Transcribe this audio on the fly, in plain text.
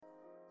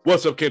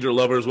What's up, Kindred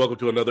lovers? Welcome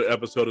to another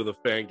episode of the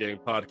Fan Game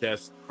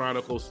Podcast,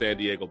 Chronicles San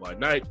Diego by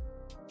Night,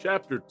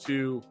 Chapter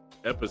 2,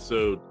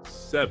 Episode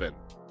 7.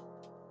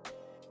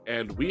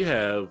 And we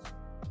have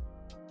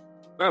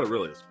not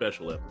really a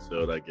special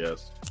episode, I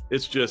guess.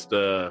 It's just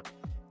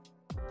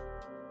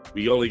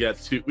we only got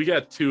two. We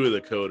got two of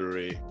the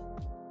coterie.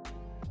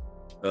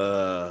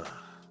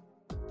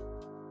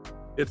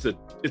 It's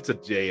a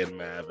Jay and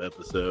Mav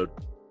episode.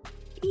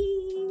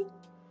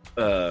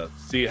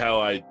 See how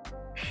I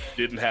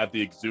didn't have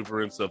the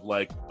exuberance of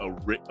like a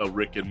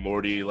Rick and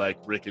Morty, like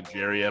Rick and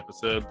Jerry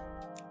episode.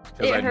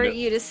 It hurt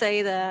you to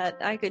say that.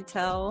 I could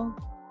tell.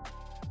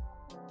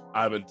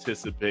 I'm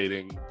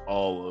anticipating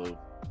all of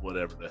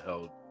whatever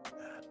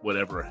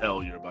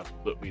hell you're about to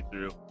put me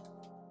through.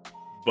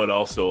 But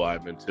also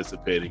I'm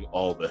anticipating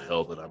all the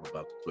hell that I'm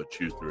about to put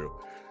you through.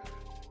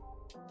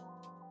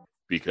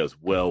 Because,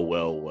 well,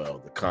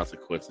 the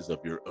consequences of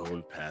your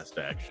own past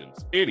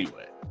actions.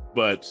 Anyway,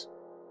 but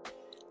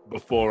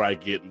before I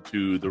get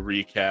into the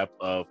recap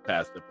of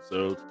past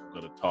episodes, I'm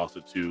going to toss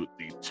it to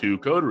the two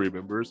coterie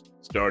members,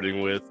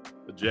 starting with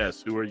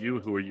Jess. Who are you?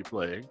 Who are you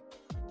playing?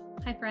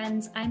 Hi,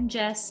 friends. I'm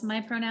Jess.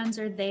 My pronouns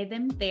are they,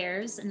 them,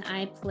 theirs, and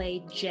I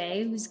play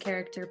Jay, whose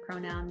character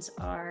pronouns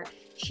are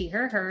she,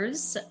 her,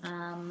 hers.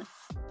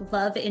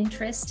 Love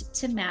interest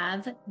to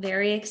Mav.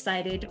 Very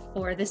excited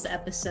for this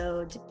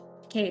episode.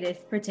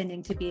 Kadith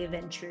pretending to be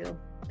Eventru,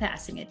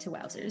 passing it to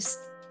Wowzers.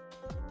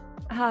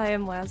 Hi,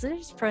 I'm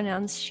Wowzers.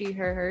 Pronouns she,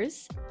 her,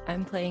 hers.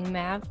 I'm playing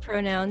Mav.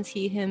 Pronouns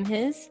he, him,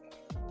 his.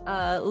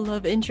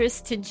 Love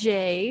interest to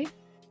Jay.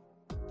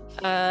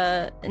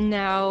 Now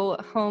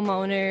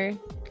homeowner,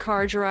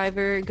 car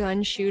driver,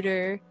 gun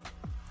shooter,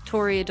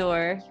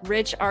 toreador,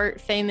 rich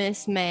art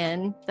famous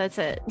man. That's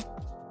it.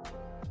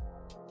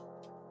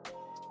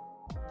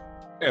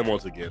 And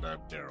once again, I'm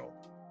Daryl.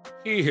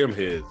 He, him,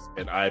 his,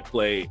 and I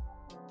play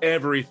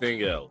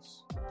everything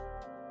else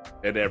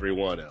and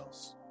everyone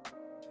else.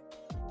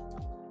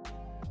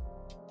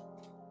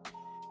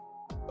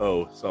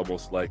 Oh, it's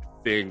almost like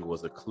Thing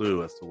was a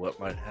clue as to what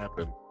might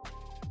happen.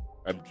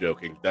 I'm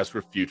joking. That's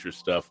for future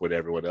stuff when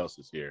everyone else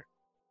is here.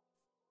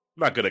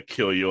 I'm not gonna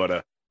kill you on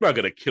a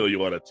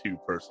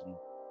two-person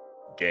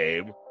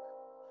game.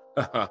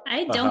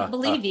 I don't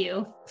believe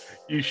you.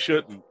 You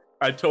shouldn't.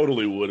 I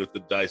totally would if the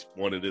dice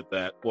wanted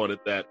that.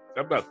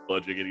 I'm not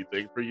fudging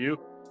anything for you.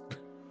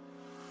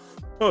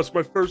 Oh, it's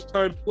my first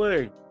time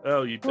playing.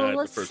 Oh, you died.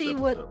 Let's see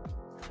what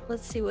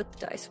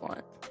the dice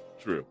want.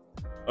 True.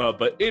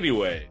 But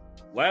anyway,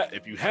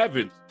 if you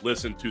haven't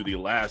listened to the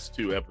last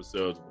two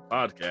episodes of the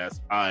podcast,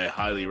 I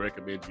highly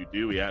recommend you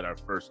do. We had our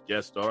first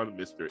guest on,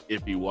 Mr.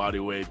 Iffy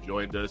Wadiwe,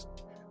 joined us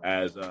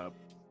as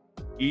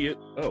Ian.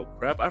 Oh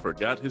crap! I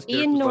forgot his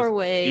Ian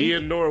Norway.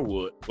 Ian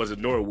Norwood. Was it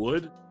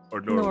Norwood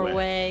or Norway?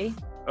 Norway.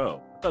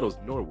 Oh, I thought it was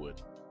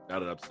Norwood. Now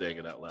that I'm saying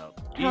it out loud.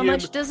 How Ian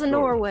much does a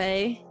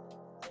Norway?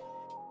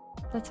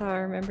 That's how I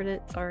remembered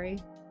it. Sorry.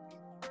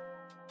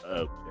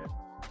 Okay.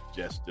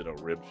 Jess did a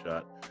rib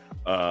shot.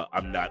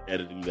 I'm not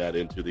editing that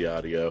into the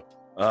audio.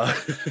 How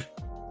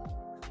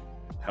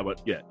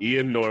about,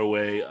 Ian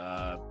Norway,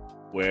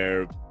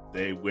 where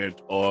they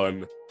went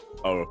on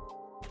a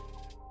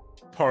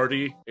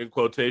party, in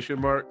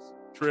quotation marks,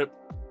 trip,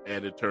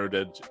 and it turned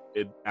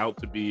out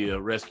to be a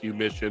rescue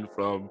mission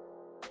from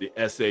the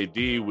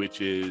SAD,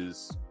 which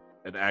is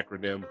an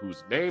acronym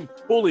whose name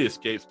fully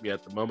escapes me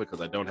at the moment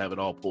because I don't have it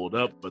all pulled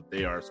up, but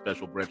they are a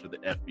special branch of the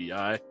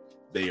FBI.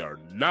 They are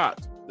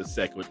not the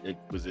Second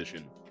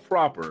Inquisition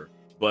proper,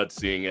 but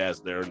seeing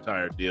as their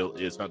entire deal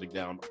is hunting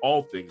down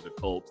all things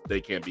occult,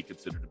 they can be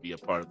considered to be a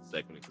part of the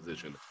Second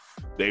Inquisition.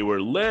 They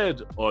were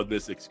led on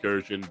this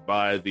excursion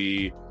by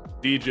the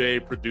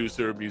DJ,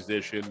 producer,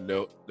 musician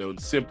known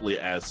simply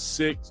as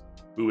Six,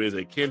 who is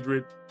a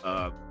kindred,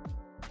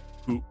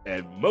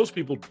 and most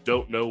people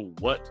don't know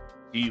what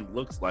he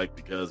looks like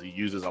because he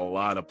uses a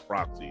lot of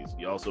proxies.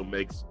 He also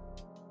makes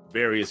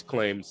various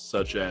claims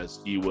such as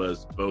he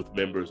was both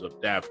members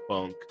of Daft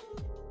Punk,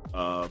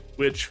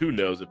 which who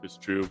knows if it's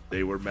true.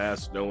 They were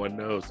masked, no one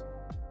knows.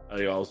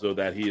 Also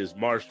that he is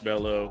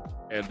Marshmallow,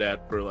 and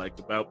that for like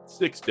about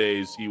 6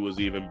 days he was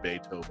even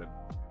Beethoven.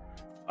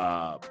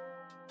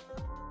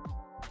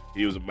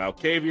 He was a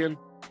Malkavian,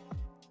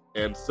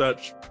 and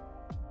such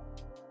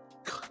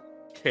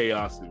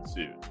chaos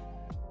ensued.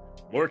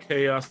 More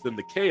chaos than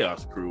the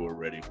Chaos Crew were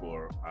ready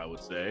for, I would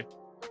say.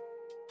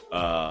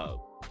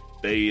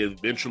 They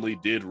eventually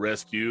did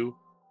rescued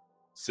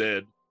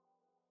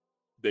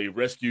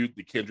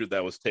the kindred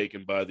that was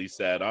taken by the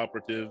SAD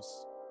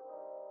operatives.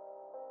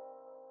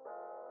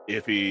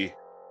 Iffy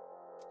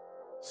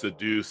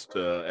seduced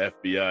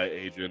FBI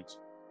agent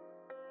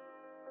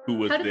who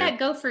was How did that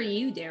go for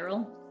you,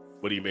 Daryl?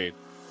 What do you mean?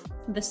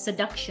 The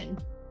seduction.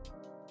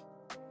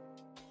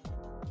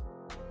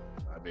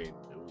 I mean,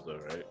 it was all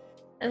right.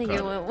 I think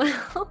it went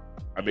well.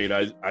 I mean,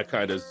 I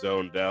kind of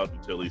zoned out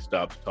until he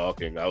stopped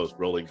talking. I was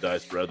rolling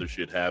dice for other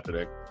shit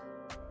happening.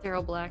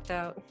 Daryl blacked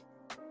out.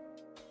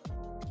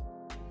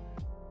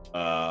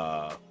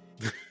 I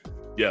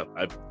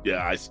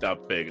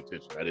stopped paying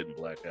attention. I didn't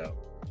black out.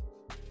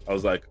 I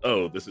was like,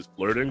 oh, this is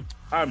flirting?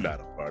 I'm not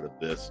a part of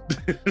this.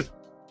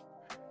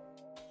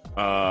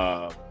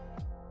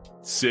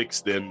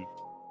 6 then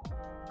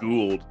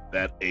ghouled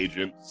that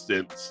agent,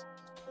 since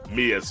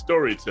me as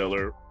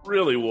storyteller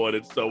really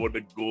wanted someone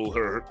to ghoul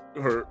her,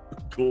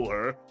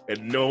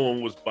 and no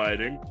one was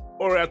biting,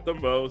 or at the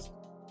most,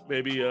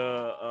 maybe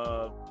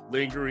a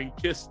lingering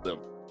kiss them.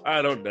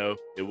 I don't know.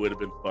 It would have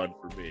been fun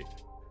for me.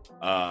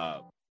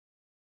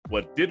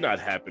 What did not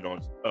happen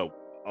on... Oh,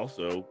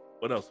 also,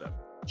 what else happened?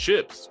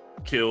 Chips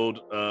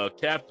killed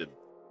Captain.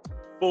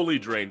 Fully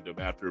drained him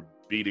after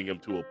beating him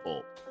to a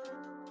pulp.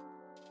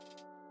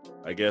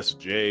 I guess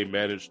Jay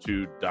managed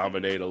to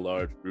dominate a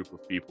large group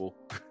of people.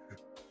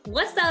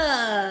 What's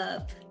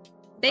up?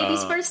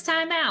 Baby's first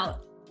time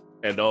out.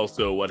 And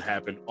also what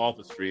happened off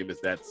the stream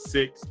is that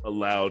 6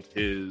 allowed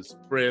his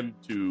friend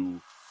to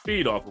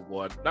feed off of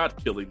one,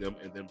 not killing them,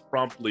 and then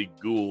promptly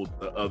ghouled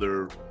the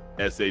other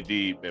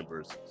SAD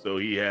members. So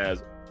he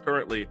has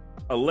currently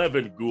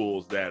 11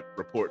 ghouls that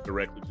report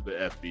directly to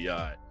the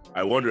FBI.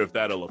 I wonder if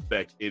that'll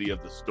affect any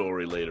of the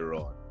story later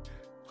on.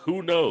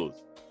 Who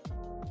knows?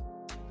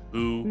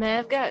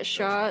 Mav got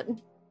shot.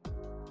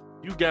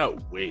 You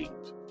got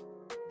winged.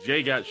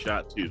 Jay got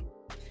shot too.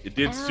 It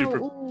did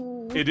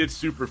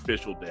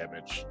superficial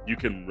damage. You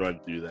can run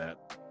through that.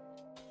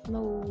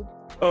 No.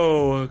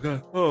 Oh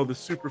god. Oh, the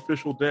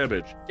superficial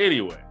damage.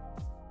 Anyway,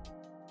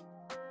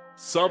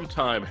 some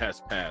time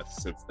has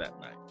passed since that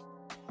night.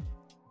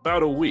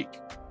 About a week.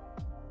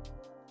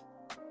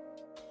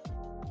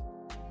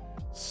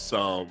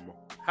 Some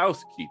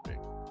housekeeping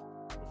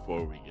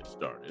before we get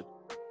started.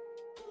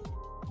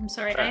 I'm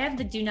sorry, I have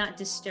the do not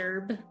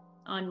disturb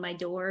on my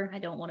door. I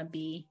don't want to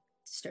be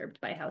disturbed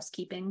by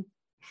housekeeping.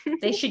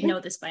 They should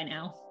know this by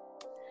now.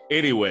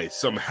 Anyway,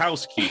 some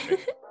housekeeping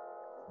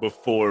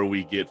before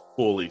we get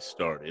fully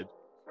started.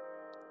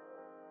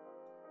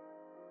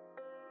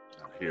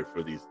 Not here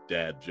for these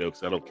dad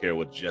jokes. I don't care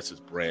what Jess's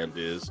brand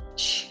is.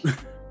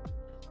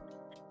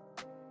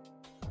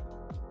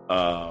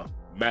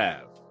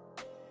 Mav,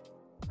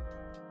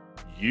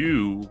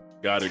 you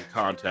got in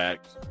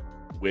contact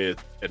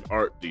with an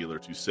art dealer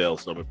to sell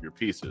some of your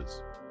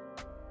pieces.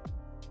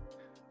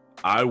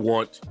 I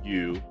want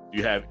you... Do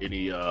you have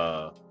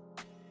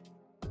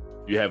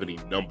any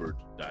numbered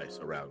dice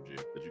around you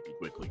that you can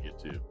quickly get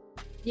to?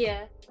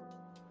 Yeah.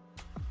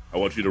 I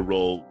want you to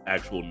roll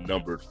actual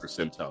numbered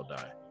percentile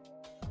die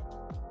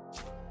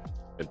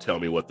and tell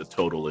me what the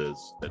total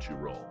is that you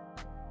roll.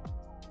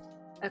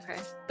 Okay.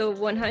 The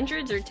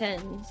 100s or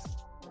 10s?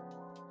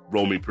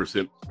 Roll me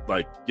percent,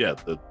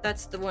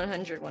 That's the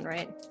 100 one,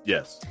 right?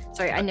 Yes.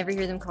 Sorry, I never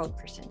hear them called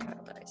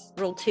percentile dice.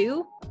 Roll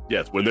 2?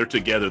 Yes, when they're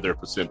together, they're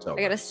percentile.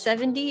 I got a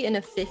 70 and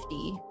a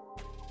 50.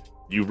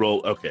 You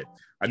roll, okay.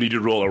 I need you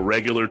to roll a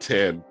regular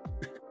 10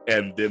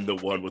 and then the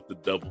one with the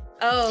double.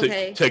 Oh,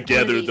 okay.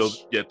 Together,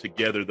 those are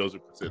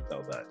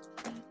percentile dice.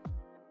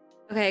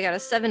 Okay, I got a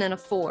 7 and a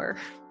 4.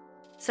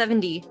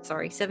 70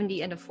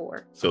 and a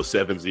 4. So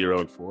 7, 0,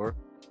 and 4?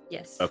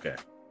 Yes. Okay.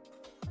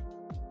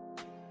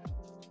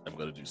 I'm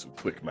going to do some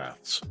quick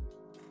maths.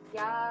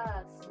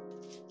 Yes.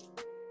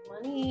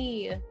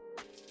 Money.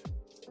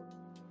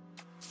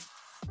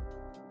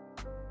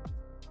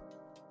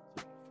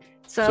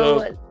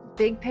 So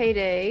big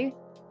payday.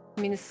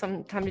 I mean, it's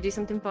some time to do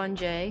something fun,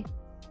 Jay.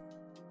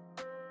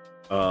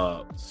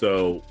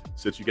 So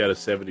since you got a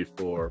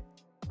 74,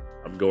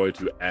 I'm going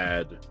to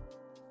add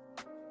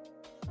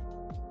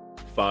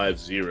 5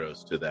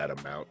 zeros to that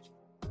amount.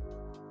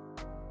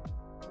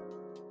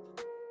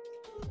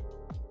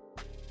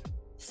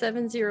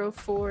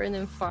 704 and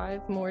then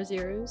 5 more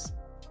zeros.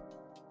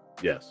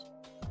 Yes.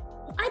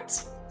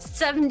 What?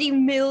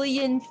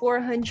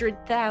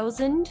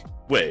 70,400,000.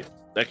 Wait,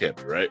 that can't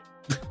be right.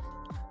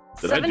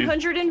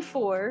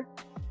 704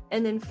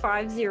 and then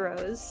 5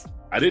 zeros.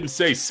 I didn't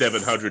say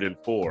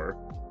 704.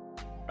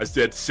 I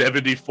said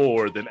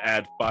 74, then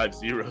add 5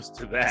 zeros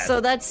to that.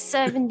 So that's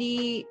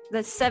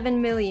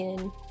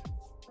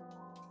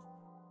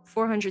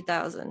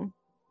 7,400,000.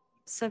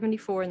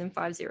 74 and then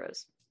 5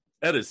 zeros.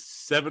 That is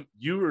 7.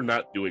 You are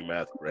not doing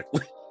math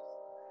correctly.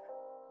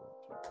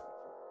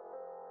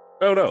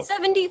 No.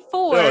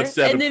 74 No, it's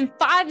 7. and then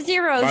 5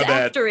 zeros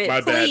after it,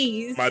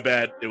 please. My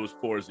bad. It was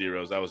 4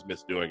 zeros. I was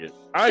misdoing it.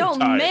 Don't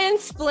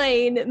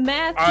mansplain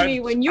math to me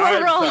when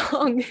you're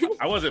wrong.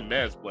 I wasn't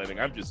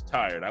mansplaining. I'm just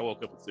tired. I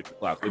woke up at 6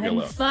 o'clock. Leave me I'm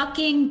alone.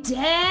 fucking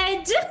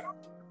dead.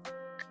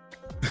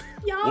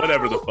 Yo.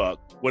 Whatever the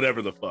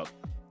fuck.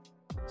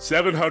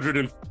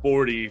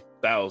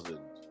 740,000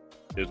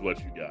 is what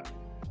you got.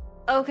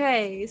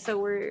 Okay, so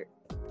we're...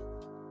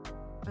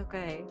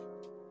 Okay.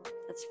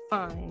 That's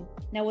fine.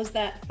 Now, was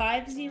that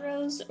 5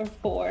 zeros or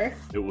 4?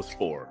 It was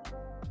 4.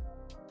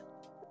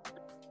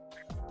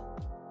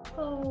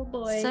 Oh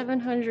boy.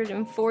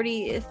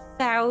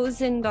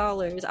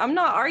 $740,000. I'm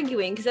not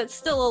arguing because that's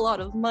still a lot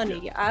of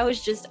money. Yeah. I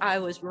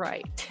was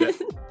right.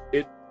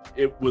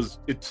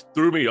 It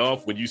threw me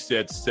off when you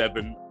said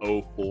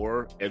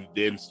 704 and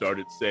then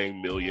started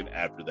saying million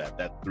after that.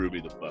 That threw me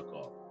the fuck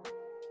off.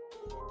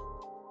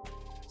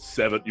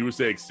 You were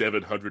saying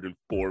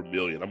 704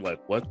 million. I'm like,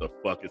 what the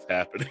fuck is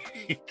happening?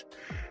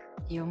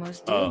 You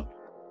almost did.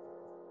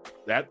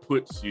 That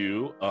puts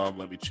you.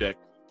 Let me check.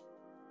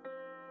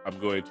 I'm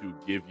going to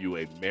give you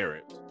a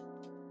merit.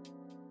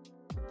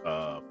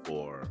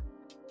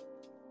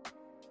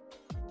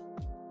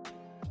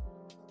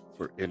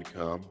 For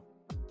income.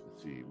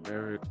 Let's see,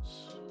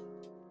 merits.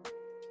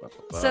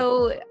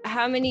 So,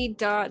 how many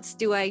dots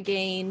do I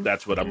gain?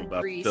 That's what I'm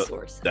about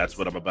resources? to. That's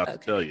what I'm about to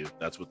tell you.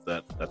 That's what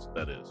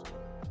that is.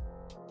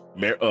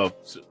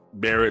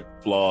 Merit,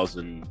 flaws,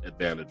 and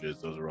advantages.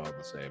 Those are all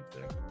the same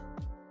thing.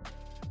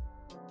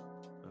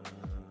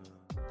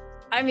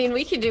 I mean,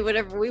 we can do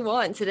whatever we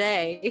want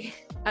today.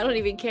 I don't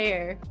even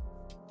care.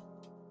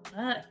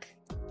 Fuck.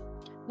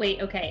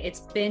 Wait, okay. It's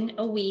been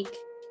a week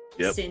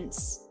Yep.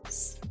 since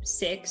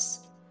 6.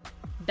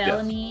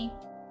 Bellamy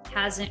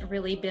hasn't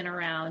really been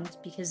around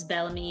because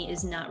Bellamy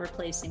is not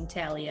replacing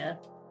Talia.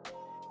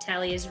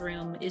 Talia's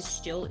room is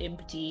still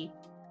empty.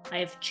 I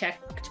have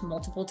checked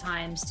multiple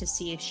times to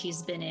see if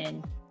she's been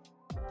in.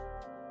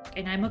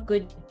 And I'm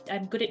good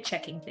at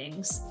checking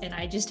things, and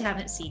I just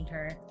haven't seen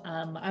her.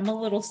 I'm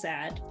a little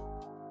sad.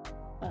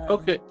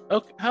 Okay.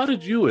 How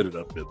did you end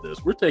up in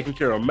this? We're taking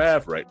care of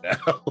Mav right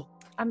now.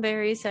 I'm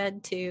very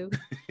sad too,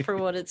 for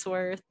what it's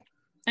worth.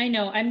 I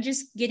know. I'm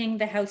just getting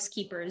the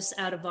housekeepers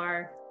out of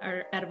our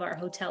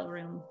hotel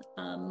room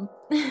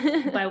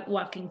by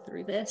walking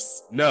through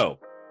this. No.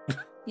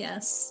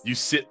 Yes. You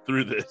sit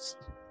through this.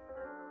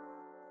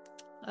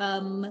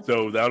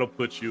 So that'll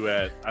put you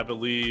at, I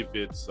believe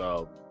it's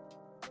we'll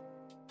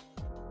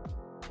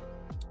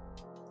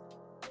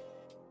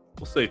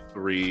say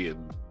 3,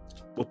 and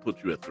we'll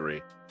put you at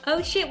 3. Oh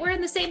shit, we're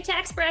in the same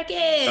tax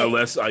bracket.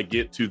 Unless I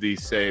get to the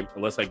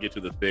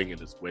thing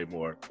and it's way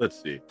more.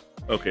 Let's see.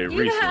 Okay,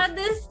 You had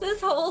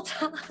this whole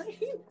time.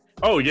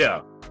 Oh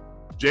yeah.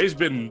 Jay's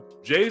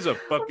a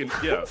fucking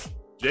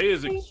Jay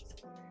is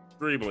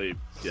extremely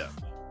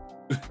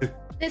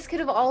This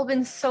could have all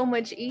been so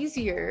much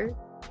easier.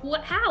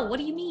 What? How? What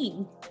do you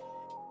mean?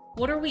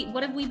 What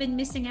have we been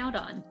missing out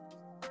on?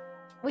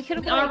 We could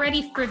have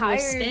already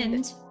frivolous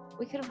spend.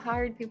 We could have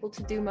hired people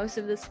to do most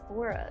of this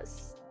for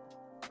us.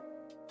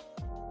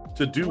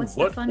 To do What's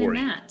what the fun for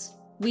in you? that?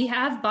 We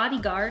have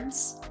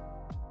bodyguards.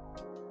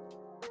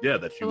 Yeah,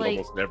 that you Like-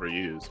 almost never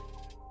use.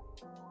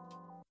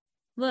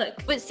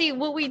 Look, But see,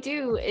 what we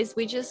do is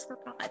we just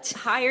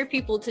hire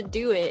people to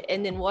do it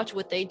and then watch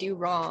what they do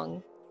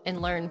wrong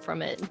and learn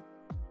from it.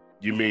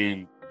 You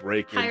mean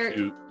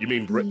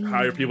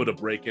hire people to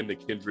break into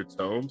kindred's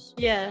homes?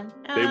 Yeah.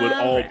 They would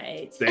all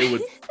right.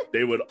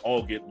 they would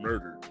all get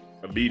murdered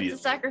It's immediately. a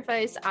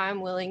sacrifice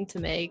I'm willing to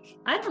make.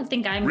 I don't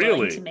think I'm Really?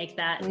 willing to make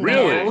that.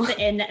 Really? math,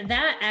 and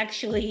that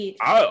actually.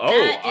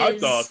 I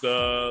is-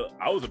 thought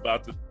I was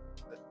about to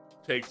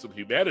take some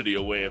humanity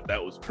away if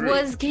that was true.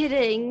 Was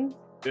kidding.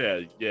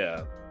 Yeah.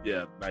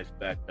 Nice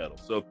backpedal.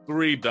 So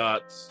 3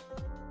 dots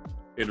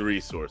in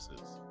resources.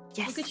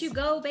 Yes. Look at you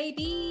go,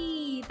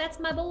 baby. That's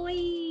my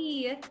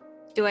boy.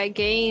 Do I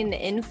gain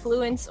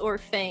influence or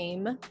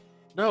fame?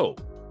 No.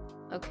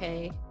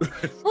 Okay.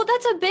 Well,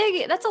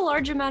 that's a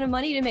large amount of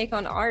money to make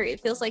on art. It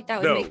feels like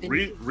that would No, make the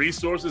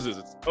resources is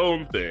its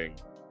own thing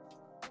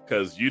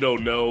because you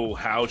don't know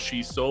how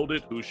she sold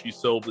it, who she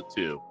sold it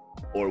to,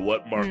 or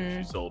what market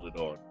she sold it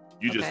on.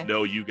 You just Okay.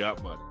 know you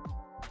got money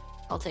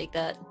I'll take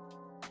that.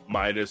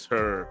 minus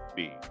her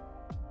fee.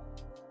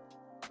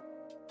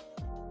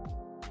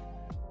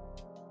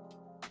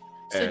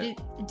 So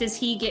does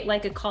he get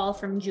like a call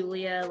from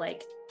Julia,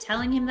 like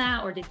telling him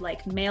that, or did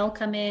like mail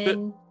come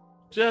in?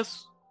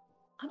 Just,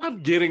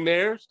 I'm getting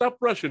there. Stop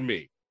rushing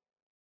me.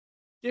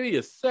 Give me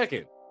a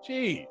second.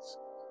 Jeez.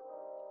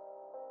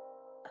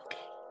 Okay.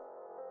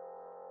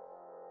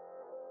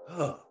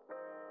 Oh.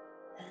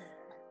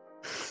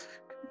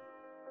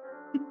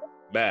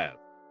 Mav,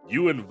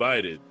 you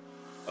invited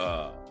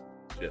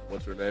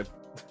what's her name?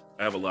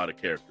 I have a lot of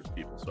characters,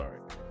 people, sorry.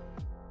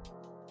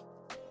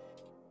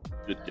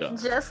 Good job.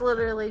 Jess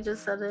literally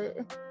just said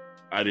it.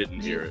 I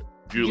didn't hear it.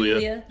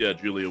 Julia? Yeah,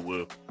 Julia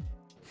Wu.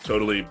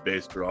 Totally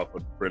based her off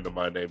a friend of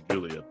mine named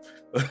Julia.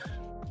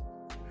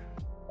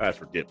 I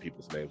forget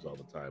people's names all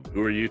the time.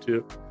 Who are you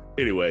two?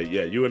 Anyway,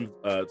 yeah,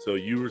 so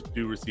you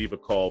do receive a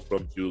call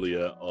from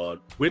Julia on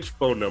which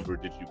phone number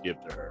did you give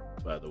to her,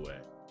 by the way?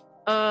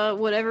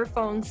 Whatever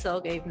phone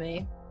Cell gave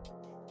me.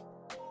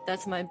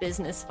 That's my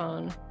business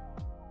phone.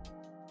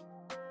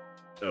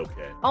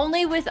 Okay.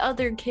 Only with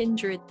other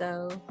kindred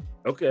though.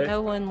 Okay.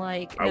 No one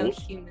will-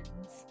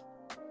 humans.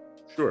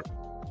 Sure.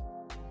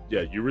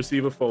 Yeah, you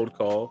receive a phone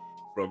call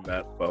from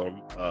that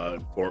phone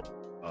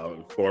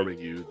informing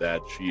you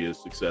that she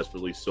has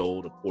successfully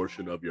sold a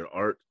portion of your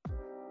art,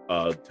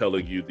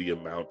 telling you the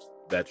amount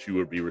that you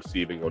would be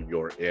receiving on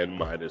your end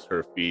minus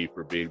her fee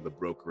for being the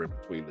broker in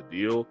between the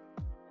deal.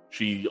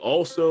 She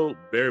also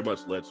very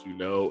much lets you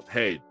know,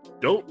 hey,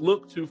 don't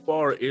look too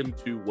far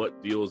into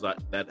what deals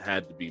that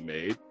had to be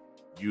made.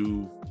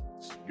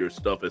 Your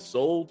stuff is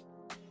sold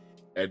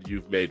and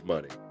you've made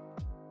money.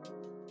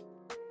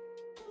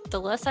 The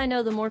less I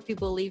know, the more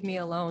people leave me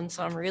alone,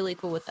 so I'm really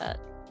cool with that.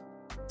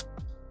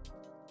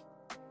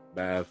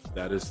 Mav,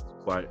 that is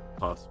quite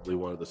possibly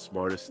one of the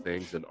smartest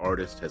things an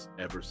artist has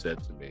ever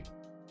said to me.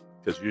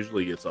 Because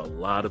usually it's a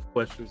lot of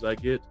questions I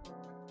get.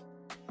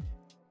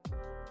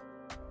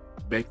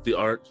 Make the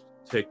art,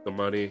 take the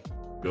money,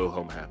 go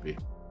home happy.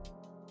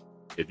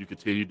 If you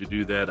continue to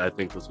do that, I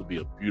think this will be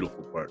a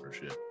beautiful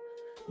partnership.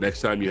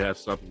 Next time you have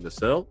something to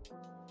sell,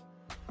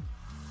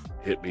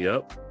 hit me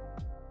up.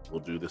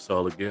 We'll do this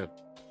all again.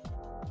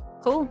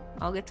 Cool.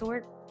 I'll get to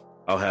work.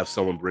 I'll have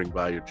someone bring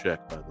by your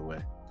check, by the way.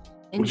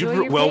 Enjoy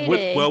your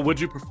payday. Would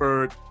you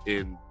prefer it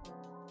in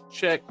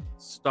check,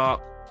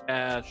 stock,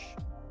 cash?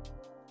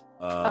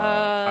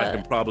 I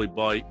can probably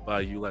buy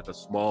you like a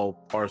small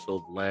parcel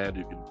of land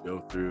you can go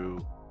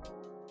through.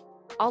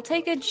 I'll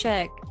take a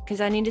check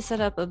because I need to set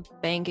up a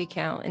bank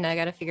account and I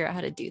got to figure out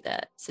how to do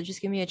that. So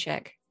just give me a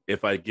check.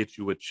 If I get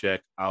you a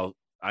check,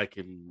 I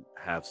can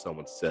have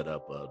someone set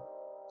up a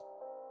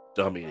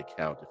dummy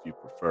account if you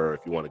prefer,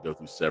 if you want to go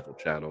through several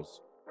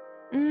channels.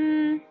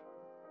 I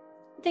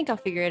think I'll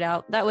figure it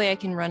out. That way I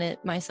can run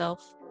it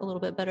myself a little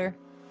bit better.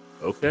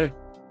 Okay.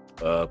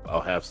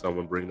 I'll have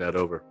someone bring that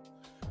over.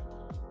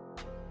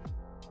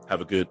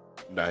 Have a good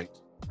night.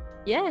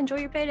 Yeah, enjoy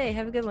your payday.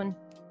 Have a good one.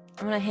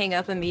 I'm gonna hang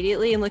up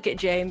immediately and look at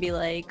Jay and be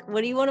like, what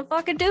do you want to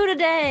fucking do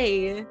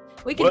today?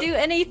 We can do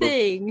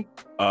anything.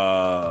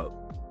 Are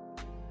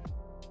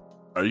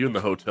you in the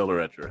hotel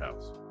or at your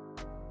house?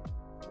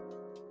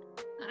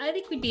 I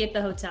think we'd be at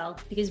the hotel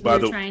because we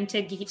were trying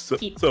to keep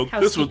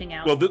housekeeping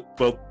out.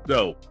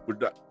 No, we're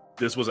not.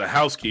 This was a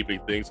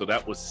housekeeping thing, so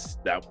that's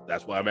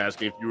why I'm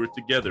asking if you were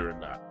together or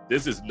not.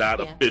 This is not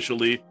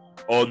officially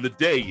on the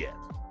day yet.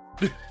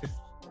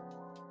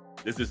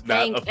 This is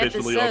not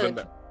officially on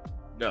the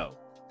no.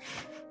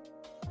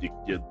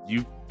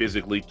 You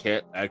physically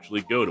can't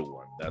actually go to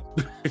one.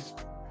 That's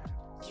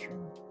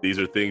true. These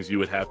are things you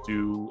would have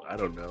to, I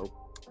don't know,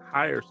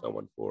 hire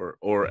someone for,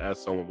 or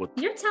ask someone with.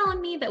 You're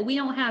telling me that we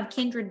don't have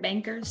kindred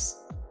bankers?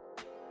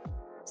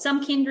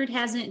 Some kindred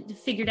hasn't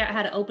figured out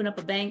how to open up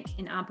a bank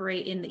and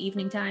operate in the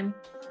evening time?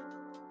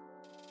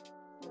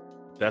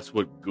 That's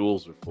what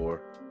ghouls are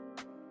for.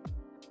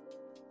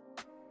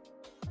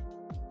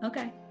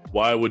 Okay.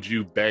 Why would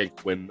you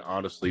bank when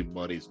honestly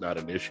money's not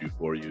an issue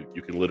for you?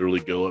 You can literally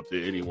go up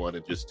to anyone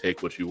and just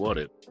take what you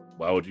wanted.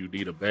 Why would you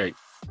need a bank?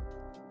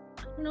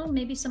 I don't know.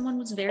 Maybe someone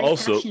was very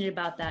passionate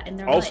about that in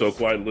their life. Also,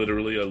 quite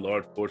literally, a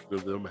large portion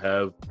of them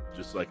have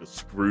just like a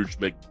Scrooge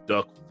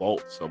McDuck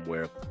vault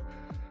somewhere.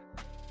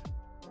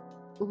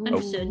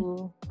 Understood.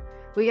 Ooh.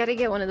 We got to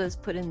get one of those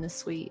put in the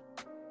suite.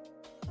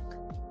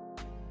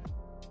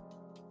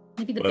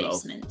 Maybe the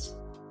basement.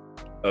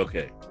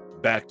 Okay.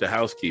 Back to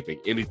housekeeping.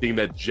 Anything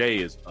that Jay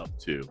is up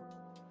to?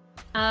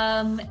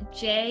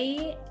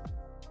 Jay.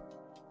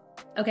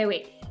 Okay,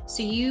 wait.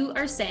 So you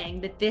are saying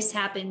that this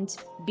happened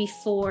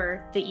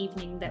before the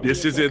evening that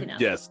this we had woken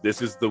up? Yes,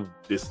 this is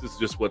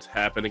just what's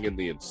happening in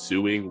the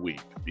ensuing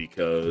week,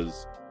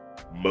 because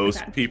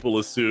most people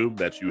assume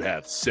that you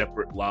have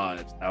separate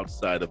lives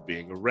outside of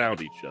being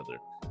around each other.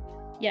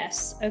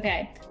 Yes.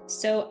 Okay.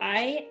 So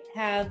I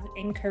have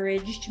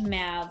encouraged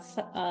Mav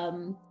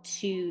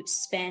to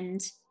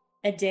spend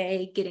a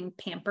day getting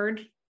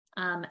pampered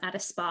at a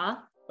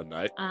spa. A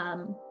night?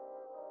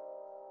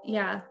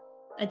 Yeah,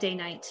 a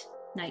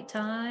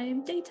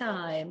nighttime,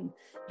 daytime.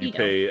 You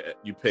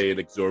pay an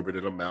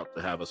exorbitant amount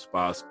to have a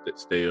spa that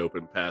stay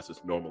open past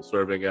its normal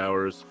serving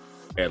hours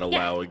and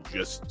allowing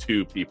just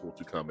 2 people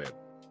to come in.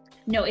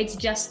 No, it's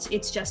just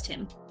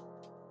him.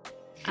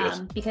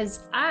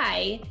 Because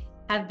I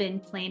have been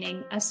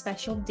planning a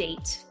special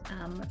date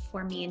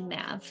for me and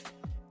Mav.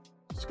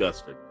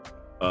 Disgusting.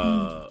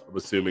 I'm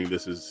assuming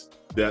this is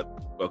that.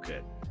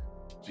 Okay.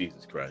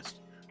 Jesus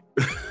Christ.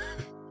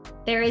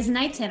 There is an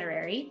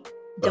itinerary.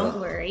 Don't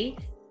worry.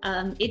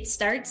 It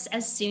starts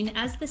as soon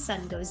as the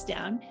sun goes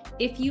down.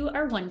 If you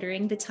are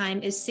wondering, the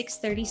time is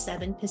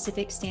 6:37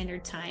 Pacific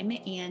Standard Time,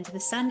 and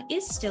the sun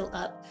is still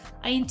up.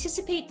 I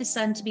anticipate the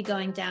sun to be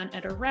going down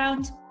at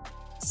around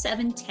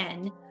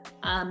 7:10.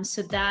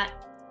 So that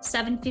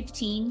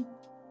 7:15,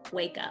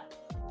 wake up.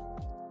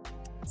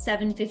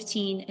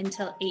 7:15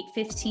 until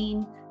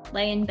 8:15,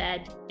 lay in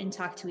bed and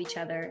talk to each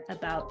other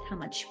about how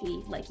much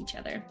we like each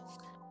other.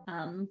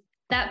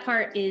 That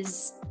part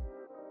is,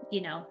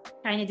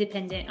 kind of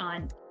dependent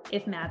on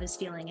if Mav is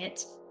feeling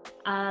it.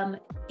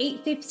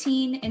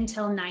 8:15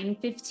 until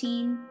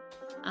 9:15,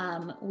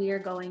 we are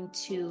going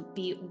to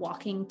be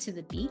walking to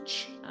the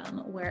beach,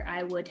 where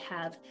I would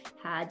have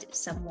had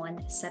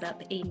someone set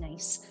up a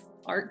nice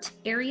art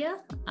area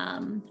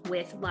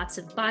with lots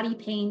of body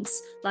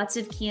paints, lots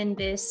of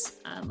canvas,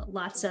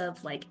 lots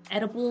of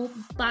edible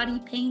body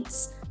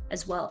paints,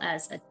 as well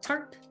as a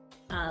tarp.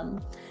 I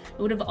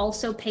would have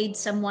also paid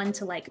someone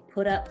to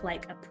put up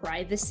a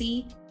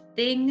privacy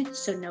thing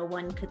so no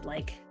one could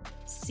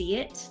see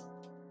it.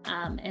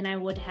 And I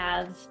would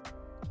have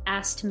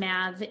asked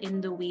Mav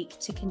in the week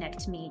to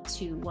connect me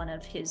to one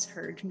of his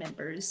herd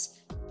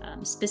members,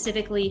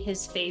 specifically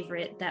his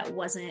favorite that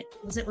was it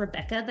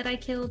Rebecca that I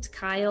killed?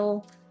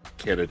 Kyle?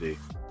 Kennedy.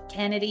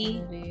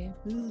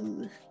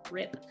 Ooh,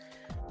 rip.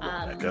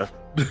 Rebecca.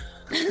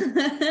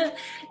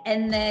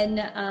 And then,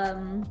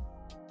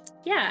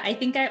 yeah, I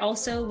think I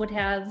also would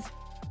have,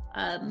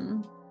 I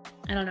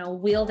don't know,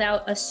 wheeled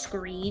out a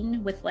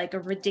screen with like a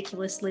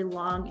ridiculously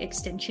long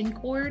extension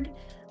cord,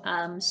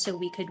 so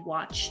we could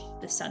watch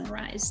the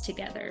sunrise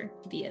together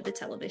via the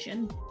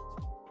television.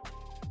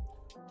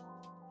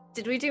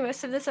 Did we do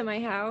most of this at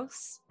my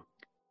house?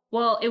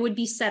 Well, it would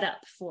be set up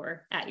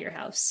for at your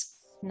house.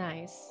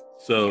 Nice.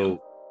 So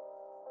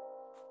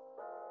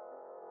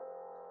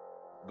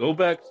go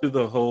back to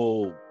the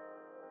whole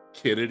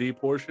Kennedy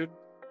portion.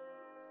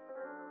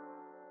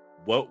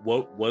 What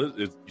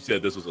is, you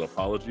said this was an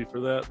apology for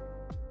that?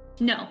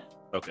 No.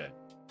 Okay.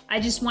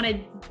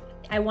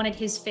 I wanted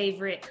his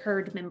favorite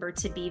herd member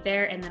to be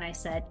there, and then I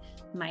said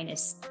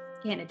minus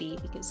Kennedy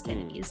because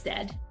Kennedy is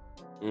dead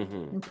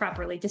and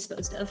properly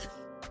disposed of.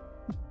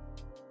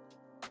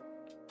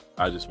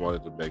 I just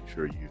wanted to make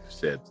sure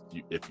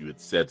if you had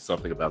said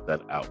something about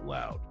that out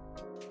loud.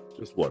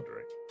 Just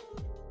wondering.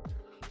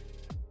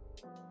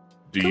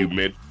 Do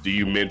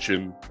you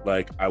mention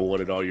like I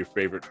wanted all your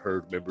favorite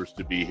herd members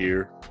to be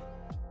here?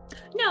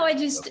 No, I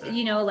just,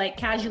 like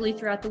casually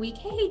throughout the week,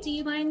 hey, do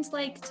you mind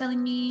like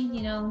telling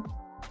me,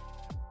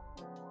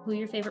 who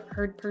your favorite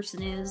herd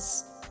person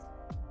is?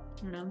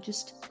 I don't know,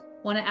 just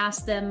want to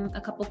ask them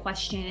a couple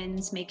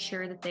questions, make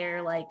sure that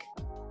they're like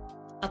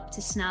up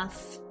to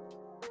snuff.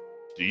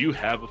 Do you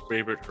have a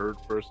favorite herd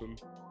person?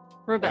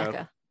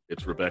 Rebecca.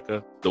 It's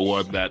Rebecca, the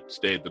one that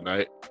stayed the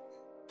night?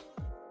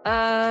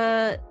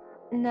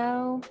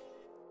 No.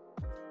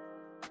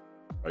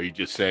 Are you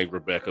just saying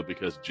Rebecca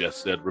because Jess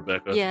said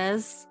Rebecca?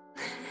 Yes.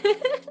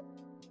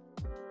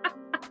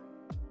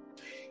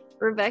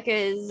 Rebecca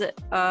is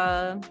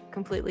a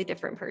completely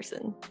different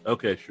person.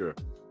 Okay, sure.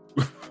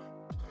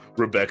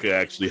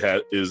 Rebecca's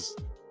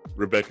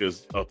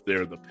up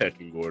there in the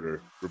pecking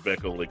order.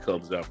 Rebecca only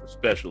comes out for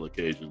special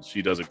occasions.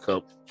 She doesn't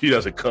come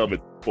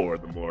at 4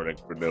 a.m.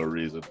 for no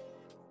reason.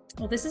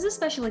 Well, this is a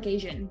special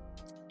occasion,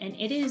 and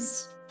it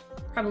is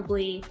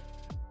probably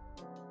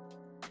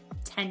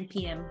 10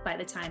 p.m. by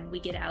the time we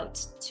get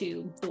out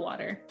to the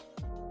water.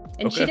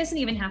 And Okay. She doesn't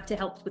even have to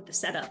help with the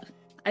setup.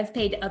 I've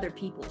paid other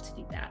people to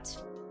do that.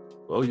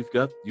 Well, you've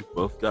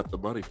both got the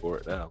money for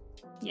it now.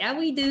 Yeah,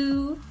 we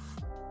do.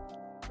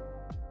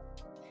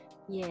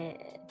 Yeah.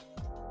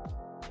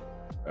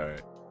 All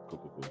right.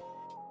 Cool.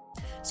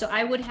 So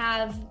I would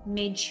have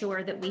made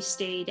sure that we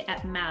stayed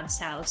at Mav's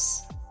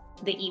house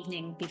the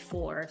evening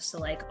before, so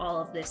like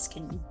all of this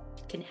can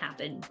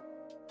happen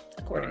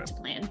according to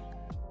plan.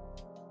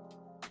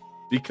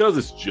 Because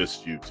it's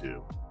just you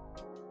two,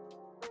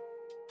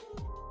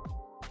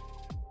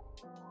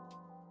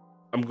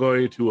 I'm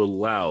going to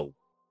allow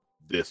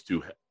this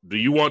to. Do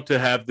you want to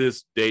have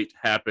this date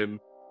happen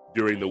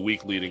during the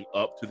week leading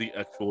up to the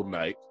actual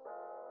night,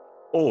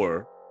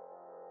 or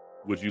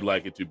would you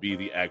like it to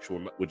be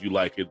Would you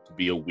like it to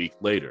be a week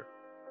later,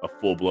 a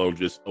full blown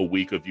just a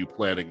week of you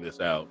planning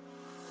this out,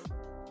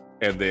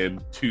 and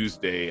then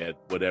Tuesday at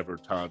whatever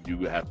time you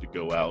have to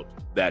go out,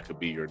 that could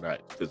be your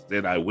night? Because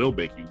then I will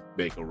make you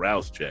make a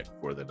rouse check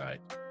for the night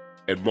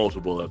and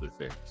multiple other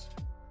things.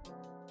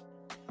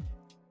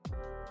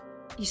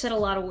 You said a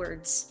lot of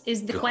words.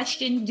 Is the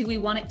question, do we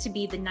want it to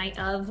be the night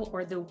of,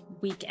 or the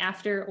week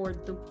after, or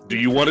the Do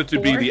you want it to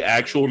be before? the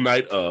actual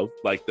night of,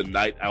 like the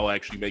night I'll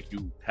actually make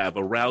you have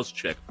a rouse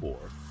check for?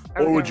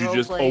 Are we Or would gonna you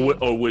just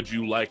roleplay? or would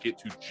you like it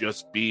to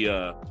just be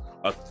a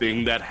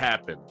thing that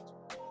happened?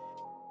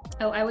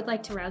 Oh, I would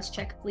like to rouse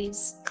check,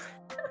 please.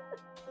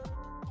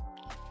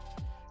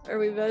 Are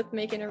we both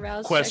making a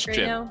rouse check Question.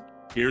 right now?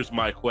 Here's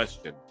my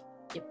question.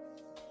 Yep.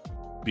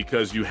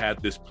 Because you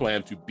had this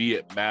plan to be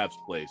at Mav's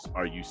place,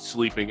 are you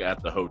sleeping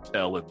at the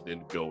hotel and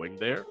then going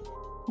there?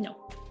 No.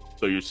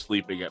 So you're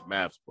sleeping at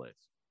Mav's place.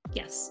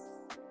 Yes.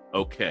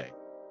 Okay.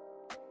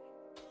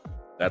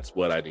 That's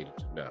what I needed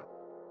to know.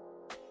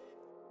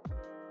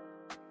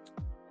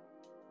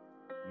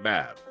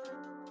 Mav,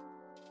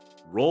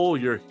 roll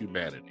your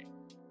humanity.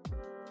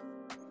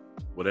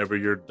 Whatever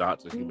your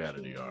dots of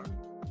humanity are.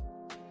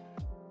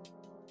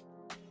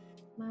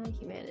 My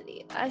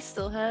humanity. I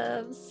still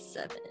have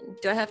 7.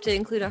 Do I have to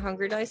include a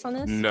hunger dice on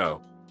this?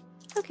 No.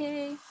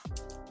 Okay.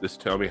 Just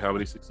tell me how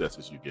many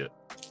successes you get.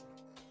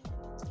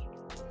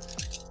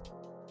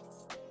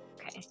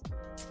 Okay.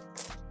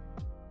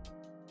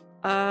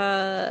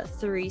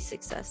 3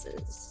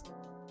 successes.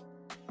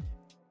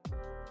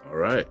 All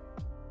right.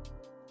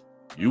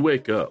 You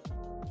wake up.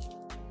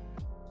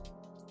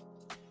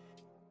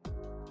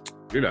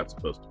 You're not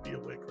supposed to be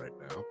awake right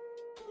now.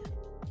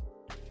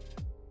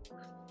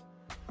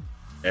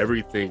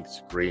 Everything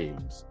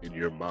screams in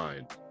your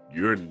mind.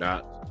 You're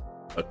not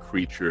a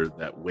creature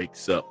that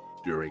wakes up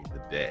during the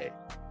day.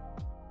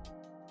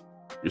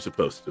 You're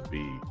supposed to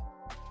be,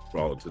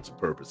 for all intents and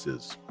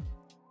purposes,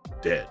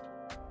 dead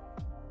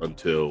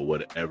until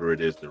whatever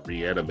it is that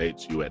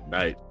reanimates you at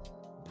night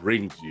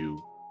brings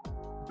you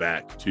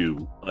back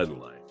to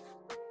unlife.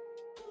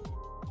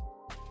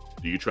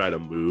 Do you try to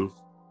move?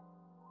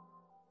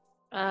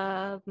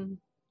 I'll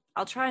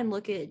try and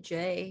look at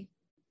Jay.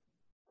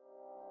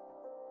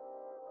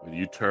 When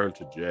you turn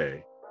to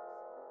Jay,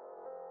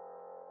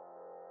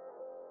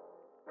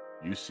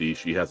 You see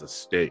she has a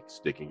stake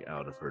sticking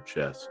out of her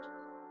chest.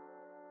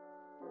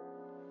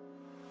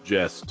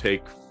 Jess,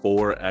 take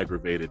 4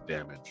 aggravated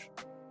damage.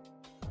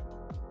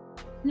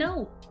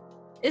 No.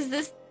 Is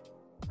this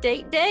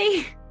date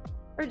day?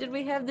 Or did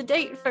we have the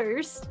date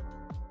first?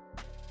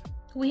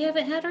 We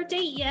haven't had our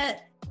date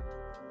yet.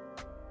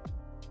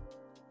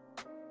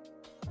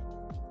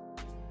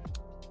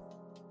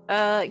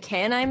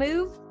 Can I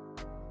move?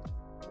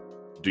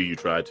 Do you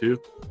try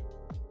to?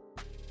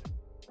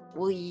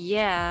 Well,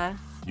 yeah.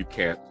 You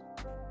can't.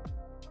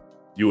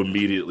 You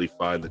immediately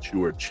find that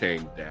you are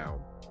chained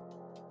down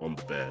on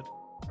the bed.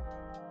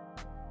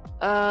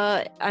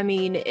 I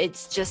mean,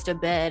 it's just a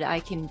bed. I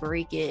can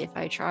break it if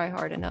I try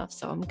hard enough.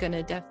 So I'm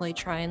gonna definitely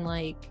try and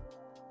like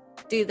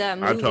do that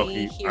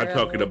movie. I'm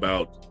talking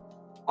about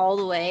all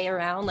the way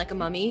around like a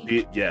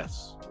mummy.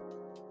 Yes.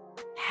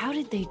 How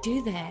did they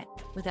do that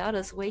without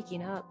us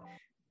waking up?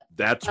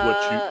 That's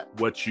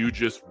what you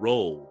just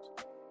rolled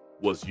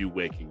was you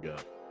waking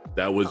up.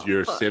 That was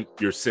your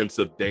sense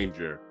of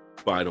danger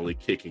finally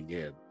kicking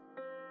in.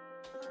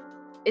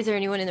 Is there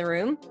anyone in the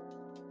room?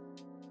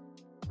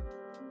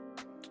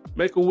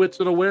 Make a wits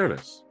and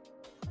awareness.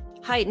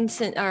 Heightened,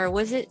 or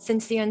was it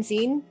Sense the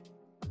Unseen?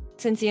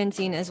 Sense the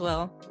Unseen as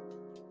well.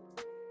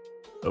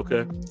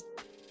 Okay.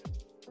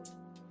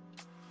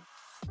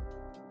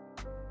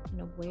 An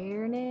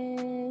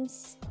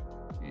awareness.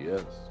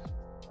 Yes.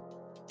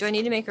 Do I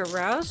need to make a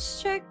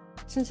rouse check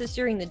since it's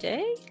during the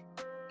day?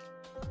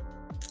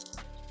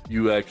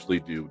 You actually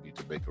do need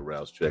to make a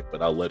rouse check,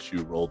 but I'll let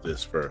you roll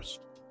this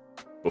first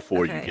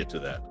before you get to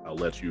that. I'll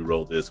let you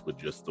roll this with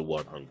just the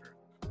 1 hunger.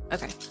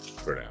 Okay.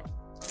 For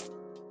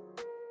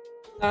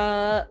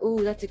now.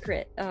 Ooh, that's a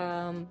crit.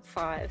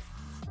 5.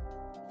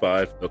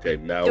 5. Okay,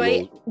 now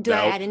do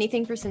I add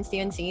anything for Sense the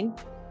Unseen?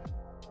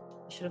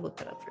 I should have looked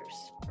that up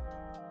first.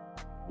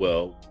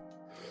 Well,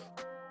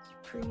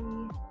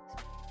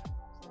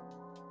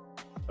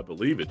 I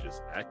believe it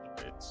just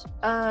activates.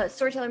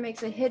 Storyteller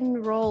makes a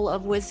hidden roll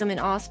of wisdom and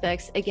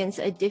aspects against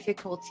a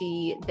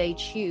difficulty they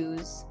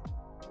choose.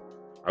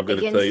 I'm going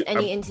to tell you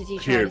any entity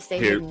trying to stay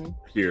hidden.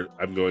 Here,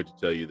 I'm going to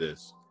tell you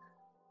this.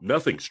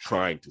 Nothing's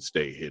trying to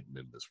stay hidden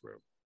in this room.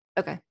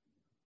 Okay.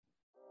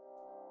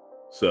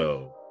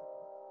 So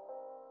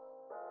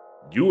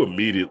you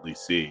immediately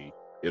see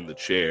in a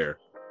chair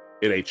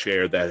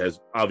that has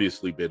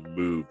obviously been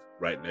moved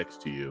right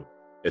next to you,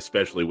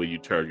 especially when you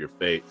turn your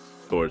face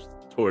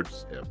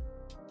towards him.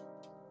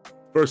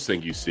 First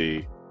thing you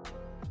see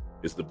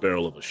is the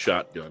barrel of a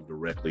shotgun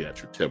directly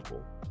at your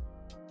temple.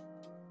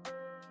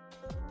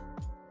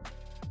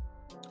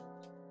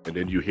 And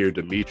then you hear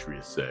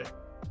Demetrius say,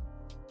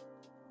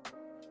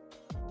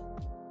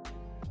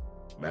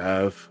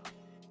 Mav.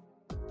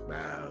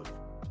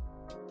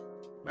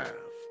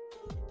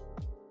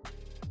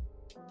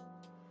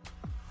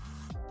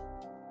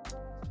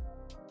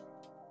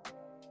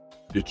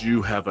 Did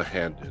you have a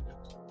hand in it?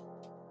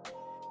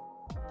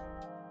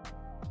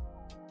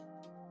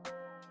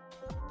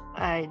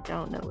 I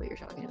don't know what you're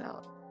talking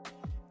about.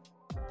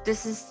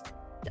 This is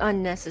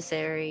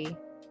unnecessary.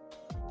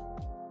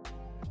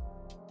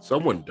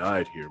 Someone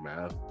died here,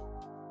 Mav.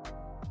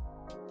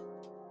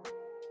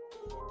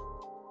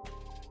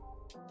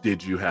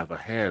 Did you have a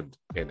hand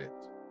in it?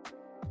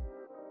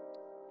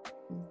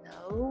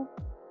 No.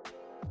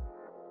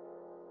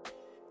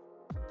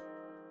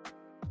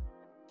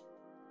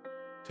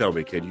 Tell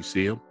me, can you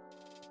see him?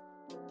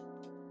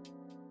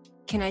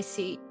 Can I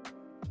see?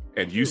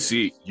 And you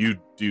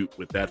do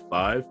with that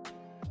 5,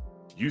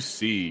 you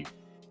see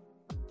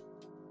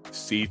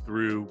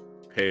through,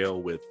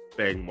 pale with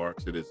fang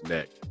marks in his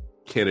neck,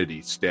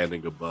 Kennedy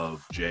standing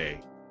above Jay,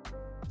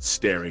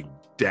 staring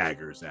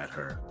daggers at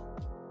her.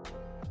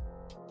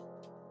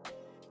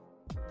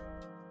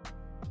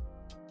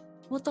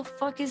 What the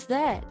fuck is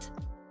that?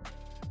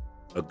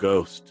 A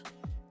ghost.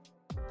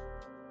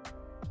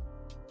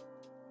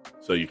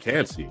 So you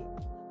can see it.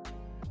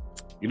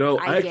 You know,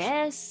 I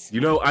guess.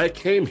 You know, I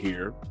came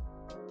here.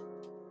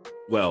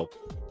 Well,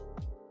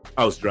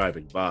 I was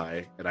driving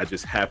by and I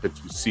just happened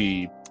to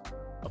see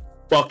a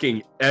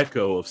fucking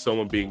echo of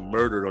someone being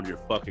murdered on your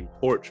fucking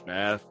porch,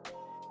 Mav.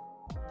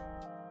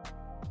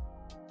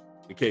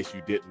 In case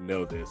you didn't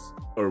know this,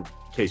 or in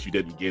case you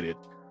didn't get it,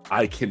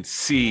 I can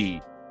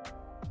see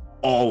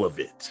all of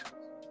it.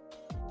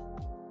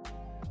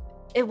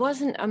 It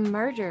wasn't a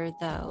murder,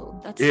 though.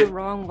 That's the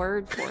wrong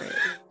word for it.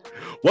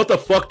 What the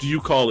fuck do you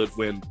call it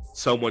when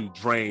someone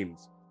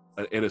drains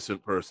an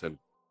innocent person?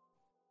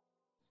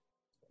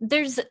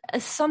 There's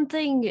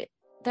something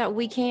that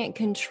we can't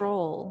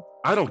control.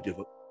 I don't give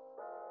a...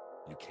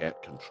 You can't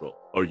control.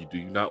 Or do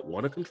you not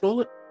want to control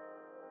it?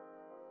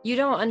 You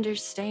don't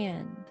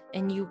understand,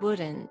 and you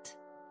wouldn't.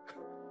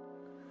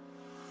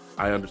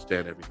 I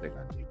understand everything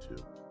I need to,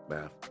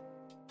 Mav.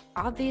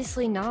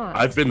 Obviously not.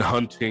 I've been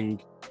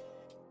hunting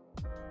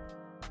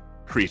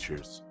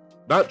creatures,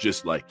 not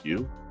just like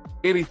you,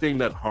 anything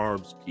that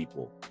harms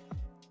people.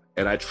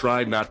 And I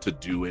try not to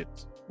do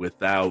it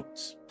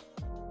without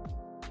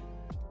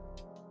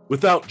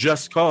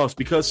just cause,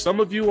 because some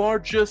of you are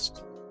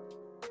just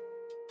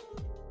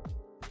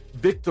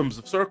victims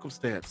of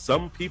circumstance.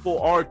 Some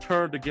people are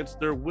turned against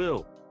their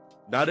will.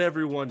 Not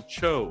everyone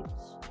chose.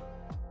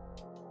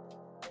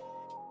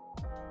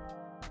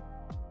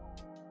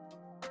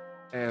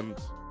 And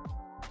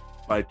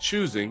by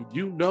choosing,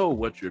 you know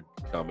what you're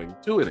becoming.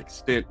 To an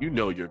extent, you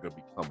know you're going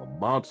to become a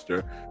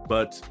monster,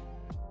 but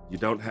you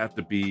don't have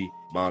to be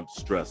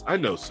monstrous. I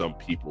know some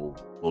people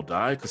will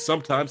die because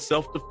sometimes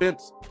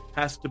self-defense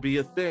has to be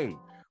a thing,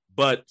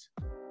 but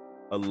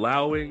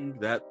allowing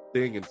that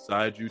thing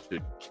inside you to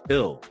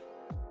kill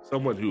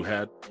someone who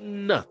had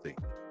nothing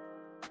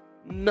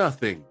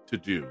to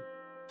do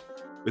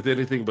with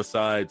anything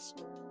besides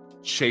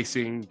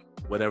chasing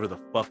whatever the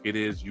fuck it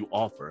is you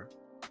offer.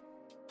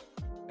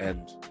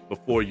 And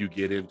before you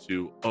get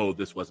into, oh,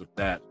 this wasn't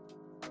that,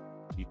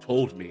 he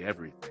told me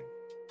everything.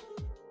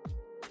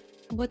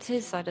 What's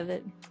his side of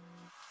it?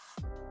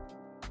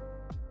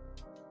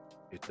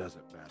 It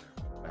doesn't matter,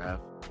 Mav.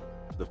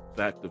 The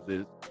fact of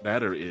the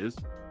matter is,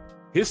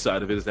 his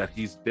side of it is that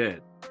he's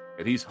dead,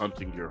 and he's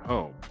hunting your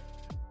home.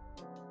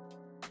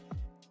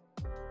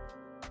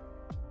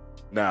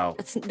 Now,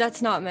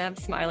 That's not Mav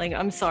smiling.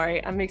 I'm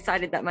sorry. I'm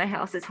excited that my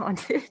house is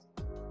haunted.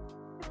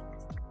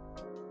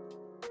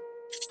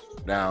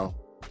 Now,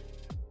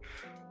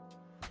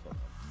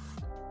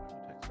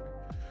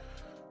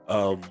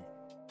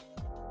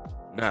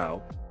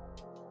 now,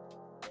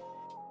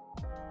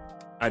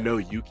 I know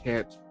you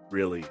can't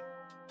really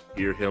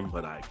hear him,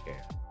 but I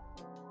can.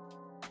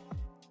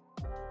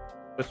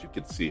 But you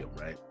can see him,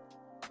 right?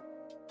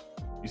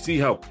 You see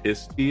how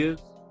pissed he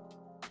is?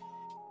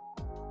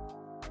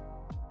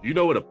 Do you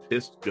know what a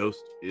pissed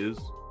ghost is?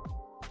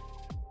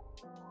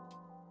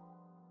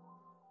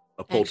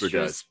 A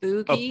poltergeist.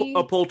 Spooky.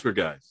 A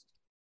poltergeist.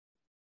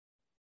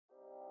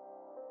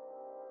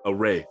 A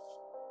wraith.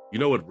 You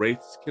know what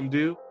wraiths can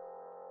do?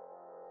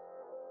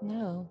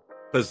 No.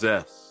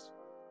 Possess.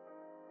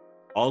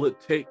 All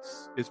it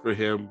takes is for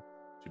him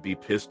to be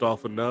pissed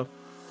off enough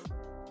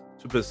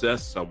to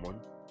possess someone,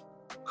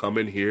 come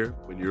in here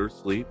when you're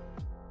asleep,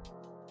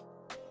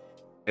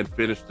 and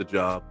finish the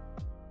job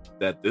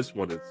that this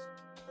one has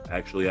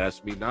actually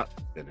asked me not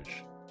to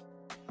finish.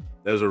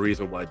 There's a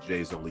reason why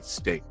Jay's only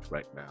staked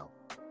right now.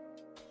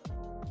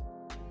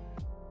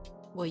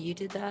 Well, you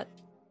did that?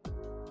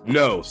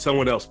 No,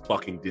 someone else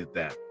fucking did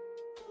that.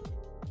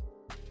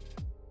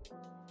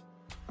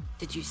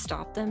 Did you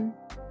stop them?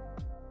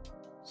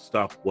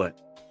 Stop what?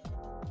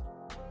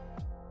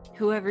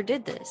 Whoever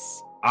did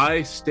this.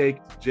 I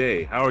staked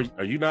Jay. How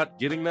are you not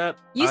getting that?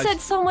 You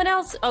said someone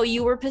else. Oh,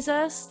 you were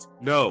possessed?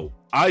 No,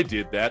 I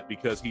did that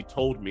because he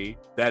told me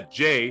that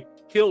Jay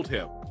killed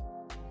him.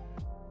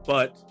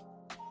 But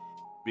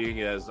being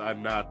as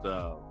I'm not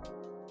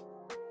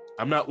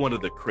one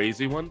of the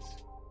crazy ones,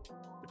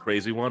 the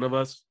crazy one of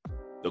us,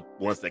 the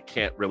ones that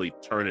can't really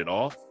turn it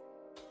off,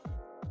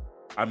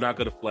 I'm not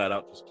going to flat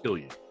out just kill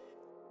you.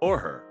 Or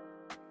her,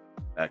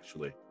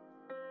 actually.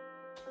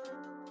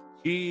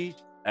 He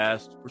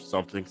asked for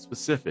something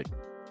specific.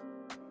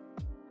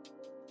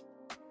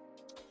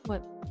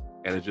 What?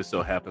 And it just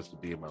so happens to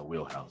be in my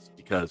wheelhouse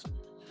because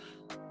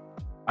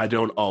I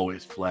don't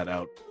always flat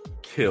out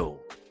kill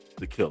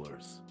the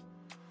killers.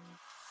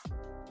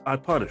 I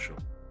punish them.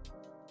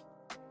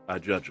 I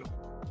judge them.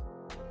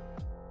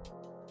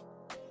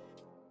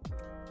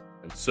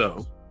 And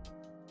so,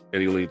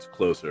 and he leans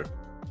closer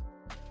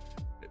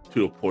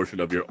to a portion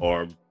of your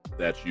arm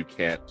that you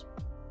can't,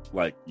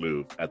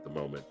 move at the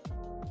moment.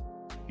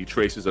 He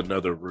traces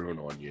another rune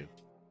on you.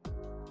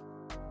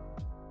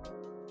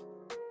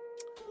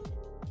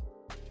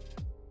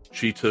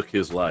 She took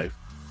his life,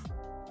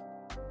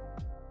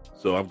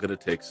 so I'm going to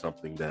take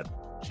something that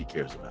she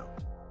cares about.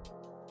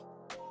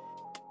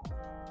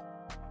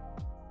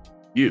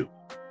 You.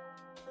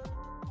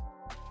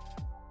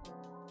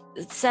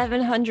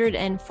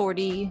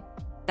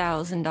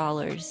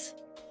 $740,000.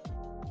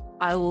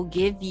 I will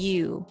give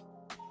you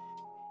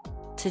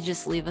to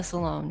just leave us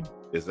alone.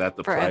 Is that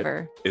the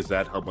forever? Is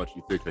that how much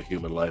you think a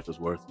human life is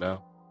worth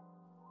now?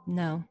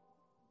 No.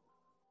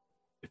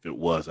 If it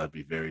was, I'd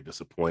be very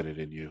disappointed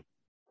in you,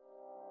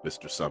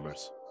 Mr.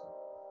 Summers.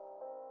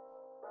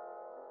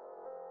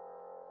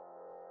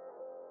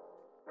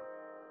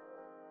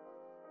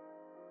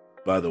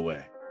 By the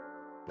way,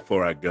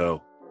 before I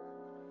go,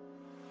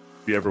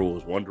 if you ever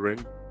was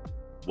wondering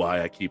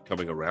why I keep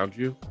coming around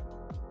you,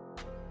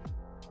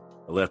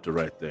 I left it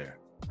right there.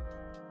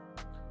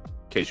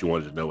 In case you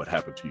wanted to know what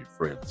happened to your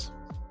friends.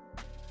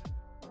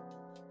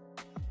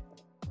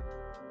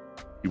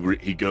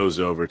 He goes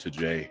over to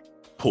Jay,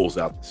 pulls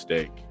out the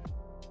steak.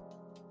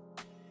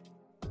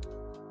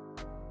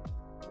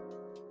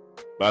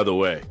 By the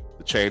way,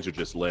 the chains are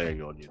just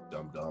laying on you,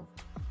 dum-dum.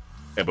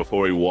 And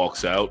before he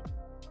walks out,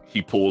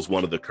 he pulls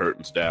one of the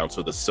curtains down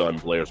so the sun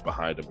blares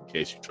behind him in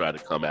case you try to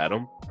come at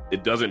him.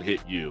 It doesn't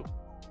hit you,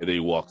 and then he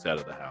walks out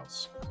of the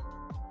house.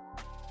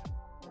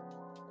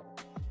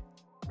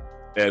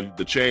 And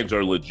the chains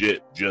are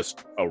legit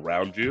just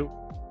around you.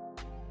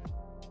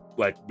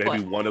 Like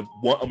maybe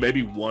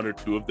maybe one or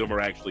two of them are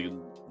actually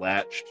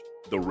latched.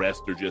 The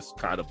rest are just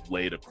kind of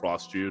laid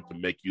across you to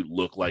make you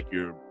look like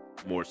you're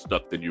more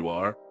stuck than you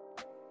are.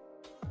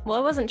 Well,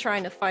 I wasn't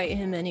trying to fight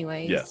him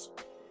anyways. Yes.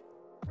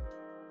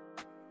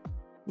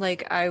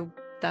 Like,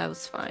 that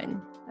was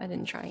fine. I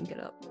didn't try and get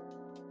up.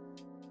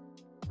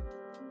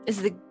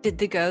 Did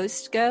the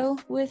ghost go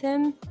with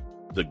him?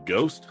 The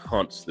ghost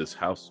haunts this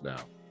house now.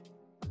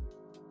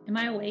 Am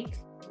I awake?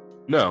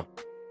 No.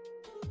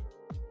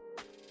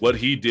 What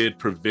he did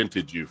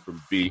prevented you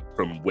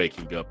from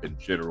waking up in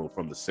general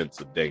from the sense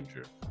of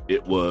danger.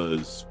 It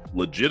was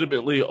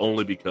legitimately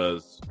only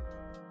because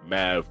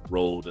Mav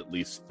rolled at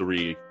least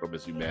 3 from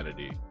his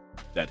humanity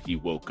that he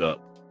woke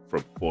up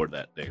for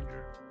that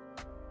danger.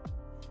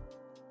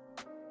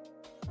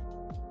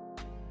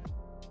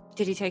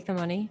 Did he take the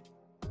money?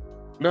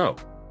 No.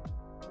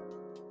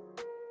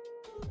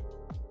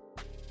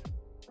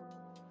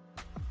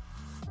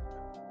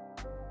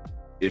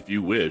 If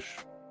you wish,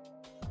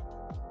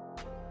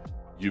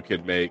 you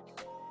can make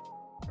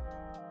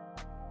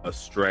a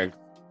strength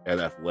and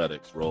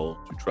athletics roll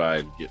to try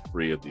and get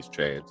free of these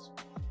chains.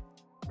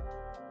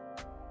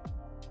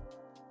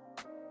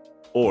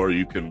 Or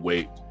you can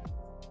wait.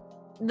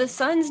 The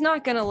sun's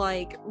not gonna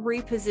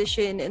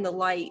reposition in the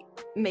light,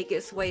 make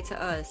its way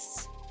to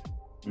us.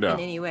 No.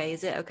 In any way,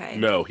 is it okay?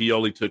 No, he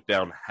only took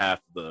down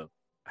half of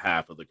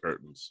the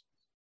curtains.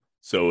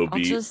 So I'll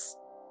just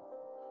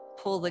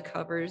pull the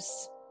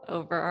covers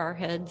over our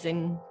heads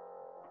and.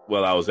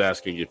 Well, I was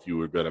asking if you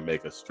were going to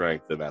make a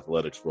strength and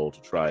athletics roll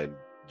to try and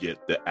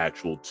get the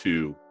actual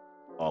 2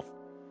 off.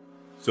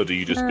 So do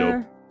you just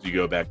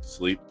go back to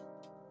sleep?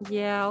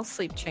 Yeah, I'll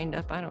sleep chained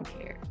up. I don't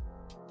care.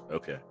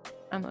 Okay.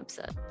 I'm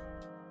upset.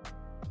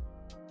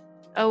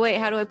 Oh, wait,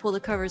 how do I pull the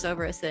covers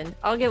over us then?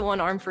 I'll get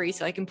one arm free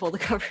so I can pull the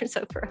covers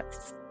over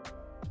us.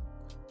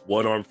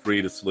 One arm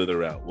free to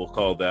slither out. We'll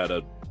call that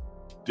a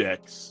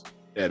dex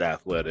and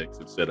athletics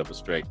instead of a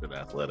strength and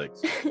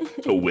athletics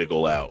to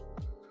wiggle out.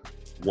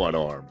 One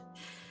arm.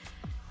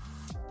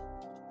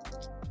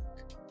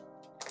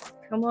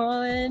 Come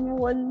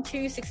on,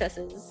 2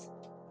 successes.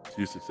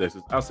 2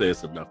 successes. I'll say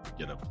it's enough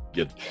to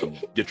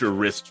get your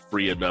wrist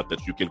free enough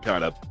that you can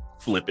kind of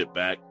flip it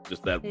back.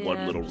 Just that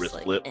one little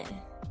wrist flip.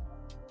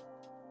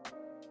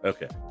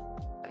 Okay.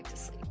 Back to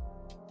sleep.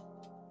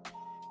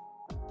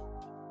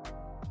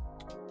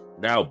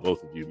 Now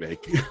both of you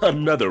make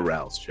another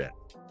rouse check.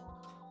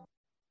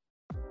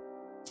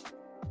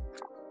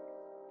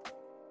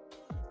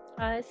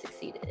 I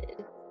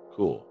succeeded.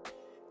 Cool.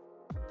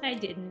 I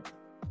didn't.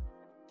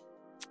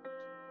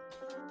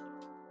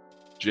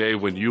 Jay,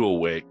 when you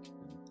awake.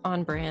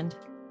 On brand.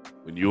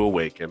 When you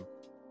awaken,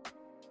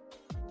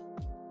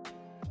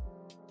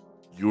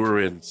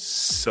 you're in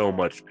so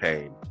much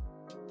pain.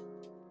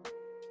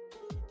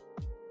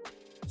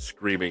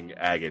 Screaming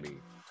agony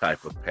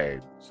type of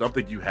pain.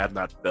 Something you have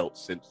not felt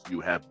since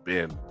you have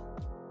been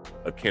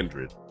a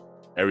kindred.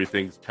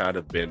 Everything's kind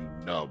of been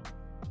numb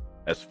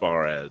as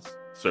far as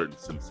certain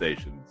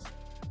sensations.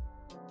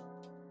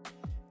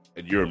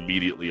 And you're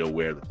immediately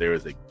aware that there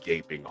is a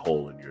gaping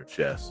hole in your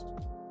chest.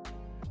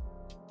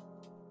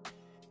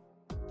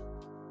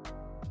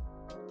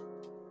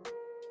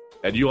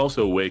 And you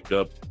also wake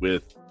up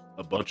with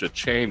a bunch of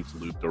chains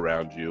looped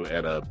around you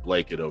and a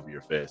blanket over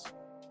your face.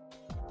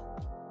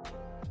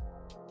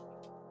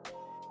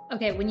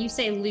 Okay, when you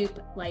say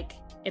loop,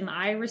 am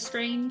I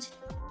restrained?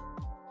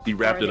 He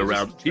wrapped it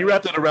around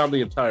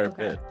the entire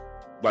bed.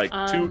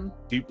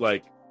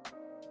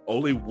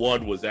 Only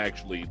one was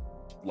actually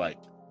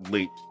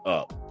linked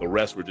up. The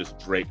rest were just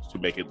draped to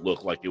make it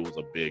look like it was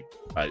a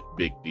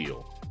big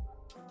deal.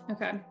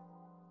 Okay.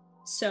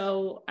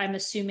 So I'm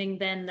assuming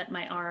then that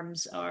my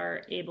arms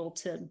are able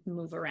to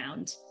move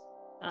around.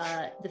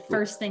 The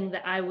first thing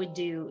that I would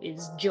do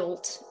is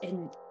jolt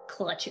and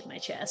clutch at my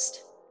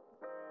chest.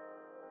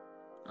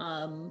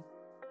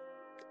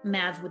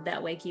 Mav, would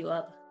that wake you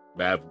up?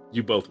 Mav,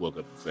 you both woke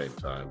up at the same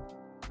time.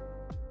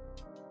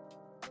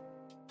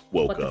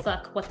 What the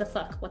fuck?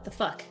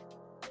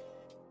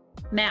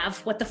 Mav,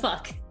 what the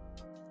fuck?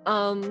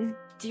 Do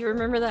you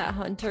remember that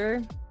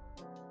hunter?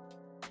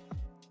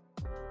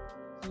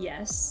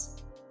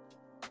 Yes.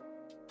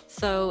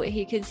 So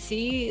he could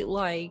see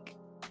a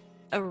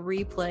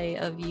replay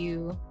of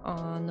you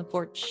on the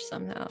porch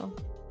somehow.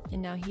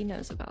 And now he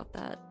knows about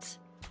that.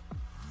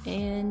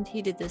 And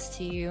he did this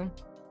to you.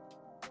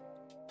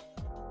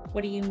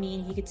 What do you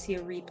mean he could see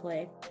a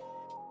replay?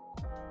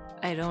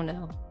 I don't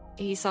know.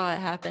 He saw it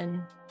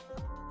happen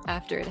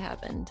after it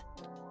happened.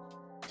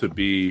 To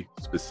be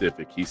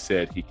specific, he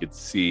said he could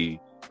see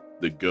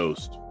the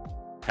ghost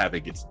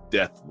having its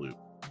death loop.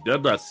 He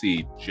does not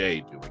see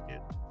Jay doing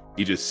it.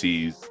 He just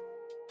sees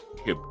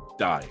him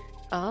dying.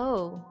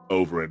 Oh.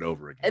 Over and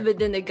over again. But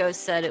then the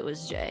ghost said it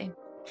was Jay.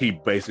 He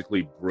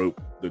basically broke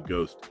the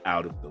ghost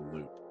out of the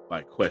loop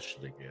by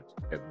questioning it,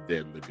 and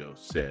then the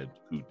ghost said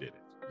who did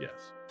it. Yes.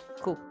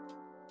 Cool.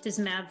 Does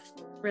Mav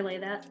relay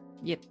that?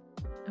 Yep.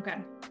 Okay.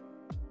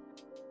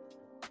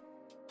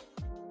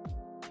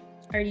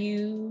 Are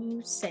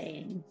you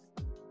saying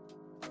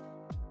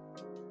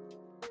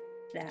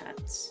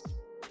that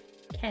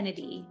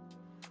Kennedy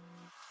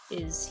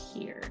is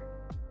here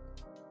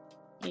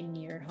in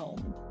your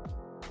home?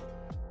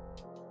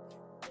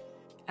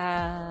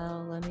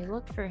 Let me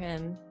look for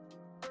him.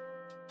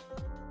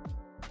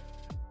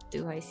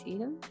 Do I see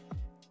him?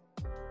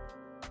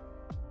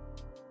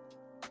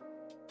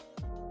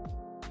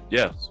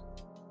 Yes.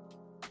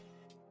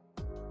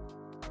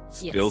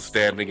 Still Yes.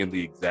 standing in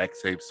the exact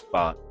same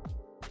spot,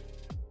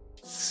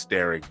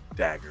 staring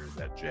daggers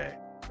at Jay.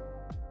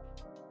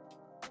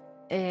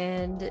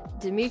 And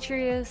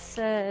Demetrius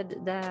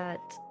said that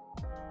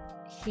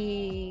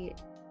he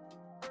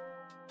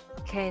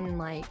can,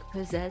 like,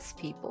 possess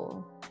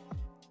people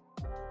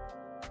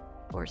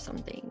or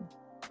something.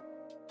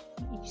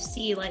 You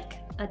see, like,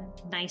 a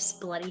nice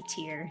bloody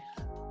tear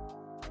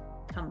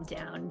come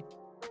down.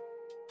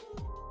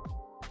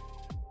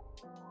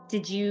 Do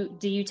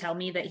you tell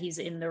me that he's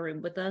in the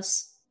room with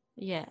us?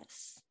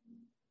 Yes.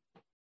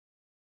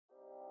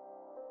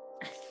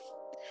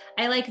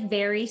 I, like,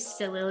 very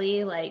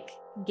sillily, like,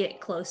 get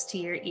close to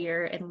your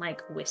ear and,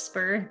 like,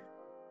 whisper.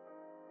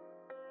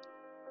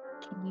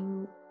 Can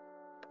you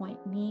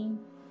point me?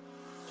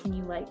 Can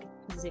you, like,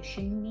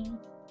 position me?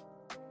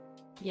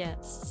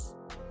 Yes.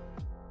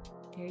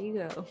 There you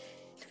go.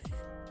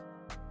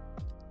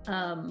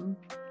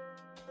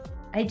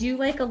 I do,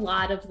 like, a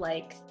lot of,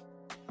 like,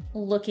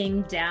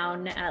 looking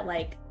down at,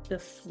 like, the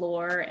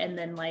floor and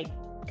then, like,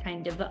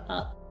 kind of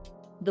up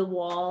the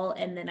wall,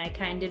 and then I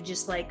kind of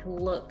just, like,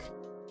 look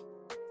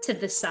to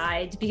the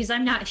side because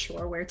I'm not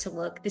sure where to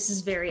look. This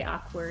is very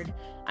awkward.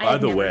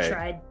 I've never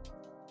tried.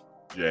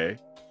 Jay,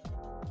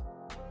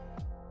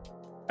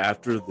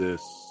 after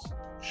this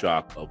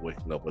shock of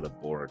waking up with a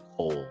boring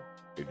hole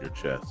in your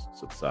chest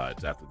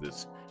subsides, after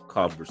this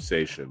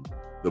conversation,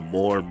 the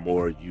more and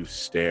more you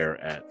stare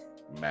at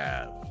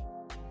Mav,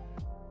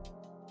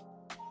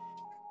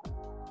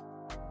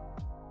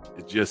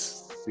 it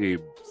just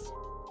seems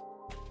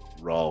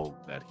wrong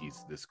that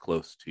he's this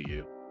close to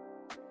you.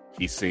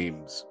 He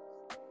seems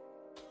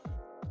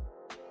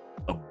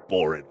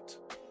abhorrent.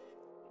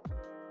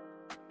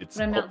 But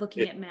I'm not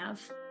looking at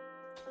Mav.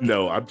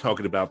 No, I'm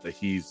talking about that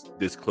he's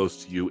this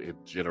close to you in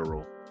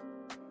general.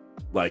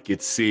 Like,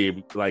 it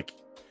seemed like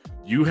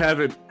you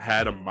haven't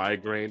had a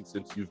migraine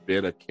since you've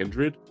been a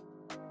kindred,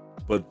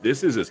 but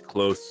this is as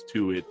close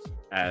to it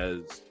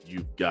as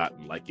you've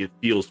gotten. Like, it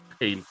feels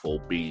painful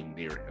being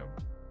near him.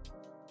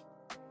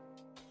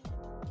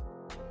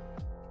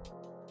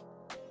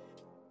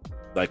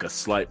 Like a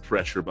slight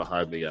pressure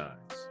behind the eyes.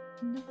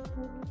 No.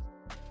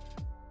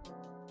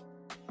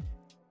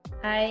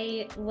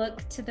 I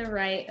look to the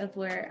right of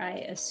where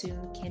I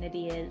assume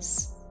Kennedy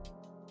is.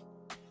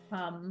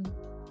 And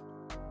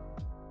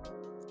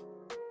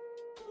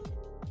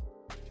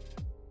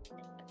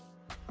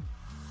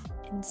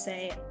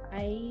say,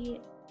 I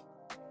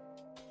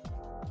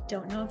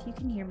don't know if you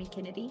can hear me,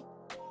 Kennedy.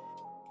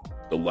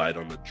 The light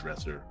on the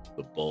dresser,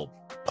 the bulb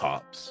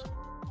pops.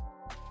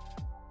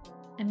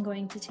 I'm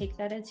going to take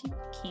that as you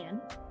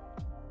can.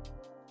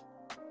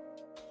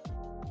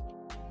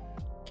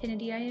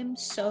 Kennedy, I am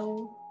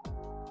so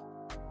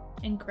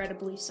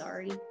incredibly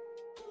sorry.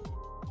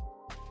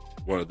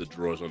 One of the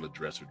drawers on the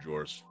dresser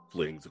drawers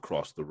flings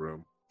across the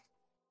room.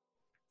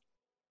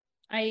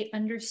 I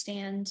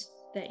understand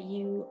that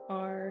you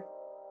are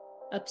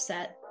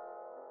upset.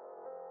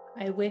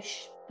 I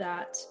wish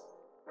that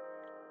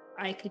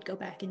I could go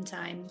back in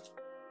time.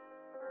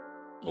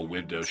 A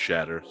window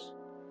shatters.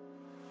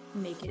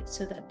 Make it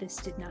so that this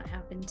did not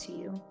happen to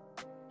you.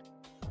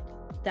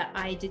 That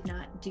I did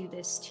not do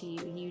this to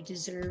you. You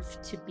deserve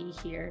to be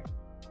here.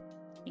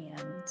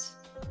 And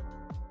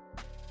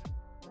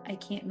I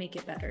can't make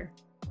it better.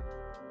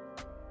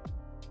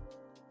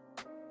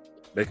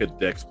 Make a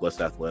Dex plus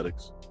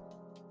athletics.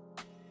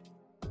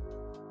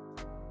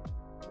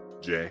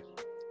 Jay.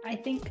 I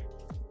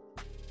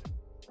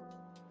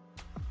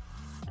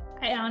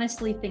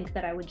honestly think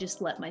that I would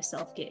just let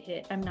myself get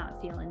hit. I'm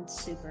not feeling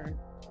super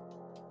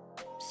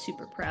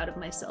proud of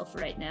myself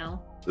right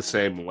now. The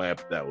same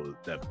lamp that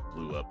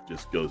blew up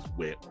just goes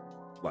wet,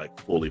 like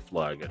fully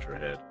flying at your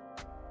head.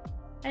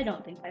 I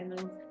don't think I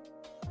move.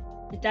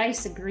 The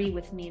dice agree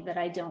with me that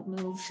I don't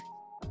move.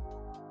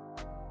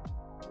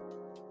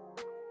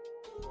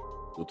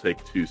 You'll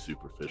take 2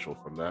 superficial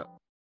from that.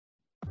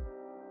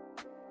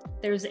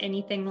 If there's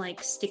anything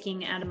like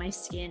sticking out of my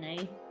skin,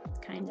 I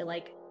kind of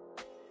like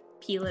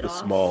peel it off.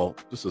 Small,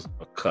 just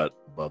a cut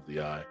above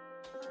the eye.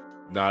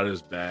 Not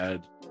as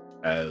bad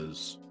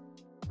as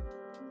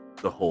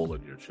the hole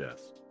in your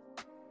chest.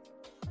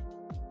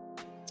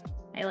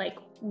 I like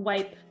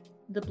wipe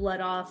the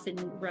blood off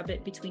and rub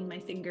it between my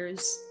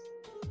fingers,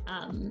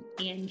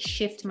 and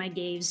shift my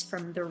gaze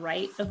from the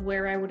right of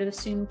where I would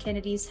assume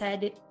Kennedy's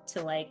head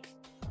to like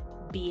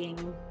being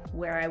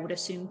where I would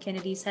assume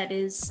Kennedy's head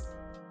is.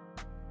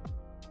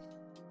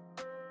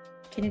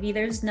 Kennedy,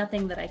 there's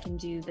nothing that I can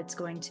do that's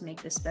going to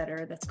make this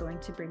better, that's going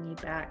to bring you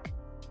back.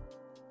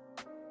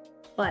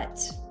 But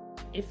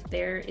if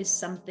there is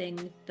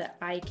something that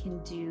I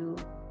can do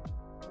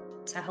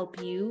to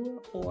help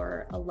you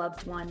or a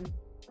loved one,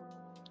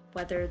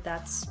 whether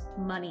that's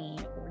money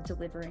or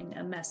delivering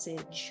a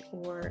message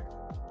or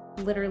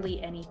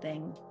literally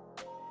anything,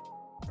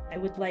 I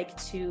would like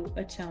to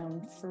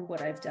atone for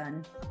what I've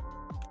done.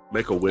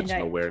 Make a wits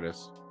and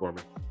awareness for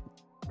me.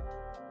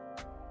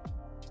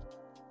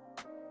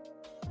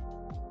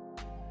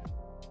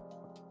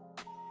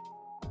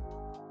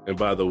 And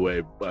by the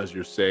way, as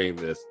you're saying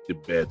this, the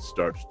bed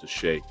starts to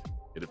shake,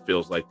 and it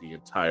feels like the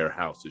entire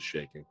house is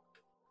shaking.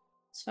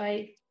 So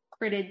I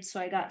critted, so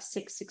I got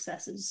 6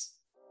 successes.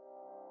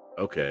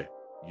 Okay.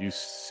 You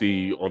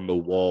see on the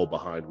wall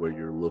behind where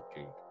you're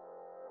looking,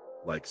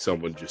 like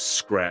someone just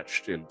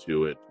scratched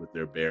into it with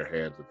their bare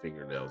hands and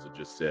fingernails. It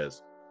just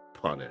says,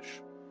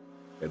 punish.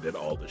 And then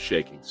all the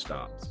shaking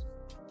stops.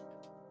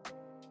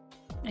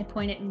 I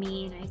point at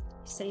me and I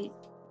say,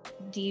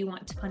 do you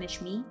want to punish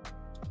me?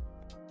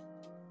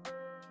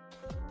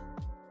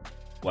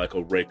 Like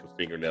a rake of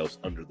fingernails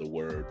under the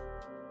word.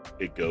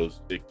 It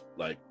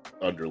like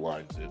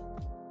underlines it.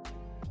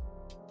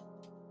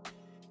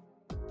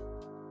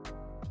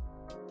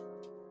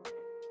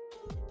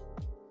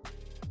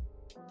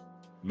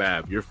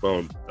 Mav, your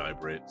phone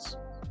vibrates.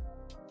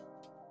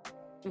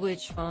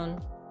 Which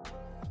phone?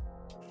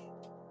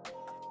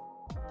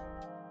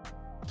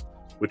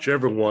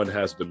 Whichever one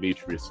has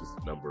Demetrius's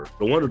number.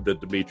 The one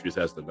that Demetrius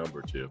has the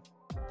number to.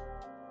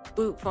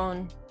 Boot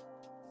phone.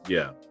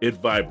 Yeah, it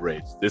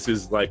vibrates. This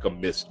is like a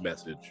missed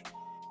message.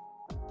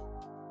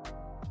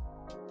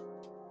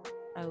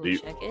 I will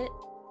check it.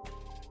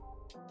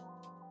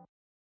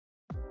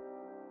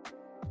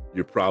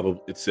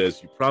 It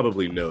says you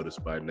probably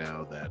noticed by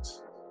now that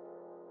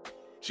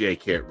Jay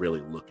can't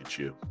really look at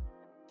you.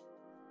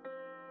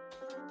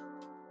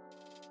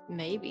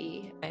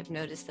 Maybe I've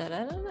noticed that.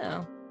 I don't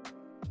know.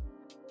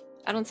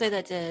 I don't say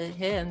that to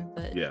him,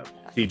 but yeah,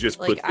 he just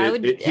like put I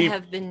would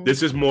have been.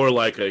 This is more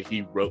like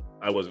he wrote.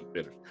 I wasn't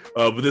finished,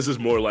 but this is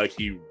more like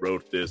he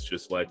wrote this,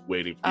 just like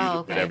waiting for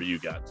you whenever you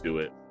got to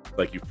it.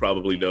 Like you've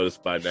probably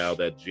noticed by now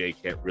that Jay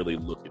can't really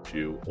look at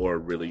you or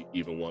really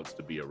even wants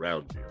to be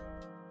around you.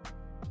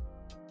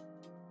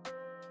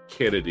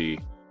 Kennedy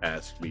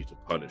asked me to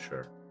punish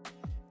her,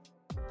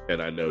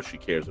 and I know she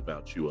cares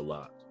about you a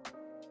lot.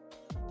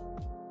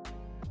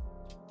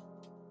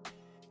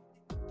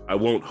 I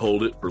won't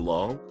hold it for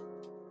long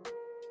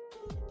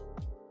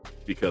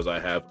because I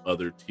have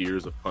other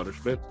tiers of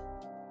punishment,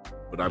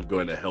 but I'm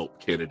going to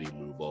help Kennedy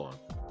move on.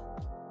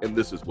 And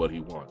this is what he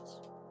wants.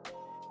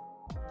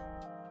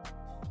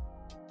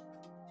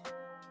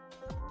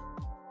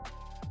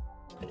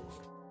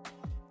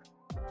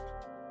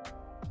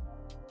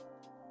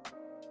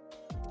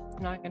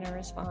 I'm not going to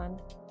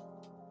respond.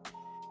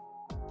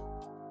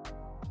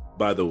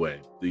 By the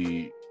way,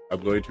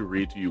 I'm going to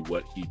read to you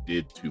what he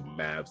did to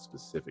Mav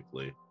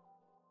specifically.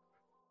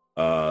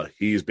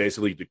 He's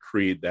basically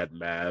decreed that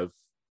Mav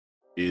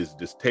is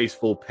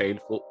distasteful,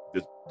 painful,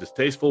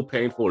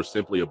 or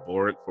simply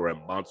abhorrent for a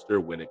monster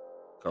when it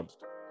comes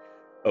to.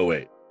 Oh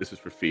wait, this is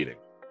for feeding.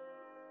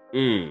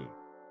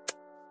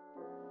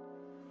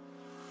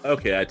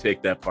 Okay, I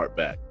take that part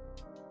back.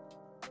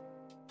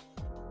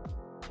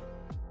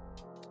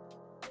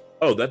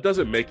 Oh, that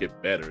doesn't make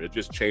it better. It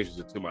just changes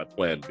it to my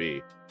plan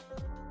B.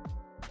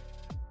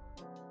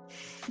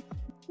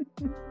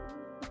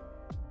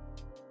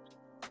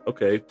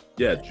 Okay,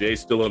 yeah,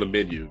 Jay's still on the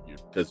menu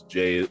because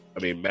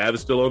Mav is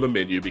still on the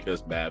menu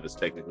because Mav is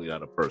technically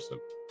not a person.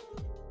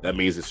 That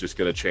means it's just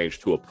going to change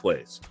to a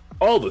place.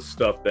 All the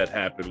stuff that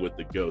happened with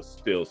the ghost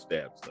still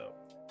stands, though.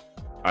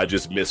 I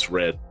just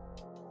misread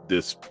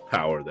this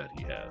power that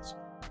he has.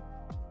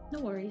 No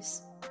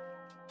worries.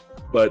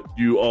 But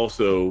you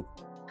also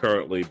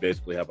currently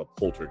basically have a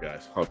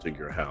poltergeist hunting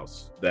your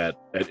house that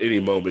at any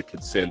moment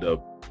could send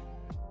a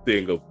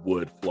thing of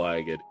wood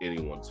flying at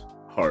anyone's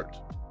heart.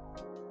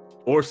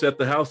 Or set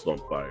the house on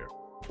fire.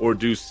 Or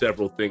do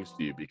several things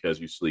to you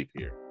because you sleep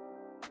here.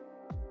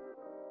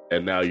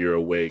 And now you're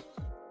awake.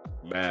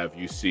 Mav,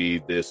 you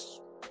see this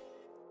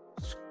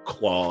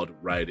clawed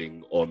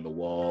writing on the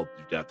wall.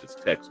 You got this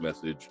text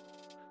message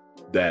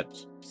that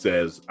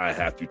says, I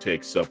have to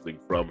take something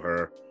from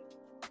her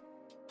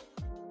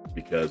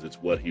because it's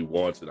what he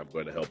wants and I'm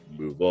going to help him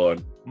move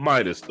on.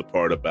 Minus the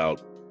part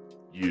about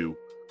you.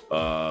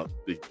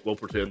 We'll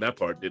pretend that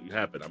part didn't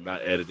happen. I'm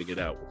not editing it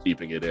out. We're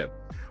keeping it in.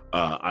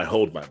 I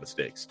hold my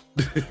mistakes.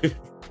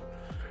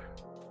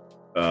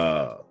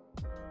 But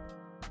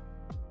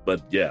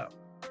yeah,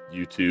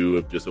 you two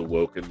have just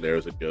awoken.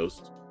 There's a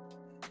ghost.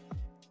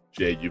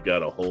 Jay, you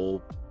got a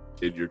hole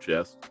in your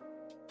chest.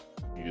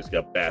 You just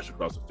got bashed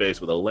across the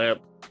face with a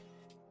lamp.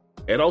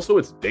 And also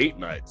it's date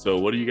night. So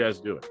what are you guys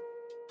doing?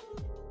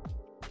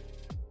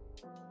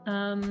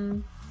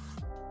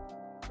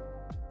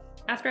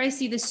 After I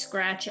see the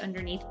scratch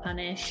underneath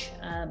punish,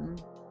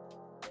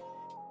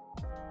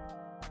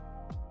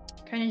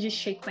 kind of just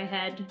shake my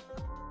head,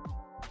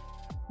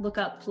 look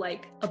up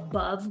like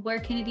above where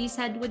Kennedy's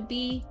head would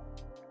be,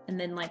 and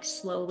then like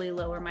slowly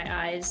lower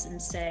my eyes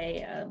and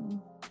say,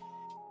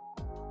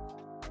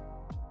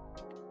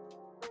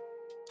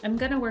 I'm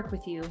gonna work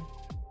with you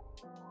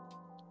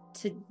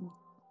to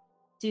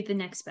do the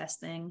next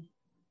best thing.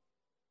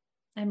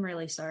 I'm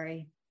really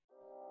sorry.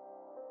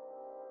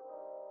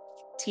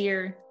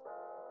 Tear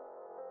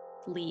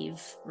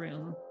leave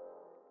room.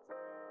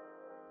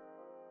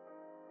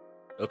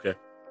 Okay.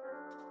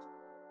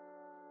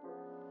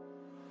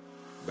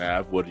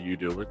 Mav, what are you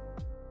doing?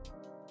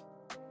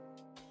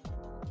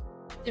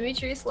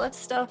 Demetrius left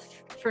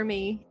stuff for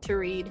me to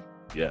read.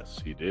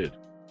 Yes, he did.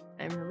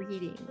 I'm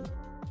reading.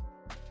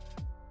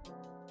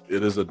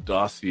 It is a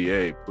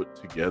dossier put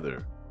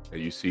together, and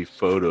you see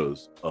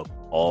photos of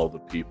all the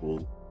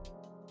people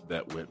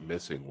that went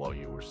missing while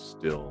you were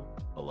still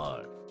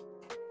alive,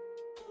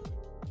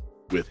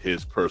 with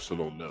his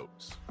personal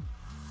notes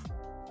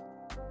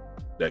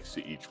next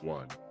to each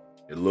one.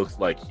 It looks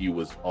like he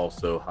was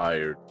also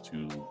hired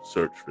to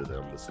search for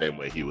them the same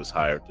way he was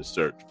hired to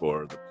search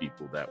for the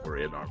people that were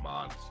in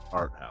Armand's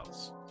art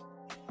house.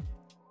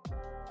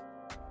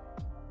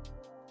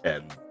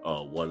 And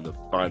one of the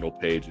final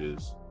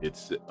pages, he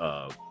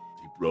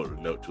wrote a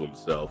note to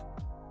himself.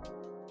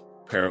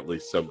 Apparently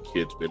some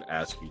kid's been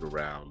asking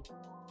around.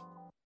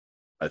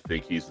 I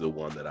think he's the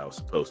one that I was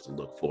supposed to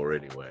look for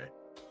anyway.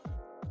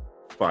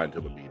 Find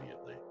him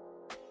immediately.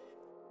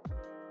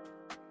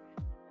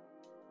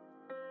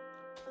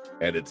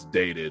 And it's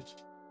dated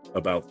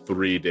about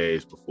 3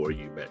 days before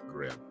you met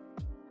Grim.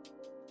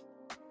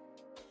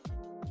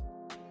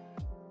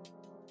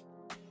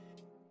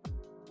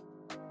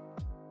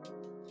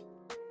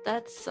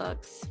 That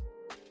sucks.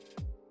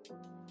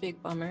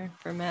 Big bummer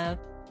for Mav.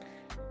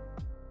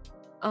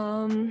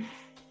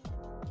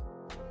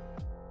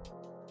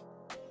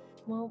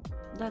 Well,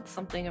 that's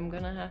something I'm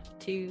gonna have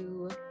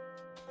to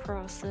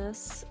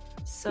process.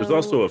 So There's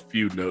also a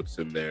few notes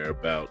in there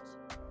about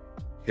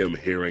him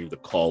hearing the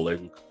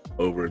calling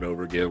over and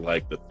over again,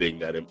 like the thing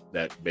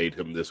that made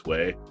him this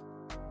way.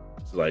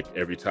 It's like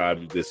every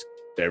time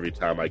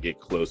I get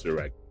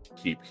closer, I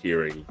keep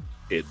hearing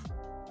it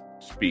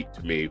speak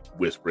to me,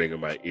 whispering in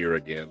my ear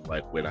again,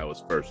 like when I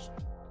was first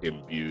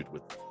imbued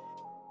with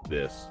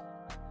this.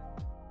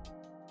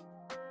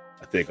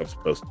 I think I'm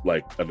supposed to,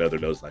 like another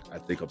note's like, I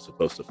think I'm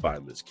supposed to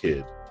find this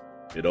kid.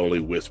 It only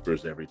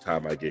whispers every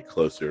time I get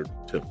closer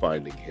to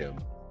finding him.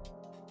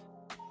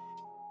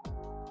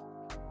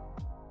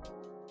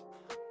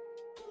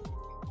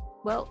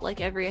 Well,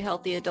 like every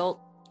healthy adult,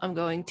 I'm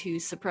going to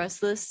suppress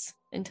this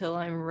until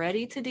I'm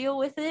ready to deal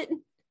with it.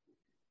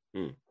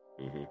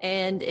 Mm-hmm.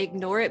 And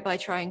ignore it by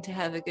trying to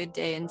have a good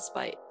day in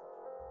spite.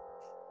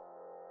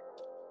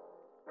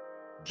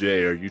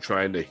 Jay, are you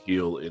trying to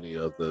heal any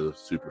of the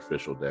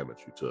superficial damage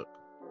you took?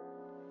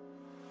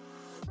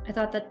 I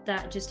thought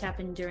that just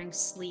happened during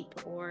sleep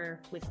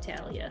or with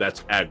Talia.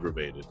 That's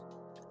aggravated.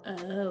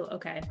 Oh,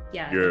 okay.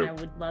 Yeah, You're- then I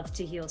would love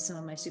to heal some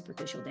of my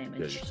superficial Yeah,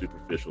 damage. your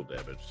superficial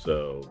damage.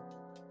 So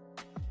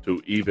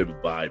to even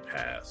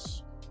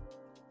bypass,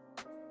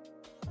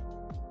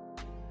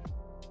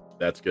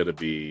 that's going to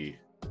be,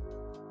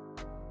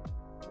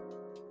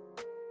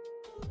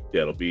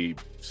 it'll be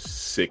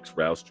 6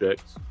 rouse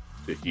checks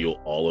to heal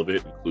all of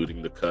it,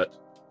 including the cut.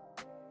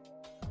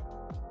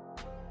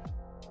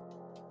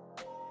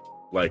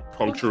 Like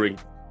puncturing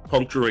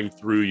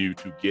through you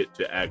to get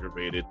to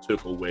aggravated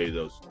took away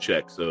those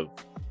checks of.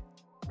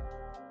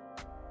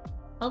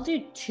 I'll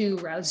do 2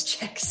 rouse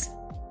checks.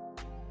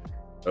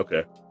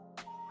 Okay.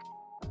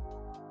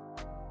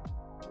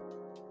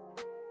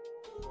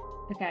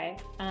 Okay.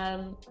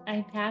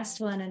 I passed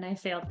one and I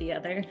failed the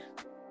other.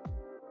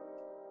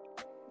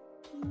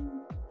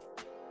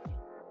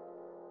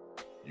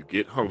 You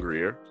get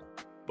hungrier,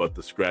 but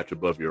the scratch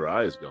above your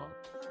eye is gone.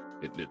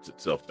 It knits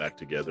itself back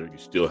together. You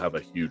still have a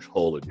huge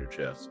hole in your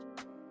chest.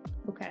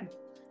 Okay.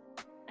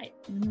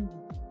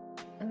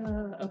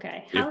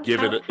 Okay.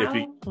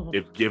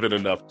 If given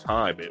enough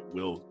time, it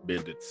will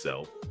mend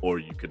itself, or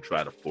you can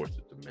try to force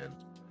it to mend.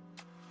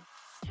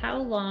 How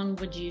long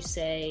would you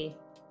say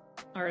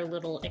our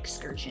little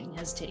excursion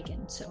has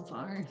taken so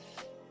far?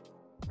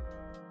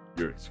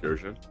 Your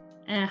excursion?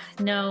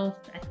 No,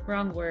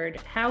 wrong word.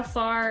 How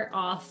far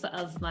off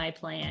of my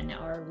plan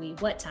are we?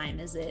 What time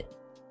is it?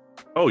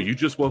 Oh, you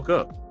just woke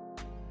up.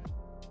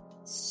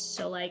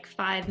 So like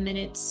 5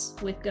 minutes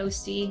with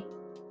Ghosty.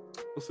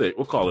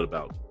 We'll call it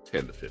about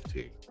 10 to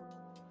 15.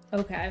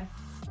 Okay.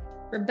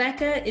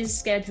 Rebecca is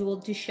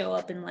scheduled to show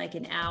up in like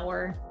an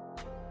hour.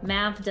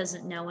 Mav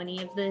doesn't know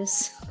any of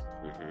this.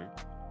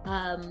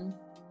 Mm-hmm.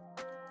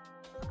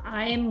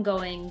 I am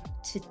going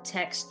to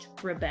text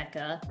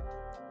Rebecca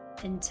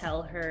and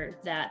tell her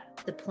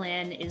that the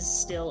plan is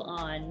still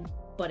on,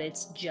 but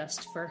it's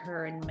just for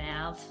her and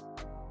Mav.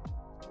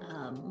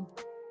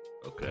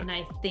 Okay. And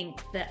I think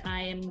that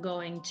I am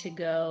going to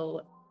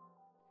go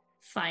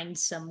find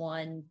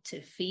someone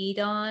to feed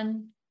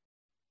on.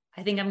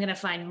 I think I'm going to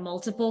find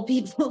multiple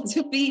people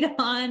to feed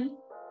on.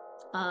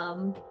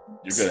 You're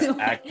going to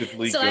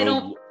actively go. I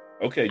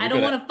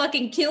don't want to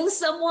fucking kill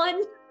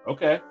someone.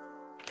 Okay.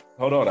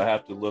 Hold on. I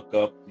have to look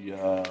up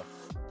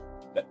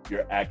that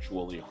you're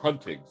actually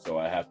hunting. So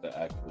I have to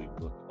actually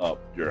look up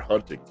your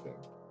hunting thing.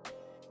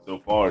 So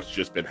far, it's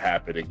just been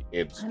happening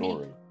in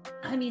story.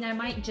 I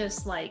might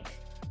just like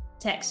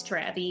text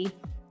Travi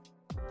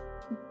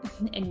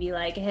and be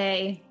like,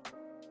 hey,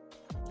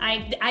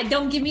 I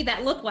don't give me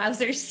that look,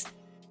 wowzers.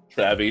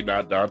 Travi,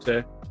 not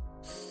Dante?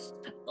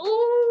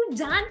 Oh,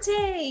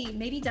 Dante.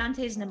 Maybe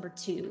Dante's number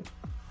 2.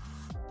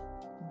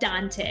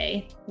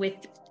 Dante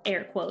with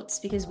air quotes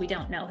because we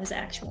don't know his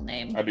actual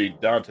name. I mean,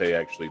 Dante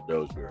actually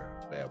knows you're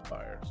a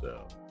vampire,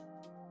 so.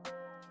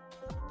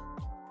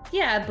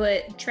 Yeah,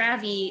 but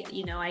Travi,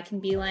 you know, I can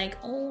be like,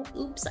 oh,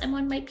 oops, I'm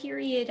on my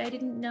period. I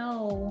didn't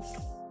know.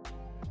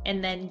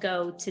 And then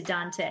go to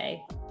Dante.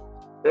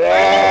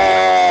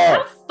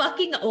 How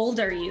fucking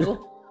old are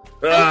you?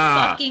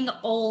 How fucking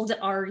old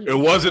are you? It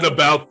wasn't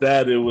about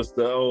that. It was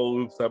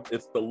the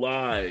it's the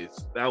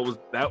lies.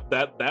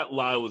 That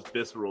lie was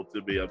visceral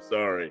to me. I'm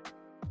sorry.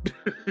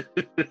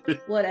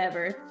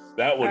 Whatever.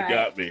 That one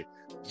got me.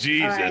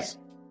 Jesus.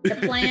 The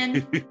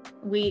plan,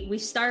 we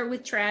start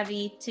with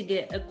Travi to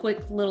get a quick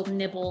little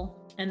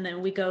nibble, and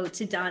then we go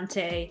to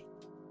Dante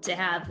to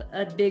have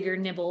a bigger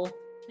nibble,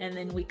 and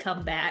then we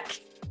come back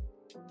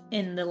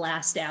in the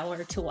last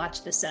hour to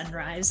watch the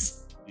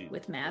sunrise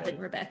with Mav and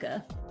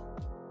Rebecca.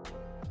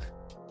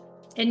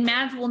 And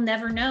Mav will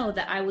never know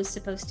that I was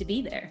supposed to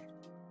be there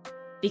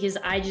because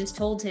I just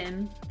told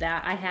him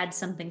that I had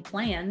something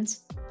planned,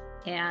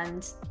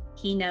 and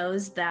he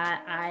knows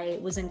that I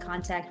was in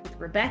contact with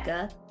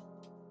Rebecca.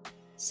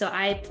 So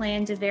I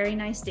planned a very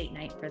nice date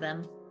night for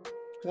them.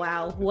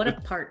 Wow, what a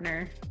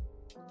partner.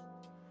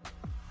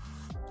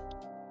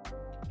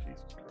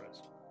 Jesus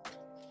Christ.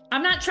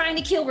 I'm not trying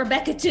to kill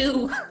Rebecca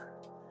too.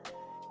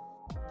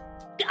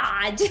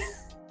 God.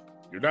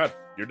 You're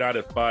not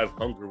at 5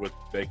 hunger with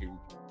making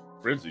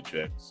frenzy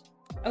checks.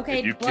 Okay,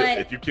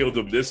 if you killed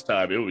them this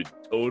time, it would be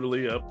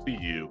totally up to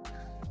you.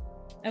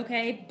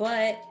 Okay,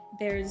 but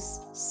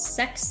there's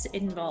sex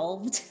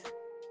involved.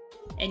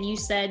 And you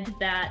said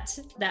that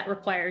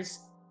requires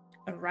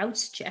a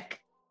rouse check.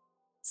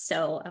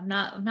 So I'm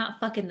not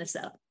fucking this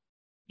up.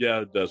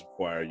 Yeah, it does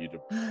require you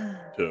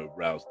to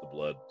rouse the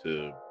blood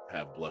to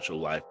have blush of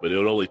life, but it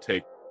would only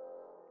take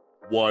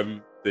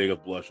one thing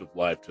of blush of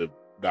life to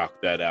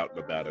knock that out in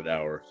about an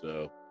hour or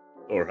so,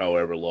 or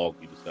however long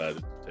you decided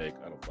to take.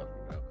 I don't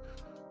fucking know.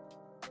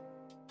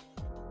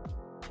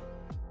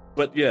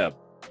 But yeah,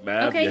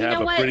 Mav, okay, you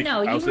know what?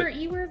 No, you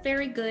you were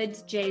very good.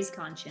 Jay's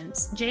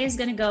conscience. Jay is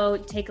gonna go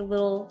take a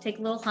little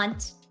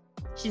hunt.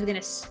 She's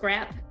gonna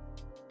scrap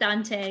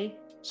Dante.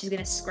 She's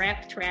gonna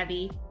scrap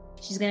Travi.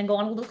 She's gonna go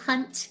on a little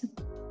hunt,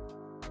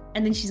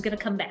 and then she's gonna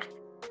come back.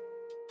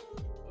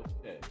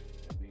 Okay,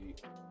 let me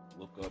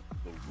look up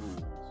the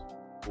rules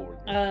for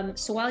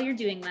this. So while you're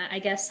doing that, I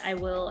guess I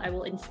will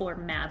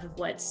inform Mav of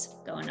what's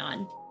going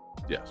on.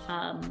 Yes.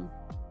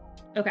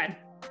 Okay.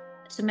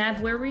 So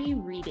Mav, where were you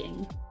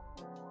reading?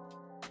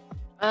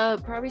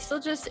 Probably still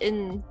just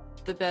in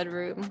the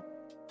bedroom.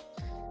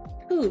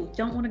 Ooh,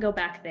 don't want to go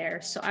back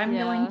there. So I'm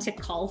going to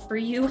call for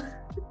you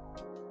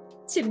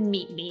to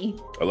meet me.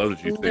 I love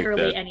that you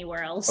literally think that,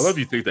 anywhere else. I love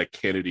you think that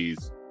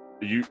Kennedy's.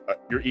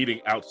 You're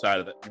eating outside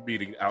of you're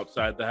meeting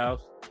outside the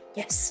house.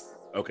 Yes.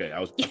 Okay,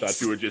 I Yes. thought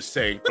you were just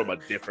saying from a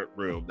different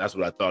room. That's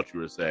what I thought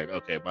you were saying.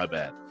 Okay, my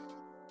bad.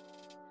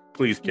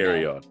 Please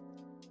carry on.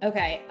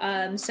 Okay,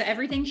 so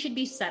everything should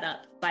be set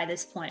up by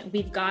this point.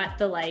 We've got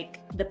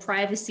the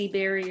privacy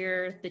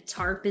barrier, the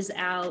tarp is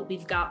out,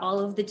 we've got all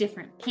of the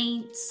different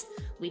paints,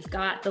 we've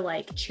got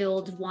the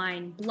chilled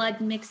wine blood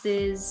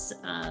mixes,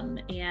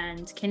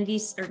 and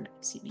Kennedy's, or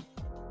excuse me,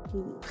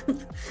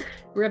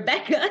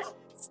 Rebecca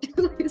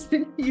still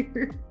isn't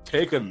here.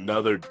 Take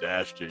another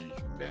dash to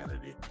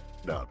humanity.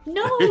 No,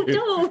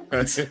 don't.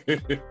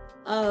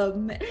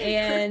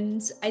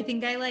 And I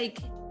think I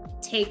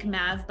take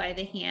Mav by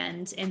the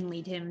hand and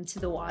lead him to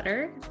the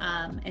water,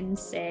 and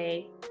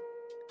say,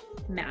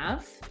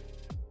 Mav,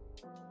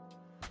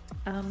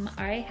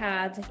 I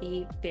have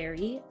a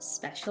very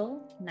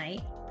special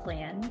night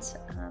planned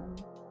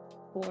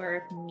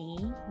for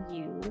me,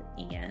 you,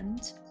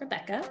 and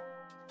Rebecca.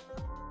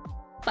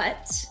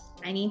 But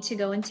I need to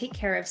go and take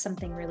care of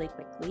something really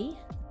quickly.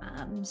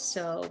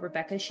 So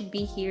Rebecca should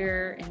be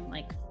here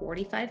in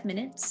 45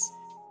 minutes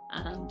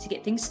to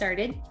get things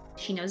started.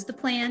 She knows the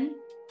plan.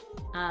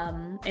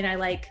 And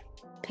I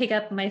pick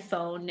up my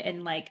phone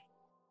and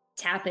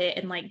tap it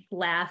and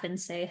laugh and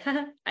say,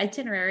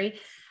 itinerary.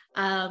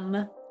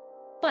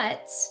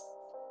 But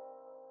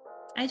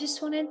I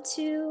just wanted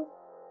to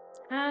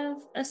have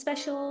a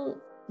special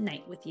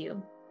night with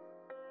you.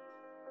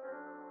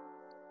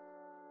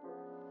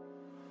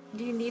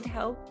 Do you need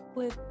help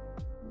with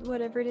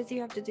whatever it is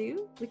you have to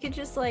do? We could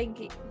just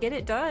get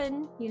it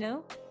done, you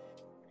know?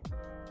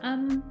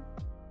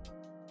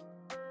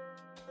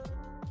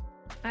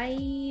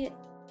 I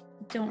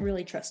don't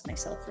really trust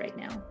myself right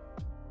now.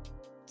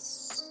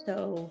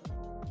 So,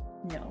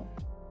 no.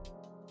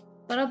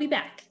 But I'll be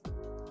back.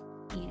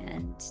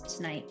 And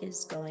tonight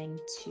is going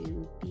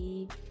to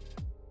be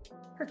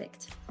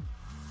perfect.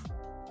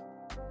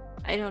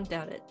 I don't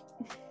doubt it.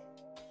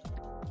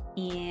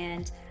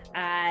 And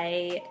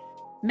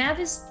Mav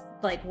is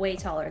way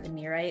taller than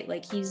me,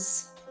 right?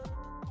 He's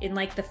in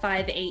the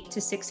 5'8"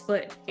 to 6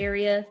 foot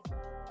area.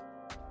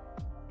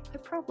 I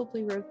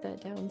probably wrote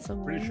that down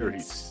somewhere. I'm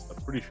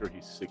pretty sure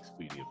he's 6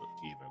 feet even,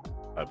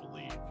 I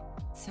believe.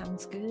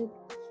 Sounds good.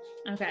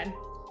 Okay.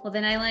 Well,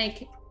 then I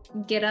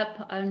get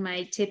up on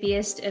my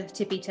tippiest of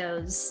tippy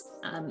toes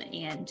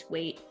and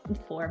wait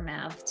for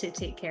Mav to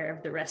take care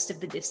of the rest of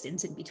the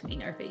distance in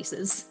between our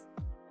faces.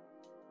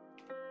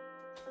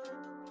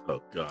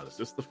 Oh God, is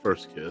this the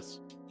first kiss?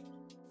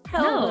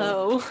 Hell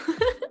no. I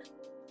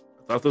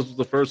thought this was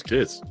the first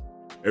kiss.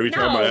 Every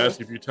time I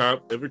ask if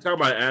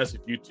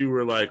you two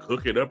were like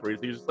hooking up or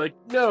anything, it's like,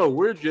 no,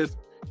 we're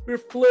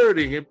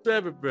flirting and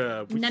blah blah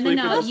blah.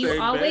 No.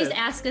 You always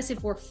ask us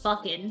if we're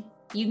fucking.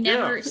 You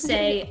never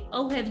say,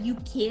 "Oh, have you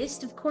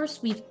kissed?" Of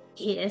course we've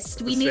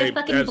kissed. We made a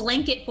fucking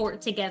blanket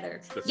fort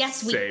together.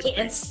 Yes, we kissed.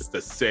 It's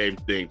the same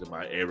thing to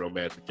my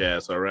aromantic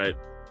ass. All right.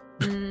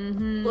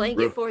 Mm-hmm.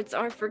 Blanket forts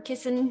are for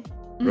kissing.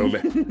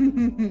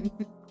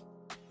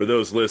 For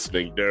those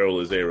listening,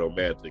 Daryl is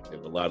aromantic,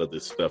 and a lot of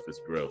this stuff is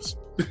gross.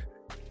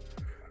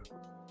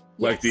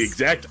 Like the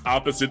exact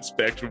opposite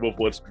spectrum of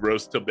what's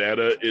gross to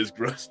Nana is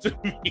gross to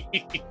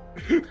me.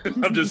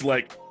 I'm just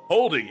like,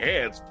 holding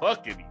hands,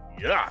 fucking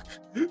yuck.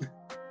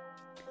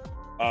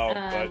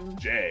 But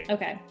Jay,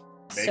 okay,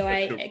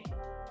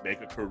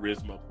 make a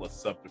charisma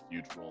plus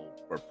subterfuge roll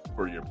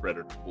for your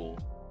predator pool.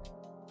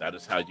 That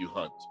is how you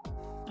hunt.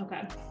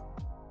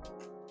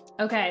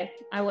 Okay,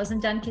 I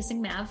wasn't done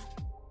kissing Mav.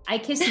 I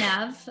kiss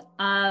Mav,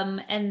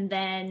 and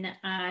then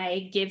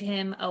I give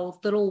him a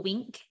little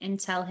wink and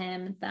tell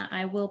him that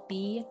I will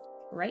be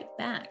right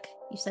back.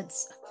 You said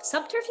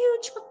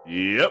subterfuge?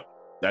 Yep,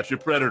 that's your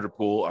predator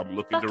pool. I'm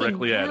looking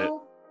directly at it.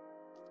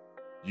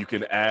 You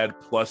can add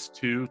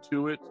 +2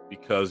 to it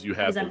because you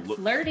have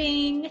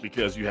flirting.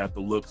 Because you have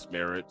the looks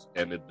merit,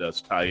 and it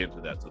does tie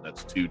into that. So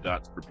that's 2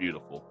 dots for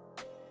beautiful.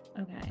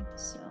 Okay,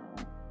 so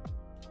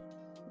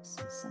this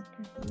is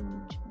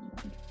subterfuge.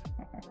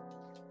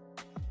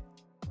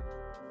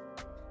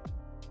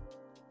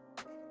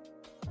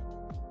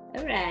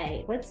 All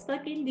right, let's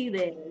fucking do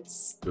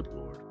this. Good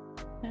lord.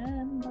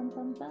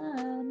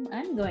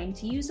 I'm going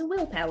to use a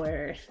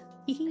willpower.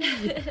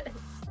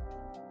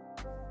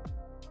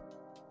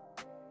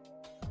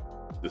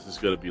 This is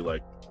going to be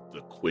like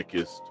the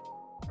quickest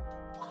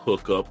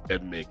hookup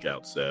and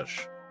makeout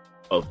sesh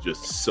of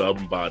just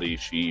somebody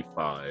she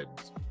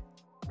finds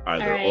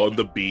either on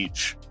the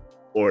beach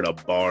or in a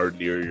bar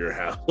near your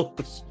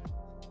house.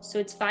 So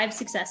it's 5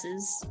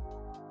 successes.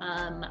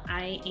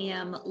 I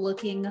am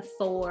looking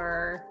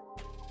for...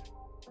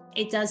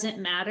 It doesn't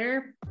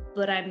matter,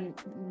 but I'm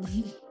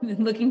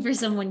looking for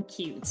someone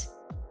cute.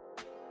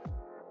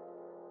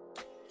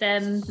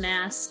 Femme,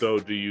 mask. So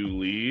do you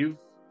leave?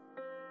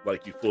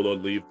 Like you full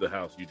on leave the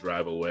house, you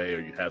drive away, or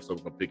you have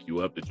someone come pick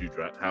you up? Did you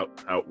drive?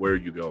 Where are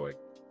you going?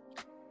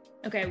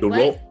 Okay,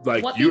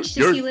 what beach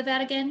does he live at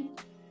again?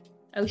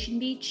 Ocean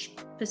Beach?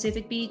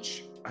 Pacific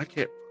Beach? I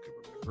can't fucking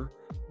remember.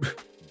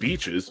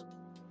 Beaches?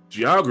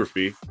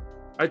 Geography?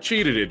 I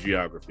cheated in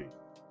geography.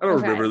 I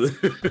don't remember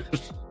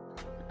this.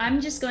 I'm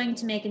just going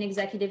to make an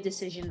executive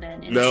decision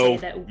then. And no,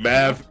 say that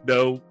Mav,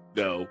 no,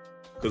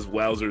 because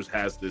Wowzers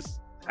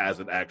has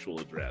an actual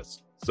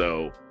address,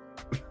 so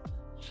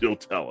she'll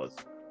tell us.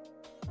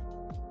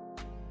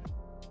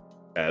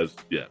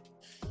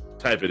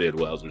 Type it in,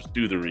 Wowzers.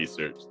 Do the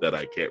research that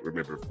I can't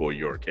remember for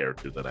your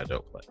character that I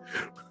don't play.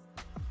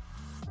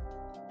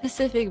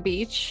 Pacific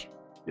Beach.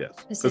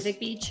 Yes.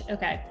 Pacific Beach.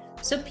 Okay.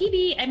 So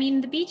PB, I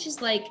mean, the beach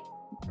is like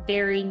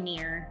very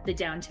near the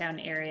downtown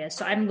area,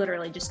 so I'm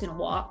literally just gonna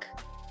walk.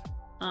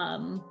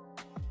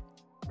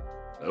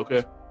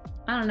 Okay.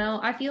 I don't know.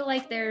 I feel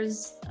like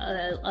there's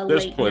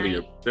there's plenty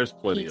of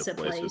places.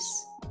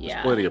 Place. Yeah.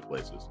 There's plenty of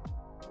places.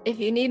 If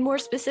you need more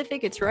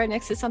specific, it's right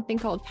next to something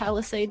called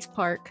Palisades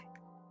Park.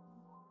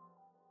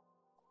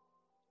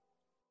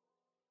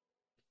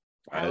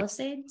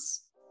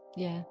 Palisades?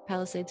 Yeah,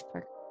 Palisades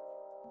Park.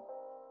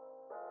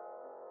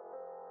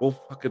 Well,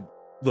 fucking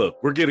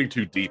look, we're getting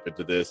too deep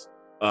into this.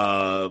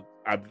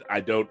 I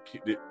don't.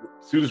 As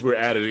soon as we're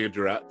adding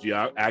into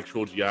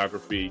actual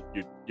geography,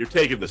 you're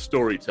taking the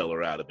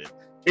storyteller out of it.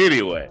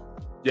 Anyway,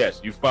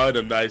 yes, you find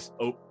a nice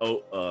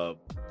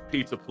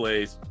pizza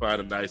place.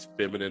 Find a nice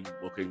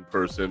feminine-looking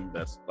person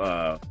that's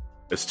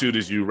as soon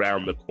as you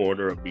round the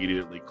corner,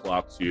 immediately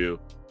clocks you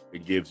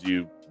and gives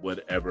you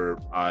whatever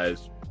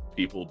eyes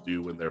people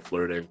do when they're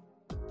flirting.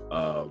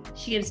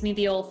 She gives me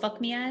the old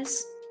fuck me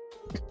eyes.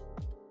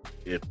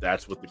 If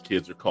that's what the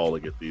kids are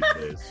calling it these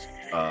days.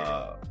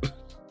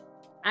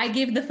 I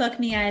give the fuck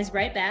me eyes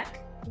right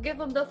back. Give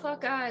them the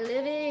fuck eye,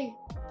 Livy.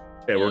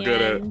 Okay, we're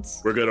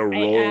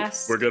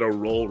gonna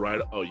roll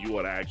right. Oh, you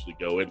want to actually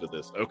go into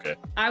this? Okay.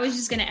 I was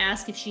just gonna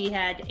ask if she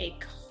had a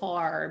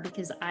car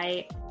because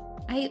I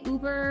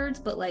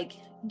Ubered, but like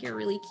you're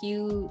really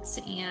cute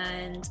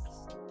and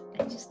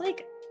I just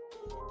like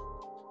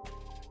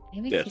I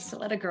haven't kissed a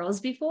lot of girls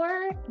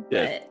before.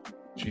 Yeah. But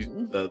She's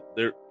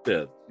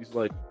she's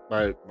like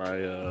my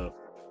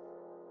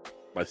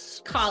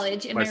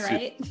college, am I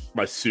right?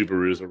 My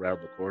Subaru's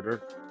around the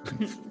corner.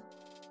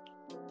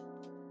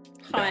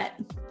 Hot.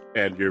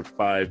 And your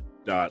 5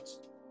 dots.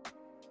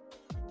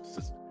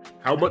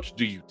 How much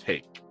do you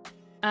take?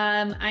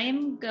 I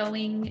am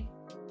going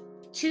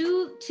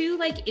two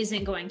like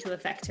isn't going to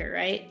affect her,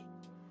 right?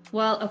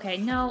 Well, okay,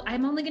 no,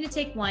 I'm only going to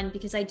take one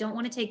because I don't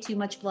want to take too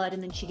much blood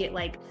and then she get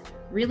like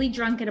really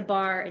drunk at a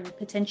bar and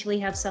potentially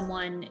have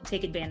someone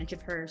take advantage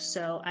of her.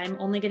 So I'm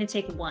only going to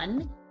take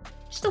one,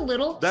 just a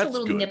little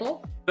Good.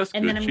 nibble. That's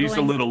and good. Then She's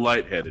a little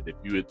lightheaded. If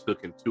you had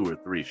taken 2 or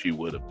 3, she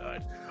would have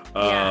died.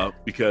 Yeah.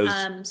 Because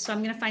so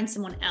I'm going to find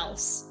someone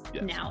else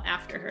now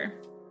after her.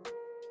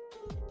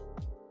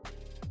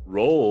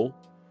 Roll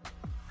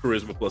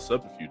charisma plus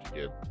subterfuge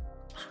again.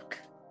 Fuck.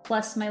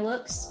 Plus my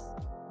looks.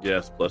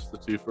 Yes, plus the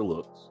 2 for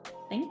looks.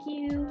 Thank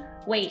you.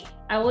 Wait,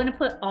 I want to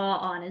put awe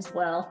on as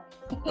well.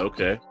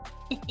 Okay.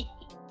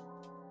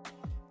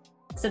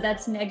 So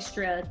that's an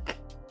extra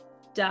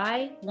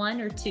die,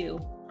 1 or 2.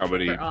 How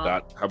many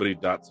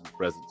dots and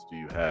presents do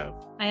you have?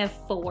 I have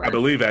 4. I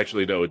believe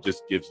actually no, it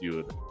just gives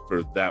you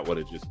for that one.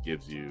 It just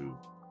gives you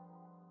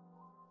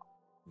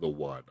the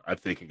 1. I'm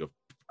thinking of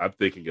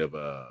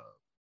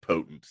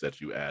potents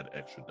that you add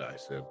extra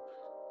dice in.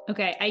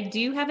 Okay, I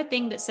do have a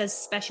thing that says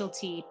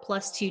specialty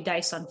plus 2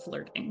 dice on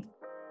flirting.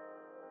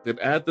 Then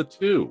add the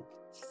 2.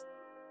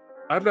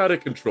 I'm not in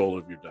control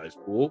of your dice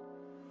pool.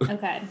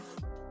 Okay.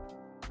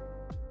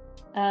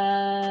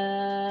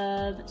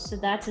 So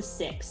that's a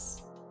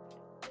 6.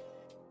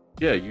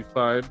 Yeah, you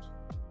find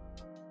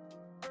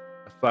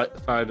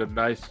a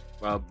nice,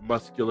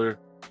 muscular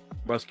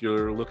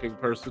looking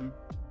person,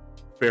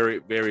 very,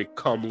 very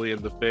comely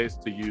in the face,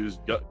 to use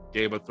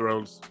Game of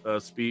Thrones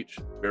speech.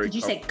 Very. Did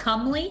you say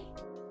comely?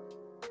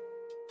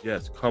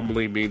 Yes,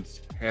 comely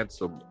means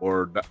handsome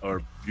or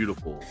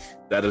beautiful.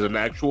 That is an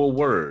actual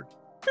word.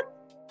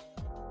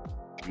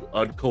 You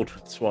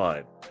uncultured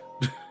swine.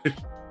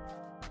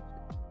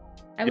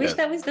 I wish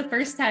that was the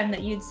first time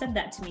that you'd said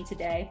that to me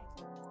today.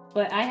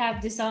 But I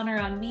have dishonor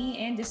on me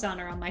and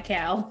dishonor on my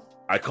cow.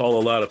 I call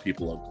a lot of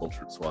people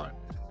uncultured swine.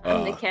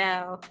 I'm the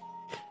cow.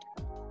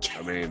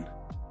 I mean,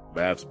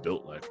 Mav's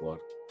built like one.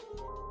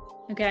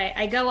 Okay,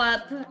 I go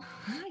up.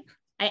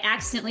 I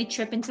accidentally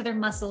trip into their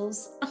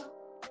muscles.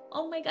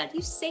 Oh my god,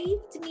 you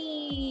saved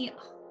me.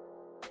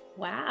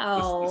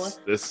 Wow.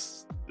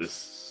 This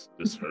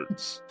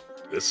hurts.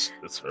 This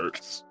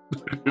hurts.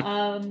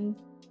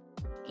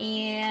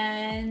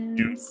 And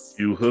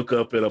you hook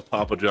up in a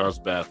Papa John's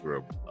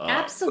bathroom.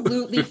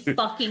 Absolutely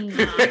fucking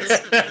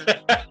not.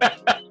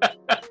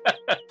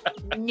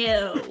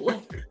 No.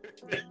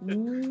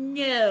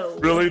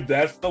 Really?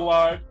 That's the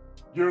line?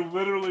 You're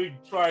literally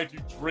trying to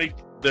drink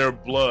their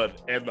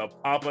blood, and the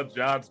Papa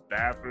John's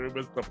bathroom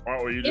is the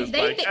part where you just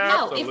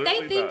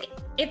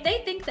if they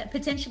think that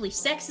potentially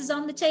sex is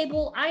on the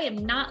table, I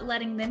am not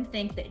letting them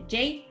think that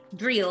Jay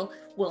Drill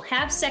will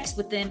have sex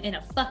with them in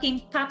a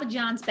fucking Papa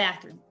John's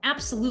bathroom.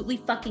 Absolutely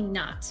fucking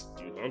not.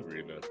 You're hungry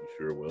enough, you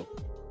sure will.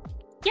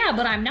 Yeah,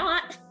 but I'm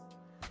not.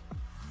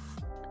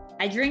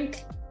 I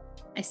drink,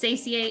 I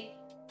satiate,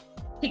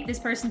 kick this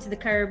person to the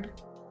curb,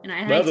 and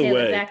I hightail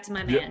it back to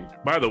my man.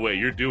 By the way,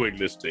 you're doing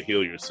this to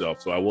heal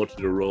yourself, so I want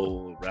you to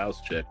roll a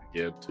rouse check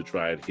again to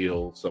try and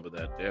heal some of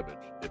that damage,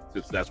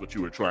 if that's what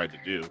you were trying to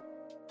do.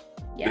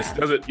 Yeah.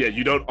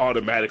 You don't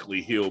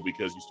automatically heal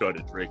because you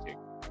started drinking.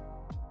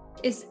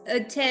 It's a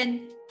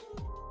 10.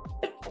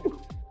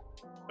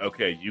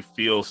 Okay, you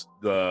feel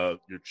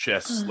your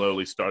chest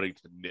slowly starting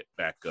to knit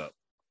back up.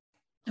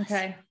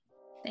 Okay,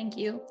 thank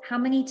you. How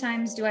many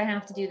times do I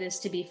have to do this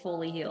to be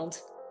fully healed?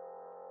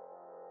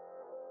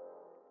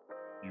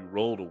 You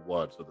rolled a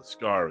 1, so the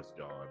scar is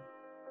gone.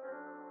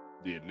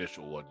 The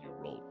initial one you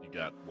rolled, you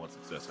got 1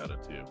 success out of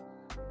 2.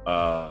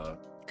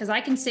 Because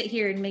I can sit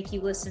here and make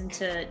you listen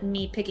to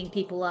me picking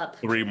people up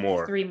 3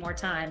 more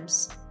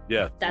times.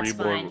 Yeah, that's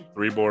fine.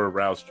 3 more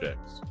rouse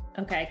checks.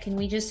 Okay, can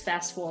we just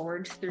fast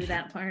forward through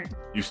that part?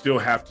 You still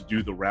have to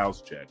do the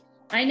rouse check.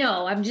 I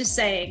know, I'm just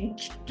saying.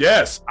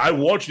 Yes, I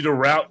want you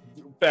to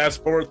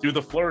fast forward through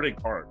the flirting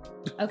part.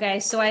 Okay,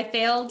 so I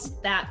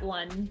failed that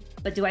one,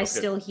 but do I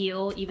still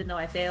heal even though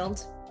I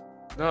failed?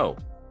 No.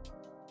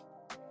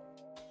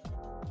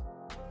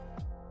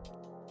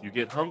 You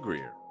get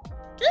hungrier.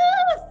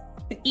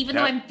 Even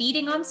though I'm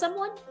feeding on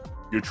someone?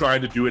 You're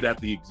trying to do it at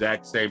the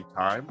exact same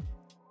time?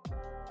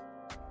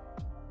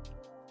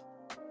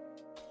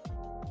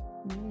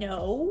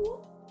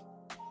 No.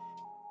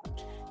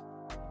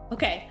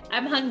 Okay,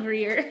 I'm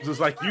hungrier. It's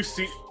like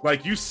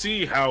you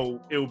see how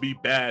it would be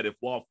bad if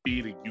while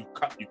feeding you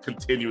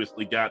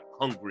continuously got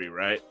hungry,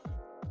 right?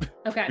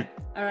 Okay,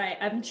 all right.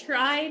 I'm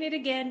trying it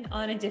again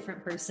on a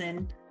different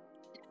person.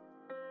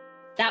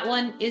 That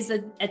one is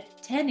a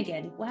 10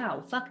 again.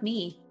 Wow, fuck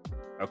me.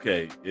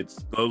 Okay,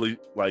 it's slowly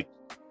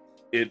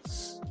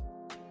it's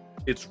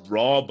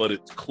raw, but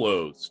it's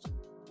closed.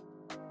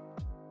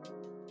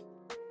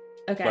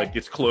 Okay. Like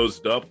it's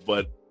closed up,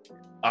 but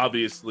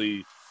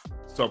obviously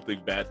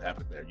something bad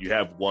happened there. You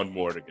have 1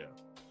 more to go.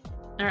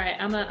 All right,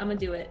 I'm gonna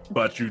do it.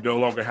 But you no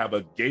longer have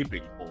a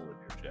gaping hole in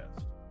your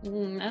chest.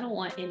 I don't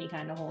want any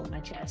kind of hole in my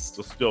chest.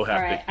 You'll still have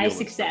to heal. I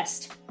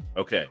successed.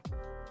 Okay,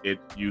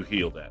 you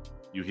heal that.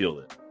 You heal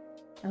it.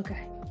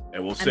 Okay.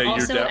 And we'll say I'm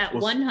also you're at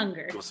 1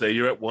 hunger. We'll say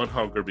you're at 1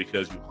 hunger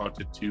because you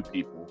hunted 2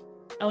 people.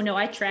 Oh no,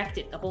 I tracked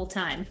it the whole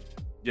time.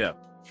 Yeah,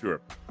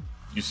 sure.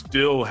 You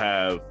still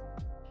have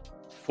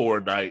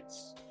 4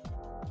 nights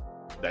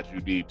that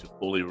you need to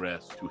fully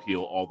rest to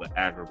heal all the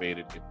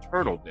aggravated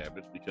internal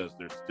damage, because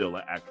there's still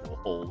an actual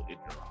hole in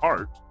your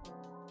heart.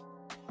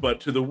 But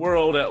to the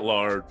world at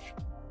large,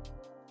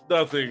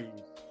 nothing's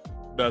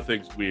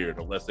weird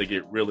unless they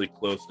get really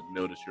close and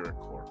notice you're a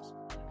corpse.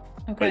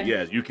 Okay. But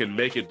yeah, you can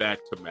make it back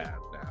to Mav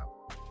now.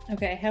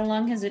 Okay. How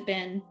long has it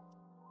been?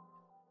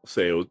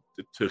 Say it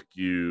took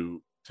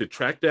you to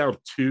track down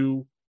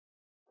 2,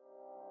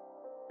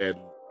 and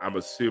I'm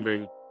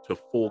assuming to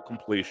full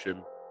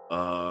completion.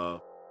 I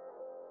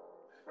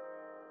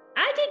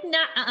did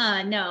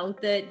not. No,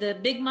 the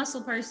big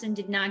muscle person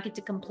did not get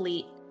to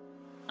complete.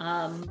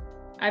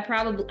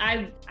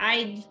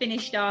 I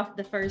finished off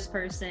the first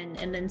person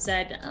and then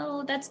said,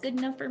 "Oh, that's good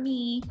enough for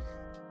me,"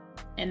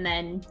 and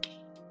then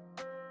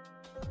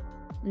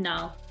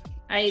no,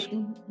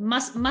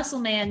 Muscle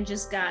Man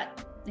just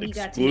got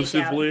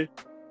exclusively to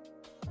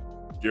make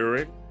out.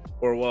 During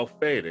or while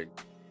feigning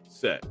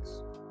sex.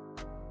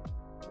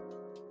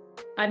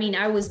 I mean,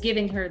 I was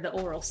giving her the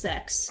oral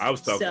sex. I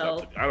was talking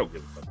about. I don't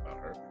give a fuck about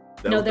her.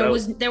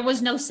 There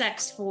was no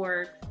sex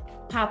for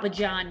Papa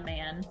John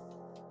Man.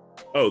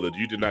 Oh, that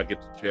you did not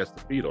get the chance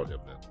to feed on him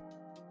then.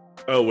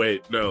 Oh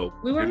wait, no.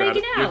 We were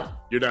making out.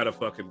 You're not a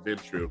fucking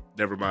Ventru.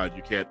 Never mind.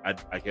 You can't.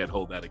 I can't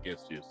hold that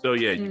against you. So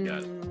yeah, you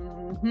got it.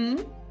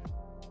 Mm-hmm.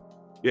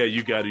 Yeah,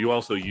 you got it. You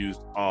also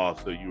used awe,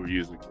 so you were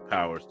using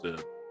powers to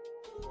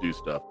do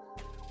stuff.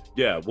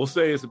 Yeah, we'll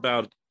say it's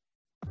about.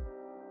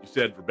 You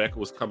said Rebecca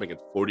was coming in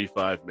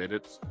 45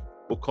 minutes.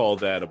 We'll call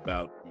that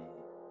about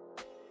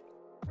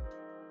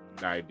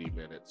 90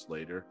 minutes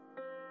later.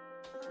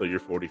 So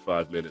you're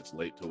 45 minutes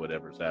late to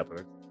whatever's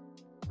happening.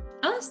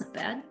 Oh, that's not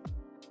bad.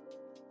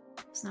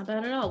 It's not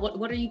bad at all.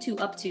 What are you two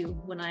up to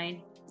when I,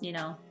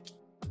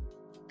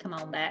 come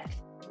on back?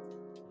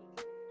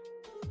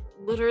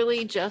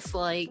 Literally just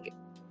like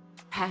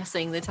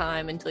passing the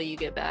time until you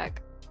get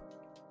back.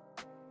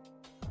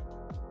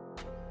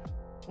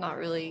 Not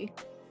really,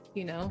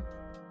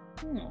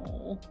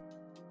 Oh.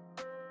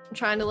 I'm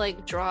trying to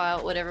like draw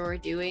out whatever we're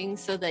doing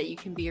so that you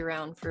can be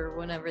around for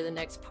whenever the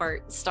next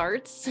part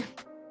starts.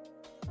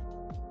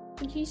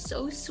 He's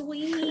so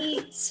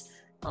sweet.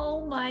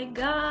 Oh my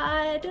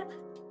god.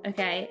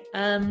 Okay.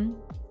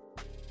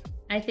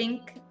 I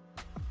think.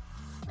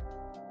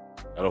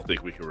 I don't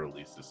think we can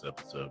release this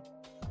episode.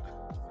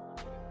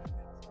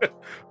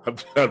 I'm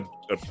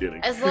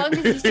kidding. As long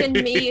as you send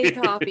me a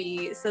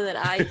copy so that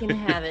I can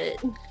have it.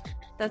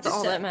 That's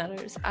all that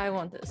matters. I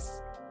want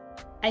this.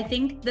 I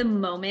think the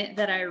moment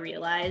that I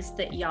realized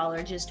that y'all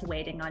are just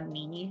waiting on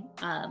me,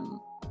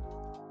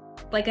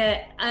 like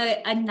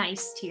a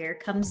nice tear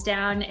comes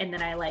down, and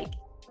then I like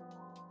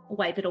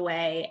wipe it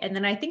away, and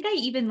then I think I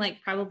even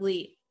like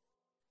probably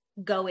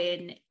go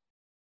in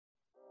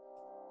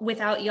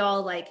without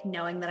y'all like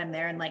knowing that I'm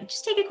there, and like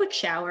just take a quick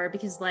shower,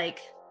 because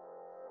like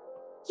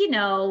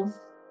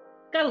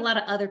got a lot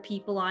of other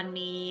people on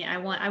me. I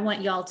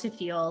want y'all to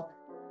feel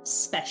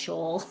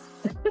special.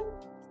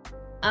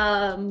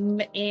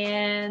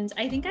 And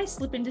I think I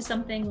slip into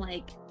something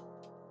like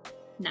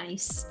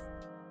nice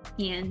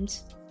and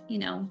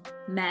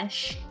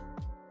mesh.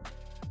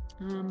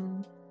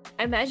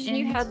 I imagine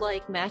you had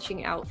like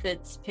matching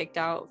outfits picked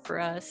out for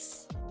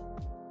us.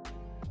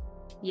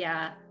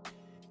 Yeah.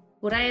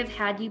 Would I have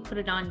had you put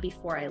it on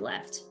before I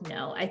left?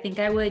 No, I think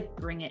I would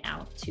bring it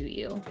out to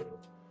you,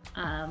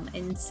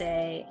 and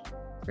say,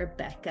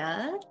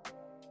 Rebecca,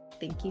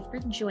 thank you for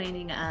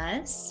joining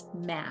us.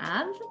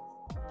 Mav,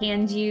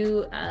 hand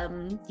you,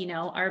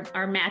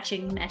 our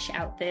matching mesh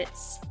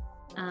outfits,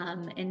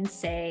 and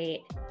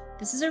say,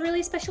 this is a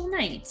really special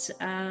night.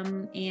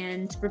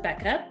 And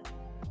Rebecca,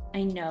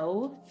 I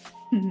know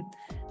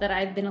that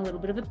I've been a little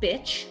bit of a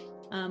bitch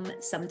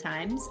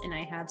sometimes, and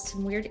I have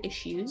some weird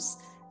issues.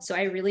 So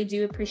I really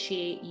do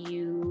appreciate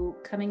you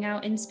coming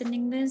out and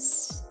spending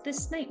this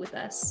night with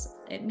us.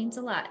 It means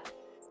a lot.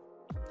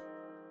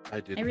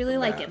 I really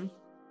like him.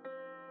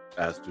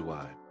 As do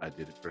I. I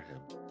did it for him.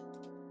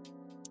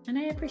 And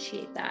I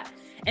appreciate that.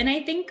 And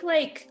I think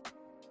like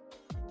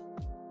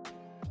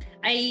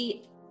I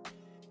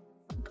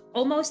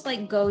almost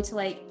like go to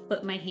like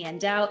put my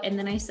hand out, and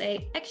then I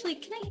say, actually,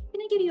 can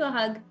I give you a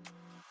hug?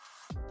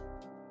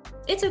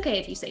 It's okay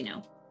if you say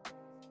no.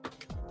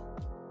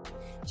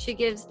 She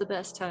gives the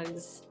best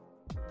hugs.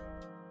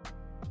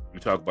 You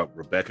talk about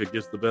Rebecca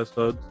gives the best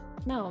hugs?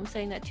 No, I'm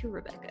saying that to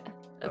Rebecca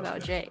about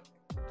Okay. Jay.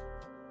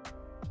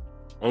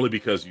 Only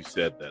because you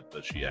said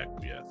that she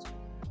acquiesced.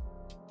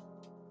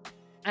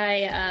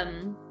 I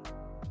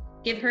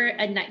give her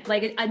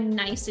a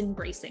nice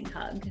embracing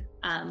hug,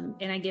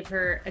 and I give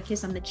her a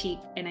kiss on the cheek,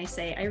 and I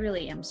say, I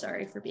really am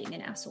sorry for being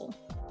an asshole.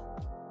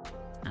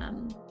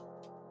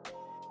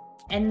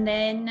 And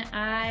then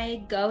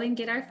I go and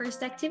get our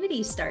first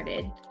activity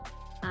started.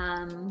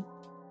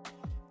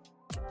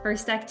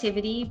 First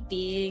activity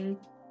being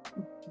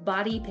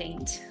body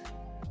paint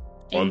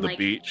On the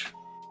beach?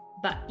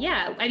 But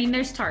yeah, I mean,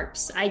 there's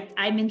tarps.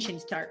 I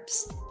mentioned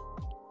tarps.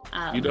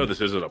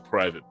 This isn't a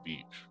private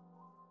beach.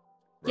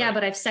 Yeah, right?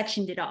 but I've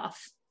sectioned it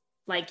off.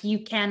 Like, you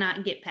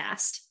cannot get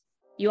past.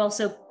 You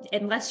also,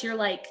 unless you're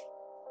like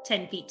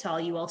 10 feet tall,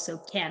 you also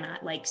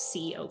cannot like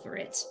see over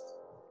it.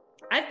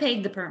 I've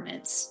paid the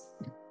permits.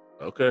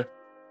 Okay.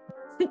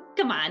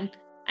 Come on.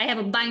 I have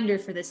a binder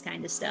for this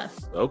kind of stuff.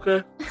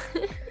 Okay.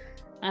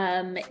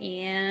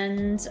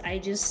 And I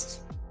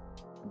just,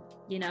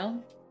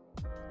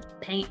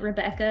 paint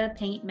Rebecca,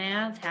 paint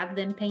Mav, have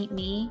them paint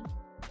me.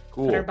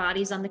 Cool. Put our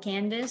bodies on the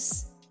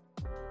canvas.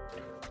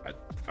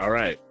 All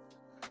right.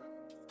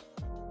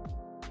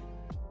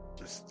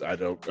 I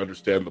don't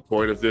understand the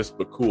point of this,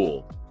 but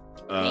cool.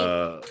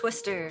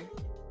 Twister.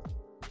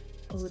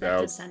 Oh,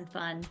 that does sound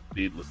fun.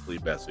 Needlessly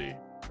messy.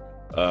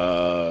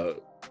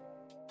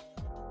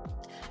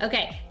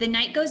 Okay, the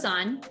night goes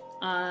on.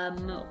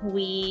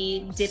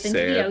 We dip into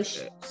the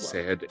ocean.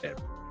 Sand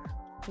everywhere.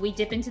 We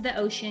dip into the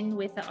ocean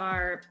with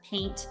our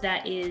paint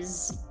that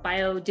is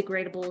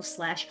biodegradable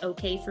 /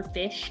 okay for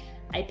fish.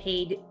 I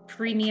paid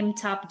premium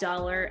top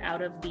dollar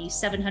out of the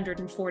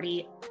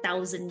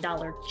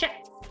 $740,000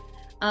 check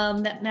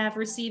that Mav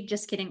received.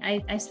 Just kidding.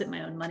 I spent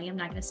my own money. I'm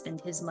not going to spend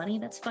his money.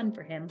 That's fun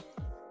for him.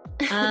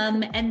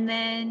 And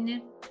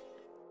then,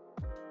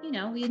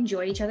 we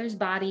enjoy each other's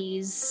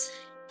bodies.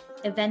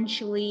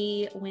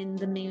 Eventually, when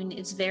the moon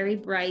is very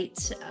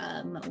bright,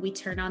 we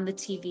turn on the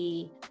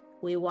TV.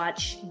 We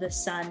watch the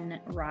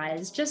sun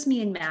rise. Just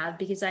me and Mav,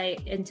 because I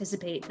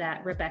anticipate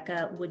that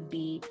Rebecca would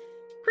be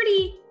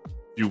pretty...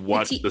 You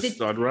watched the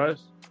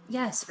sunrise?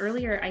 Yes,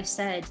 earlier I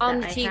said on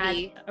that the I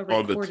TV. had a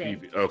recording.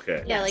 On the TV,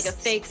 okay. Yeah, like a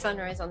fake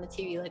sunrise on the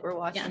TV, like we're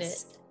watching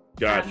it.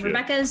 Gotcha.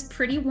 Rebecca is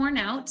pretty worn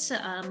out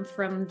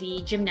from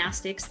the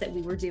gymnastics that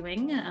we were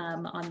doing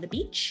on the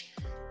beach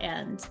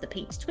and the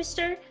paint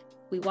twister.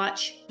 We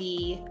watch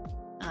the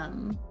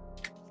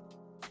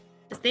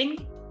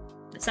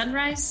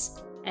sunrise,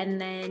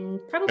 and then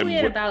probably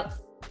at about...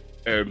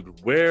 And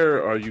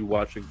where are you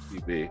watching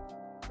TV?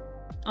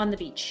 On the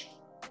beach.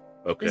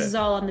 Okay. This is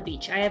all on the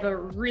beach. I have a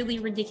really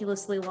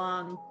ridiculously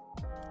long...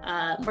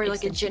 or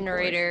like a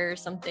generator or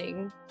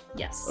something.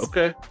 Yes.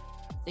 Okay.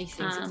 These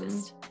things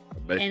exist.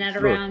 And at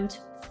around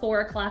 4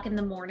 o'clock in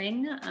the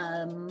morning,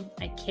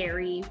 I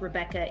carry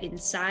Rebecca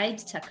inside,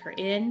 tuck her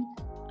in.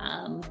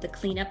 The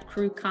cleanup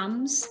crew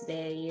comes.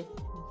 They...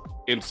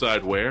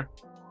 Inside where?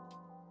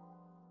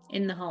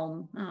 In the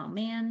home. Oh,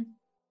 man.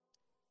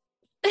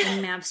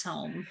 In Mav's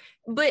home.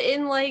 But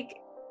in like...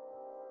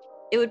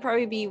 It would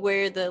probably be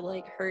where the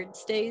like herd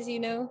stays,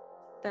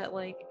 that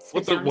like...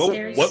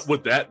 What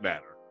would that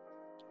matter?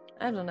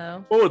 I don't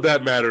know. What would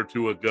that matter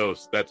to a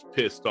ghost that's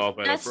pissed off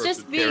at a person? That's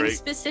just being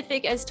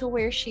specific as to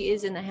where she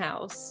is in the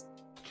house.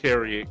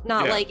 Carrying.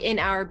 Not like in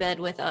our bed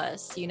with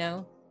us,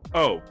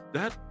 Oh,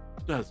 that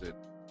doesn't.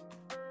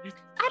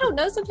 I don't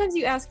know. Sometimes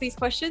you ask these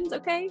questions,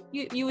 okay?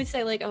 You would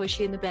say like, oh, is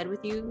she in the bed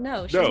with you?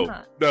 No, she's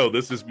not. No,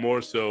 this is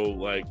more so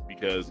like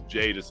because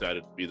Jay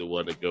decided to be the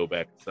one to go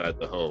back inside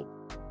the home.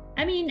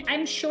 I mean,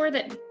 I'm sure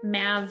that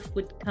Mav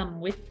would come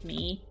with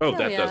me. Oh,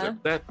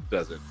 that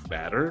doesn't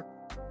matter.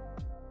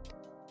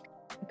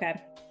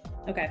 Okay.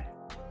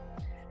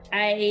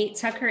 I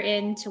tuck her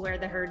in to where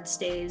the herd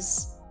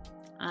stays,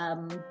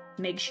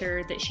 make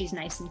sure that she's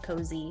nice and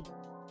cozy,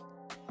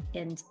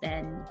 and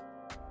then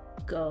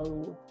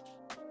go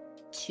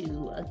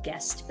to a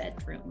guest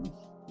bedroom.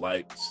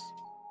 Lights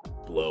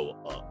blow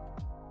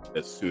up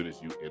as soon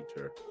as you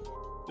enter.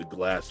 The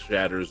glass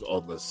shatters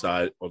on the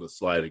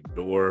sliding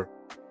door.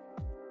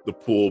 The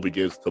pool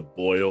begins to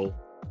boil.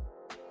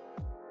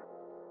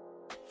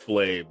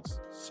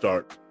 Flames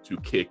start to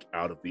kick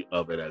out of the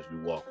oven as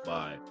you walk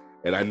by.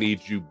 And I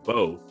need you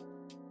both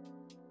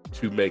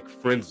to make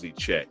frenzy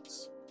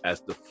checks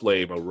as the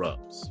flame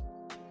erupts.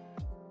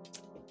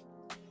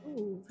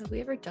 Ooh, have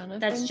we ever done a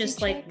That's just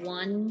check? like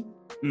one?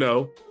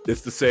 No, it's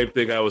the same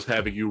thing I was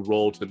having you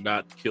roll to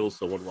not kill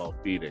someone while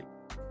feeding.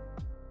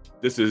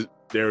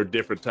 There are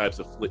different types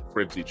of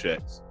frenzy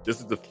checks.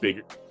 This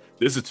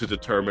is to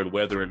determine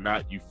whether or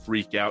not you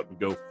freak out and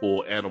go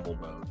full animal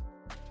mode.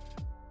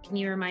 Can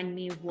you remind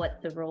me of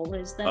what the role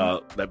is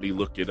then? Let me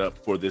look it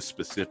up for this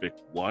specific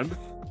one.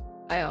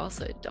 I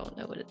also don't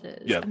know what it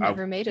is. Yeah, I've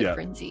never made a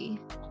frenzy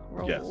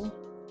roll. Yes.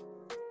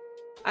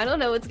 I don't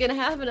know what's gonna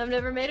happen. I've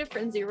never made a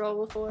frenzy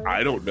roll before.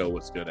 I don't know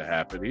what's gonna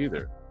happen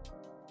either.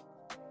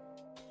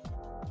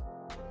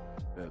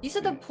 You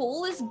said the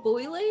pool is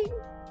boiling?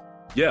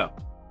 Yeah.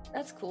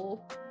 That's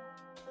cool.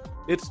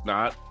 It's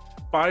not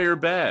fire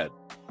bad.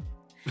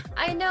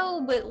 I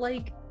know, but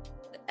like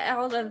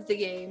out of the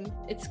game,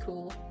 it's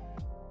cool.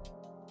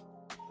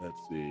 Let's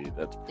see.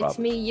 It's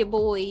me, your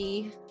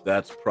boy.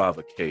 That's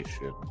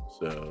provocation.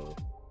 So,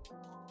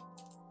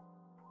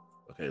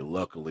 okay.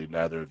 Luckily,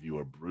 neither of you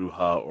are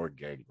Bruja or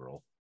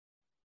Gangrel.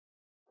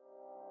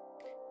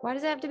 Why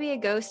does it have to be a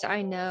ghost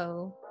I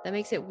know? That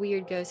makes it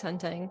weird ghost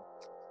hunting.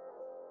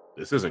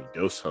 This isn't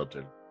ghost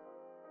hunting.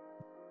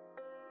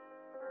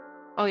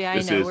 Oh yeah,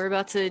 I know. We're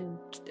about to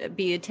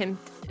be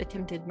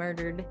attempted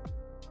murdered.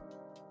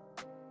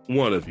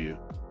 One of you.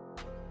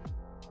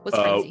 What's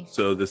crazy?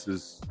 So this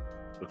is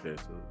okay.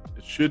 So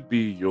it should be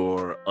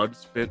your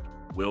unspent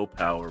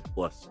willpower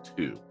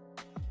 +2.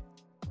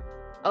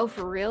 Oh,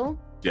 for real?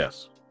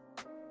 Yes.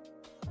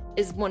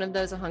 Is one of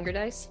those a hunger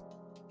dice?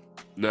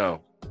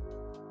 No.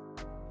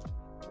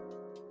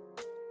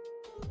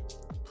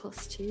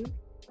 +2.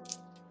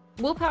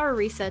 Willpower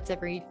resets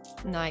every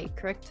night,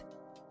 correct?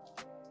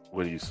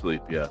 When you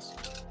sleep, yes.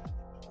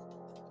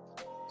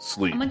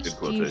 Sleep, How much in do you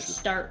quotation.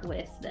 start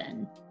with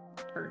then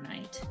per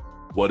night?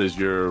 What is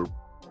your...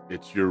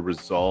 It's your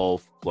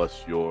resolve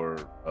plus your...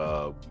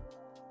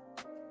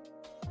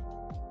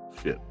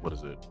 shit, what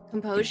is it?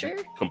 Composure?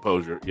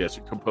 Composure. Yes,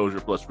 your composure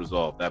plus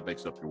resolve. That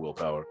makes up your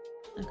willpower.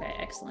 Okay,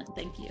 excellent.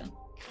 Thank you.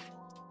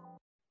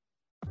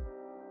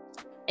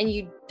 And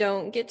you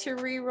don't get to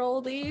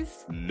re-roll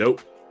these?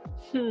 Nope.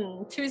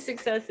 2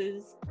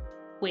 successes.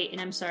 Wait, and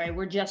I'm sorry,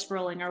 we're just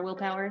rolling our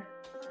willpower,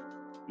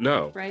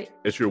 No. right?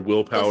 It's your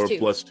willpower +2.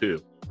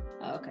 +2.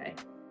 Oh, okay,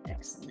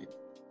 excellent.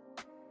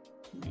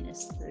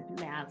 Minus the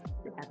math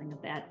for having a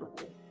bad roll.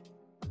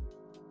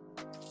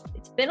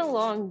 It's been a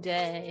long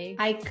day.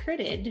 I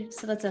critted,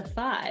 so that's a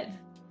 5.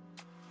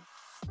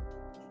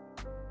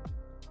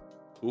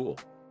 Cool.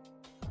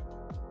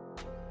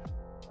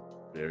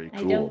 Very cool.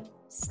 I don't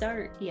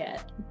start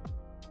yet.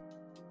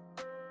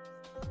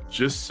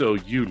 Just so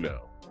you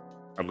know,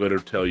 I'm going to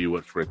tell you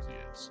what frenzy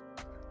is.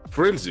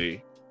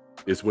 Frenzy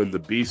is when the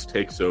beast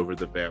takes over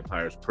the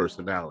vampire's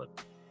personality.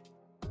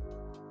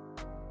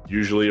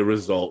 Usually a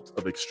result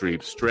of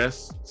extreme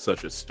stress,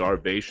 such as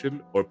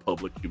starvation or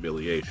public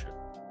humiliation.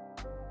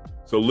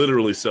 So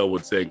literally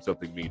someone saying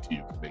something mean to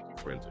you can make you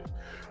frenzy.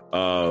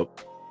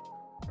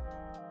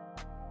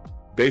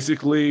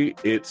 Basically,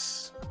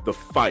 it's the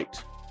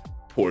fight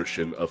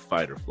portion of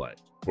fight or flight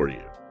for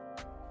you.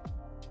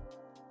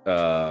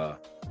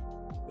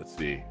 Let's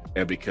see.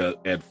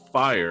 And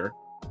fire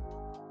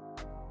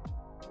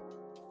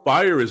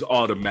is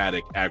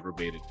automatic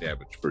aggravated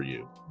damage for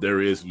you.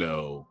 There is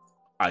no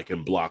I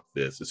can block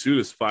this. As soon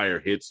as fire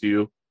hits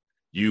you,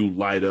 you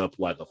light up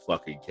like a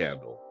fucking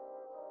candle.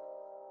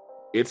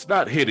 It's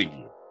not hitting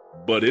you,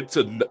 but it's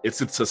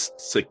a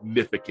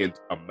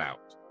significant amount.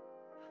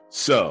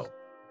 So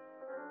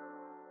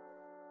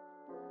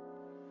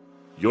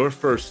your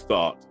first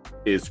thought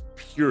is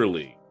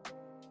purely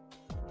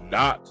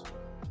not,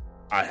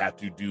 I have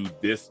to do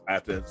this, I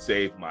have to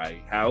save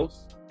my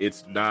house.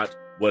 It's not,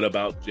 what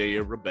about Jay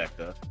and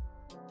Rebecca?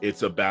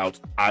 It's about,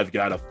 I've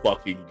got to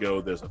fucking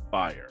go, there's a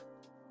fire.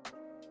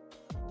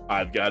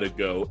 I've got to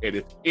go, and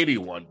if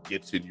anyone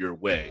gets in your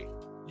way,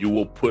 you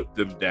will put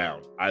them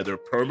down, either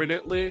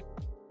permanently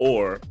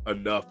or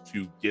enough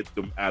to get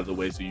them out of the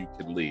way so you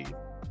can leave.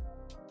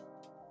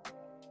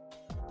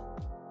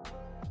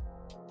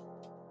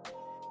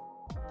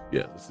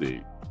 Yeah, let's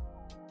see.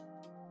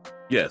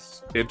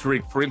 Yes,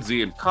 entering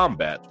frenzy in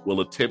combat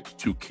will attempt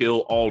to kill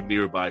all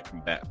nearby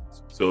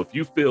combatants. So if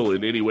you feel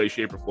in any way,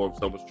 shape, or form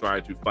someone's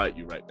trying to fight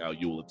you right now,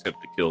 you will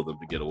attempt to kill them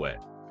to get away.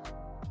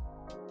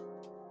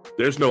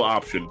 There's no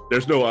option.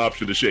 There's no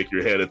option to shake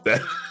your head at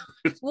that.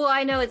 Well,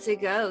 I know it's a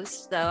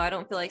ghost, though. I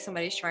don't feel like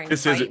somebody's trying to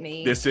fight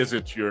me. This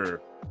isn't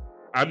your...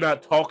 I'm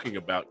not talking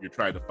about you're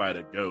trying to fight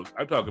a ghost.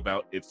 I'm talking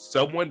about if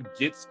someone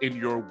gets in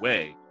your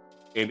way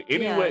in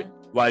any way,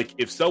 like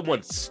if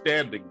someone's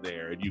standing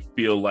there and you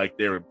feel like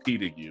they're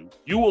impeding you,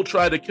 you will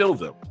try to kill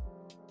them.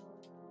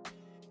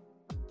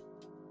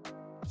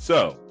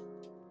 So,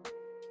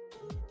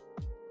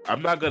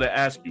 I'm not going to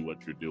ask you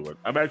what you're doing.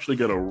 I'm actually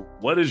going to...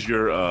 What is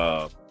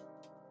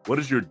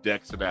your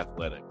dex and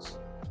athletics?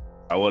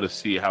 I want to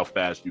see how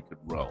fast you can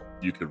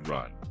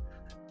run.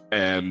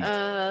 And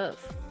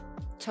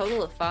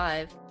total of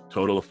 5.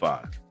 Total of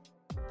 5.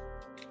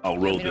 I'll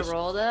roll this. To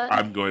roll that?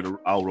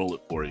 I'll roll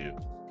it for you.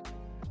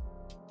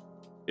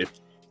 If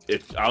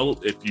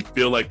you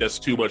feel like that's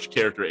too much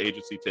character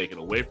agency taken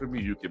away from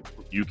you,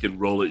 you can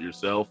roll it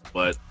yourself.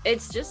 But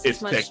it's just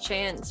as much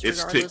chance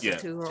regardless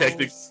of who rolls.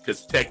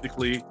 Because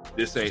technically,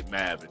 this ain't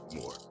Mav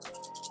anymore.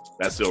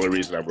 That's the only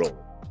reason I'm rolling.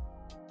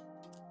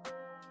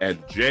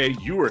 And Jay,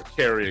 you were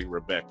carrying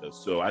Rebecca,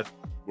 so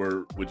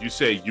would you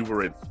say you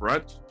were in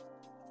front?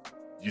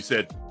 You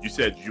said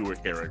you were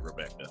carrying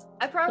Rebecca.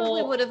 I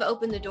probably would have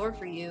opened the door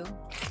for you.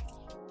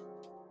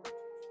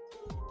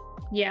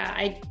 Yeah,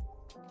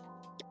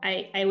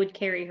 I would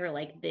carry her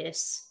like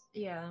this.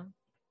 Yeah.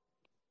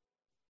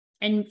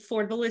 And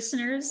for the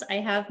listeners, I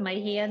have my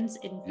hands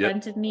in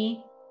front of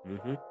me.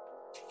 Mm-hmm.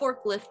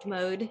 Forklift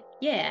mode.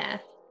 Yeah.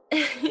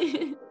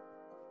 You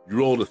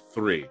rolled a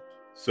 3.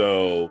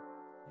 So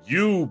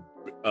you,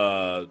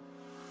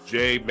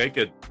 Jay, make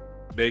a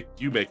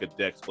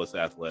dex plus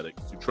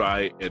athletics to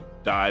try and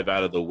dive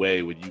out of the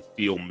way when you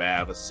feel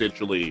Mav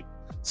essentially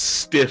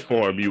stiff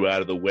arm you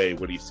out of the way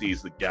when he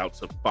sees the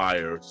gouts of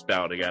fire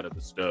spouting out of the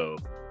stove.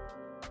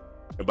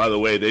 And by the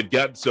way, they've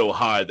gotten so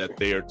high that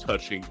they are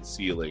touching the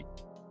ceiling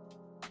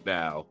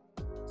now.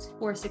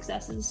 4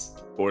 successes.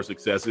 4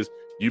 successes.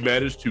 You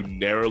managed to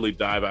narrowly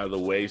dive out of the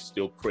way,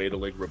 still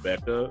cradling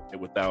Rebecca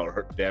and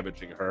without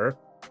damaging her.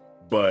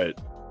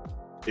 But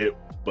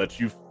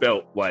you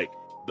felt like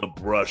the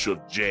brush of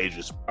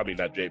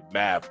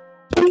Mav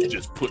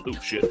just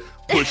pushing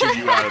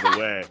you out of the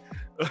way.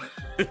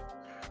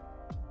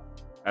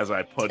 as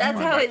I punch That's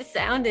my how it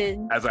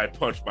sounded. as I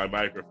punch my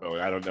microphone.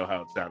 I don't know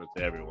how it sounded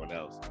to everyone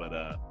else, but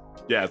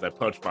yeah, as I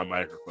punch my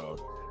microphone,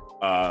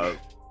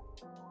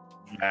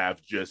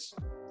 Mav just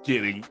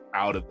getting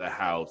out of the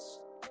house,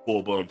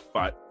 full blown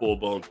fight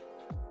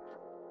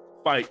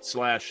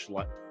slash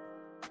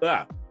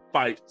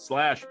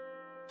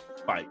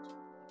fight,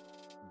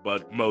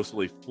 but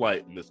mostly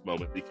flight in this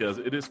moment because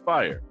it is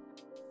fire,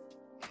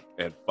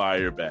 and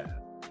fire bad.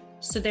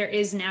 So there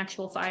is an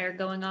actual fire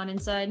going on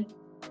inside?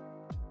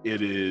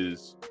 It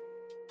is,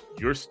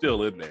 you're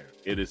still in there.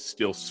 It is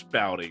still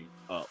spouting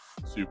up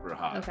super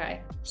high.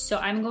 Okay. So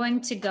I'm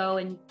going to go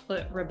and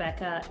put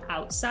Rebecca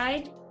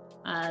outside.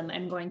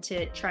 I'm going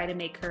to try to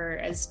make her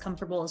as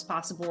comfortable as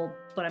possible,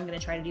 but I'm going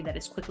to try to do that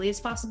as quickly as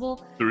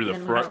possible. Through the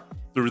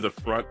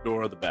front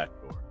door or the back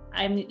door?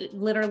 I'm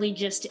literally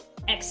just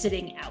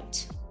exiting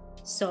out.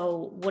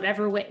 So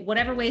whatever way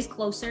is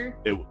closer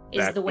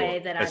is the way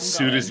that I'm going. As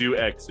soon as you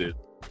exit,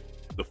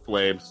 the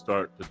flames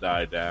start to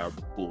die down,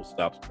 the pool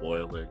stops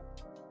boiling.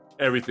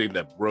 Everything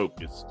that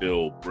broke is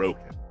still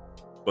broken.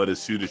 But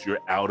as soon as you're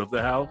out of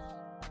the house,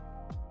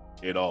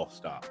 it all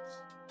stops.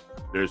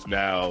 There's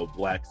now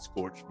black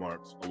scorch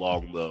marks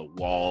along the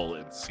wall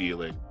and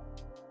ceiling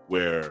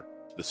where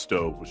the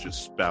stove was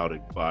just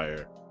spouting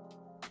fire.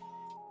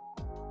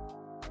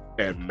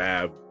 And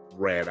Mav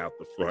ran out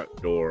the front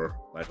door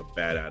like a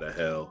bat out of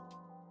hell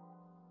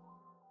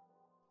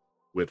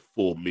with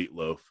full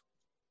meatloaf.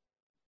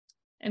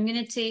 I'm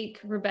going to take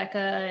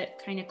Rebecca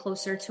kind of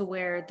closer to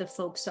where the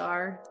folks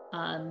are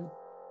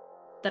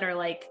that are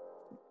like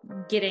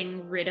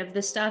getting rid of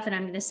the stuff. And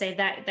I'm going to say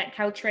that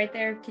couch right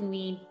there,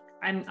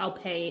 I'll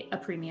pay a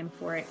premium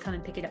for it. Come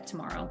and pick it up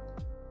tomorrow.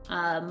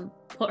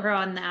 Put her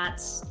on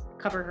that,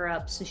 cover her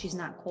up so she's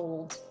not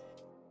cold.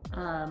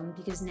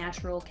 Because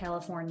natural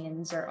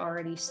Californians are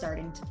already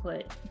starting to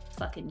put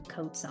fucking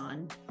coats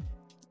on.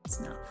 It's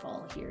not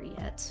fall here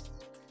yet.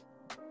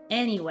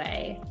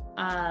 Anyway,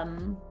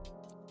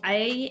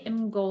 I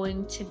am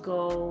going to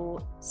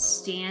go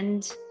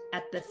stand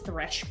at the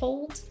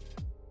threshold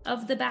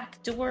of the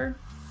back door.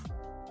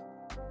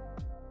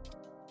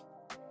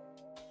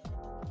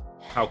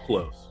 How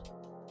close?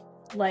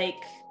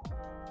 Like,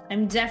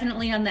 I'm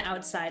definitely on the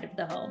outside of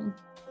the home.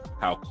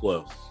 How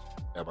close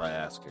am I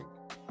asking?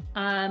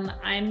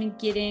 I'm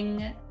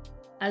getting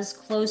as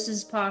close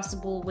as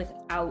possible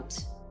without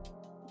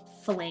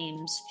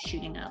flames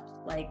shooting up.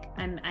 Like,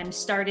 I'm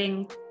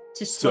starting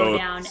to slow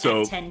down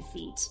at 10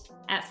 feet.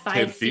 At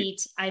 5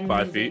 feet, I'm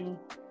moving.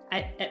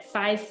 At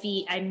 5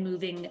 feet, I'm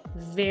moving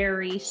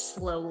very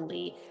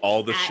slowly.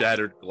 All the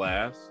shattered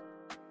glass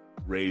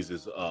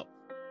raises up,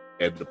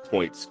 and the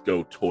points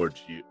go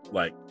towards you,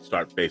 like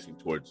start facing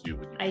towards you.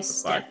 When you I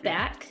step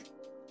back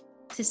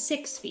to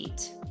 6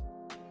 feet.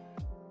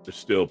 They're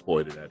still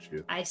pointed at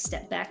you. I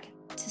step back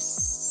to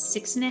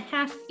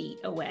 6.5 feet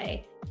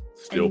away.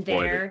 Still and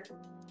pointed. There,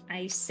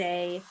 I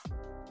say,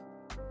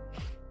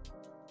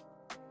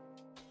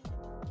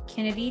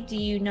 Kennedy, do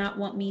you not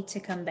want me to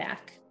come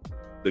back?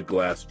 The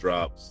glass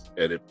drops,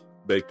 and it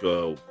make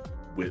a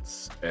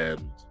wits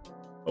and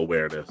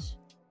awareness.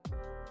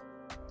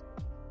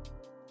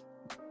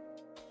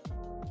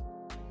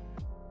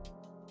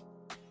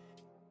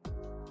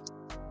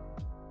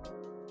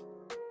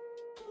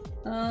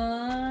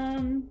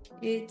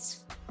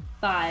 It's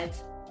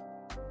 5.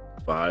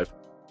 5.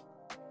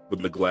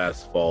 When the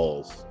glass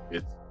falls,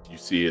 you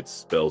see it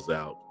spells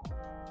out,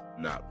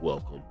 "Not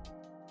welcome."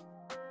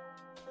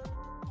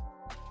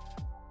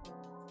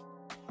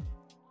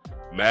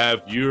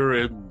 Mav, you're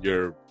in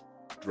your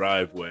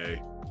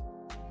driveway.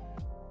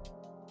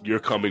 You're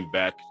coming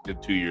back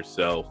into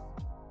yourself.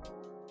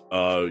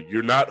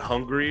 You're not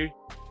hungry.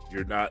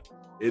 You're not.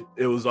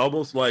 It was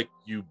almost like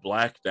you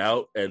blacked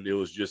out, and it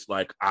was just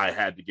like, I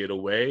had to get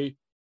away.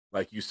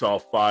 Like, you saw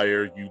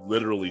fire. You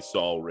literally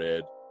saw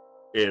red.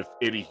 If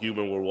any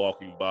human were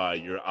walking by,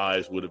 your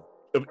eyes would have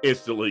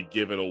instantly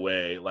given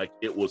away. Like,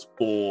 it was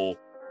full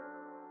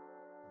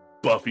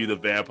Buffy the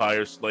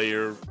Vampire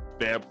Slayer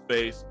vamp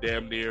face,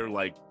 damn near,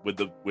 like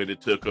when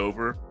it took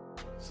over.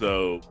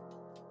 So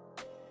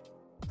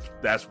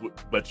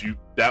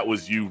that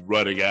was you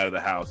running out of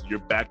the house. You're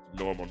back to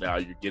normal now.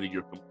 You're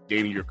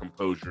gaining your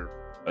composure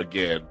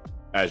again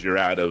as you're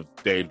out of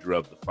danger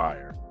of the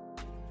fire.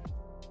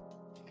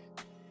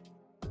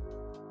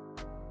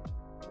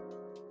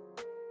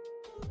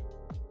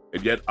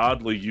 And yet,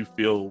 oddly, you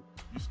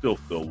still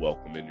feel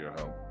welcome in your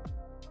home.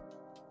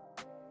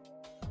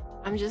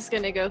 I'm just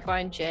gonna go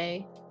find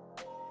Jay,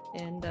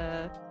 and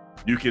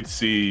you can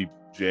see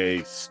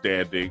Jay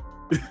standing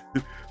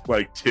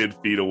like 10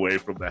 feet away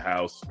from the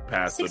house,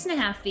 past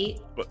 6.5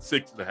 feet, but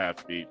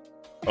 6.5 feet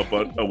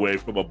away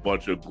from a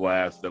bunch of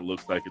glass that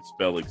looks like it's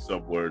spelling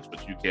some words,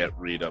 but you can't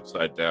read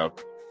upside down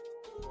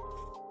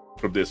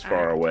from this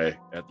far away,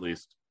 at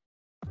least.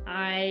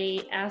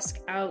 I ask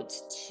out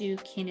to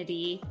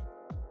Kennedy,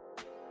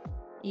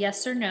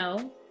 yes or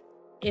no,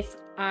 if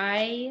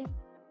I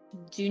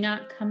do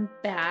not come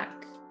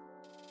back,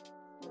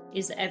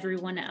 is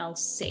everyone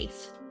else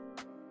safe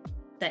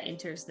that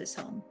enters this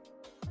home?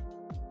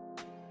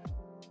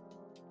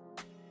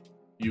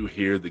 You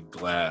hear the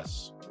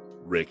glass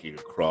raking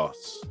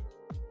across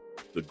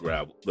the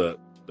gravel,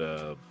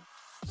 the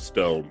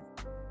stone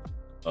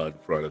in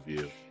front of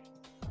you,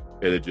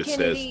 and it just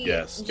says Kennedy,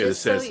 yes. And it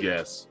just so says you-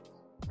 yes.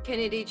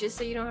 Kennedy, just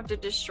so you don't have to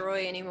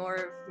destroy any more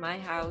of my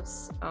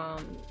house,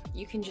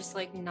 you can just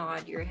like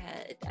nod your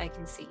head. I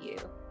can see you.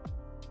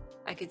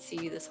 I could see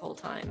you this whole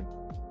time.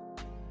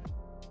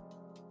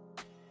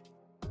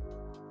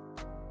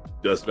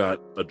 Does not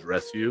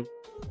address you,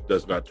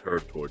 does not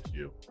turn towards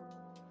you.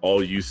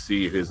 All you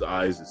see in his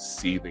eyes is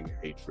seething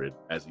hatred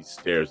as he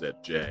stares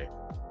at Jay.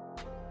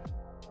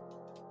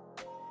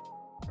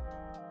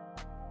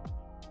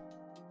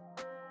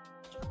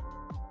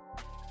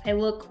 I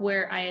look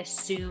where I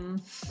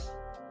assume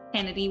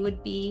Kennedy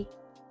would be.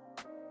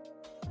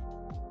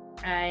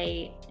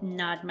 I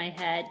nod my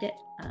head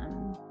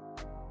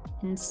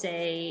and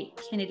say,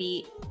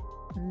 Kennedy,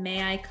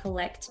 may I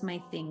collect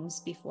my things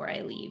before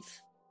I leave?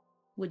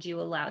 Would you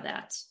allow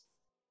that?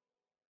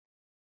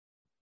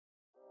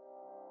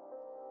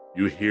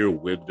 You hear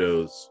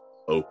windows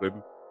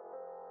open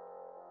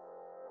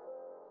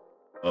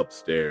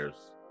upstairs,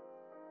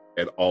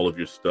 and all of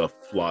your stuff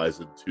flies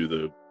into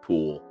the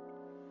pool.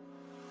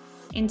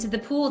 Into the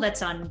pool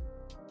that's on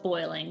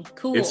boiling.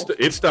 Cool.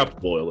 It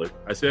stopped boiling.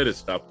 I said it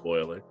stopped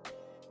boiling.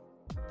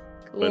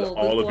 Cool. But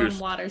all of lukewarm your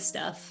water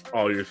stuff.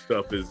 All your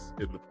stuff is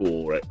in the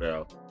pool right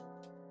now.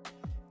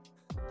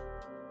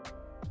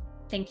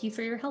 Thank you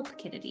for your help,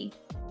 Kennedy.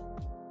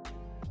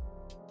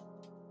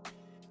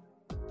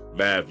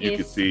 Mav, you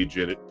can see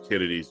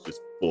Kennedy's just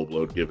full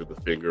blown giving the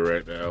finger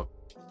right now.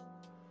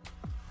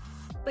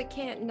 But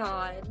can't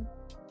nod.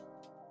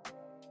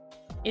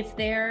 If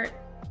there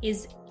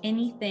is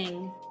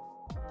anything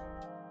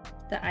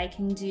that I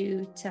can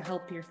do to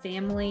help your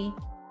family,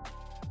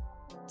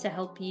 to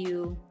help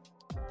you,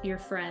 your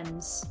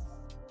friends,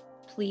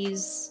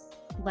 please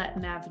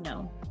let Mav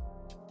know.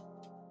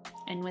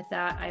 And with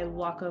that, I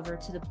walk over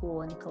to the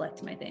pool and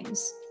collect my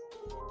things.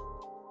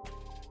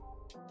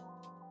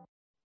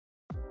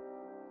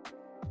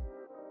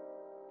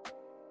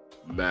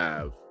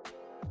 Mav,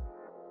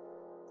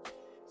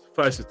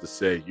 suffice it to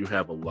say, you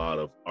have a lot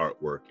of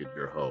artwork in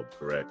your home,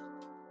 correct?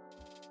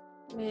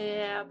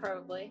 Yeah,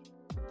 probably.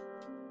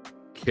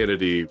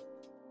 Kennedy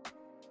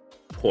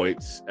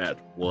points at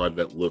one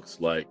that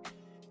looks like...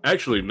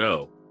 Actually,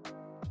 no.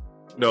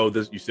 No,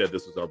 you said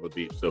this was on the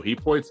beach. So he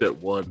points at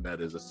one that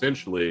is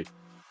essentially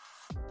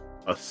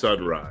a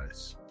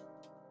sunrise.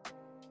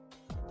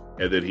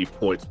 And then he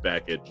points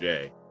back at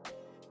Jay,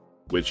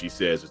 which he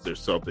says, is there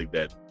something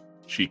that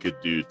she could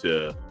do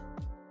to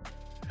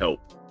help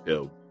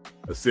him?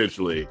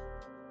 Essentially,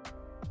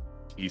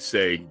 he's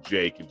saying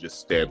Jay can just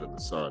stand in the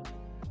sun.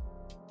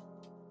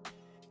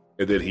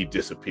 And then he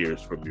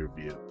disappears from your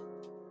view.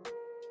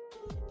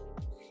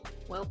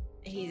 Well,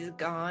 he's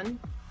gone.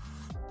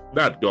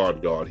 Not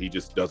gone. He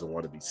just doesn't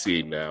want to be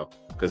seen now.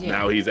 Because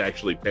now he's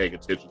actually paying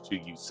attention to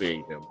you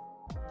seeing him.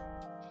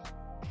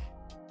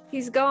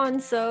 He's gone,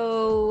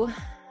 so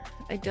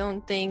I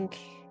don't think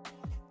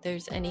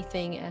there's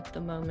anything at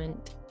the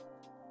moment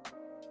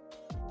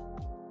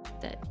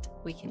that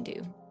we can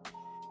do.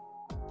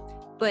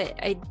 But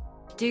I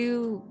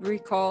do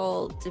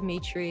recall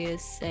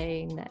Demetrius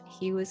saying that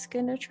he was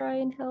gonna try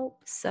and help,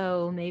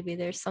 so maybe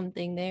there's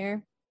something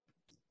there.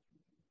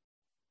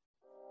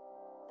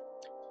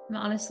 I'm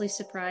honestly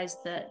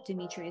surprised that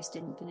Demetrius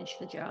didn't finish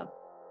the job.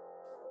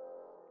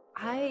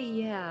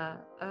 I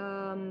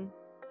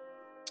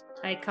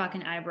cock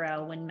an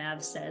eyebrow when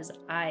Mav says,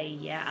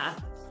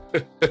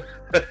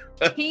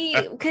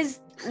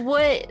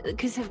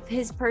 because of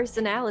his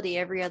personality,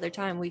 every other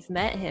time we've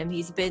met him,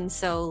 he's been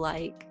so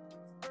like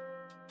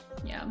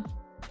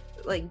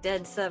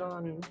dead set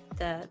on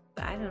that.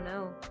 I don't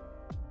know.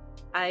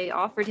 I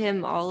offered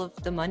him all of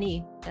the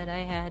money that I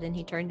had and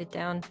he turned it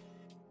down.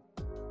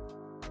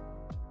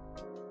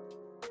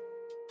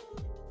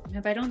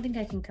 Mav, I don't think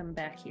I can come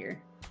back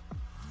here.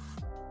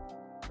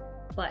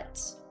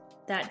 But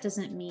that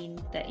doesn't mean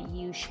that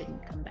you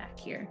shouldn't come back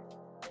here.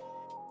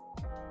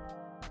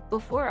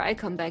 Before I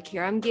come back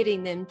here, I'm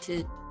getting them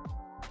to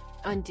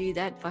undo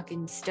that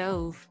fucking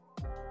stove.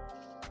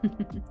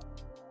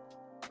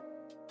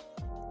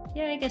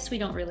 Yeah, I guess we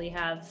don't really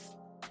have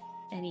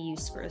any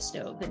use for a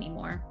stove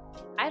anymore.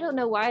 I don't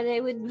know why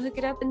they would hook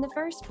it up in the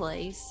first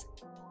place.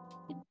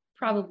 It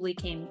probably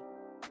came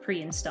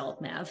pre-installed,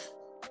 Mav.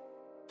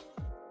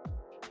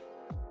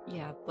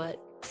 Yeah, but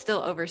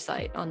still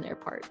oversight on their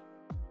part.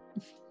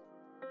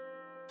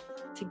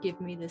 To give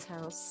me this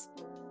house.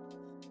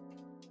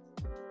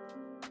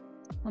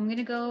 I'm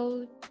gonna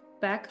go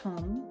back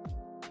home.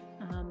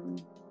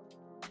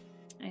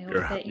 I hope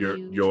that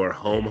your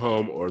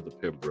home or the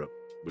Pembroke?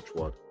 Which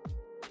one?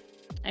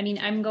 I mean,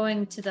 I'm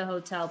going to the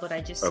hotel, but I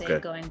just say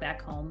going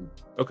back home.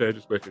 Okay,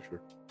 just making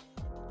sure.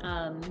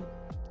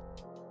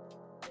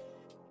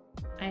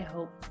 I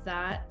hope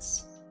that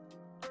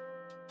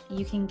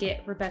you can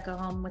get Rebecca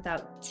home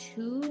without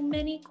too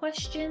many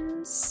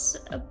questions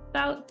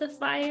about the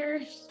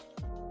fire.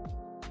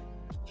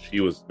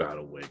 She was not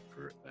awake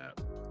for that.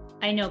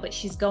 I know, but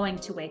she's going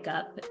to wake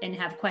up and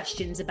have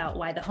questions about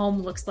why the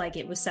home looks like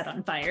it was set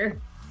on fire.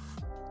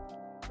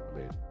 I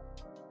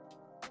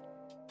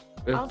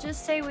mean, I'll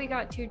just say we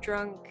got too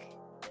drunk.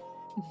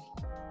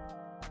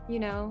 You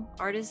know,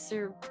 artists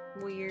are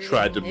weird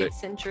and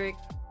eccentric.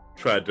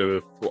 Tried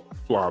to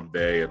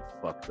flambe and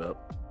fucked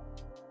up.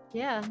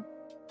 Yeah.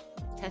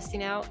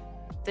 Testing out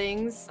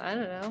things. I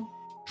don't know.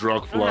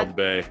 Drunk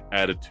flambe,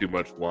 added too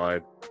much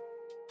wine.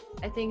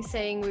 I think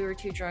saying we were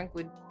too drunk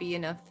would be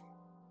enough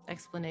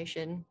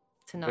explanation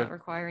to not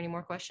require any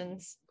more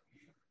questions.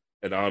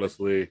 And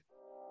honestly,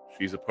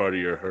 she's a part of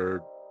your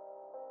herd.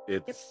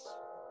 It's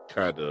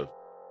kind of...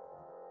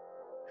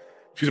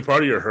 She's a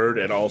part of your herd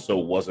and also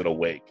wasn't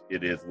awake.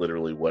 It is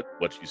literally what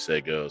you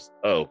say goes,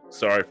 oh,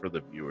 sorry for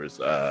the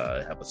viewers.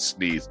 I have a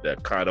sneeze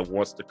that kind of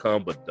wants to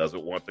come but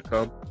doesn't want to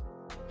come.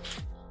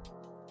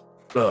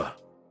 Ugh.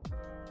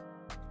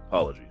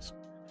 Apologies.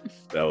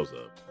 That was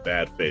a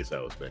bad face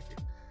I was making.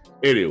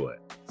 Anyway,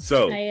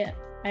 so...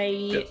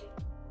 I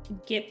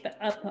get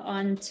up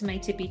onto my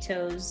tippy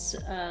toes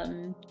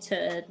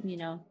to,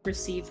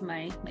 receive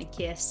my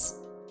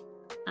kiss.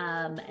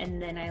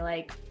 And then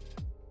I,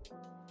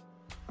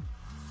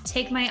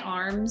 take my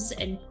arms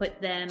and put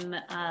them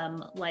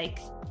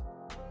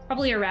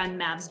probably around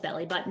Mav's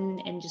belly button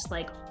and just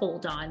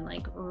hold on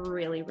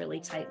really, really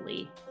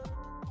tightly.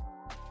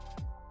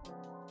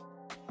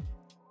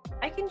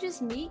 I can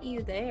just meet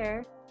you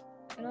there.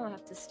 I don't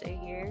have to stay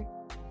here.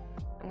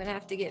 I'm gonna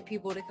have to get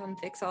people to come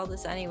fix all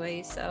this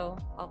anyway, so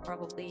I'll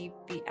probably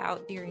be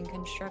out during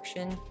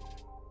construction.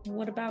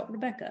 What about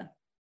Rebecca?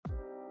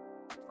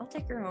 I'll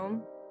take her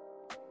home.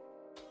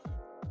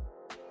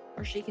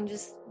 Or she can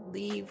just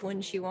leave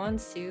when she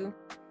wants to.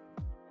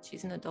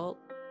 She's an adult.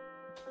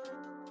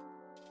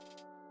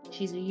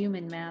 She's a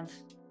human, Mav.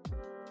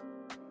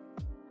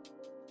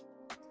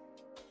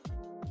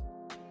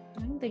 I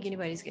don't think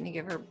anybody's gonna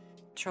give her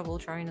trouble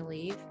trying to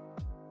leave.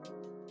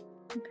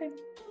 Okay.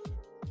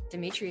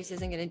 Demetrius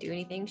isn't gonna do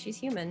anything. She's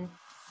human.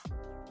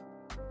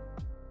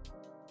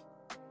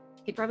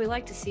 He'd probably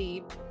like to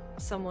see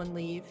someone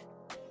leave.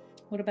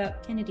 What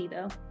about Kennedy,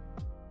 though?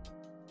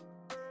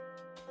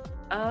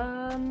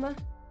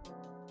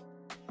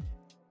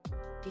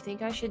 Do you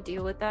think I should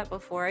deal with that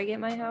before I get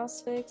my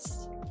house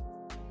fixed?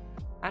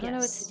 I don't know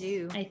what to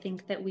do. I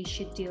think that we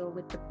should deal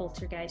with the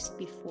poltergeist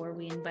before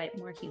we invite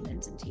more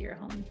humans into your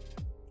home.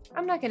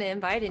 I'm not going to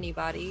invite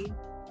anybody.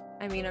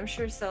 I mean, I'm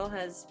sure Cell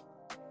has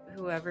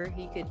whoever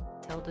he could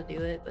tell to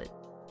do it, but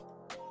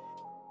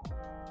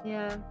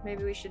yeah,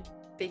 maybe we should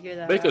figure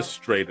that out. Make a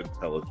straight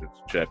intelligence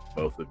check,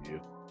 both of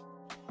you.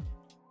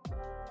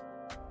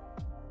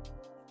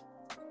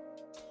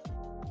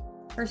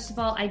 First of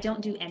all, I don't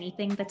do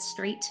anything that's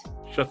straight.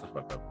 Shut the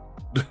fuck up.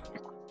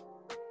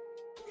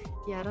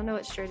 Yeah, I don't know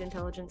what straight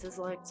intelligence is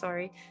like.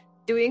 Sorry.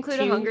 Do we include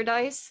a hunger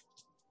dice?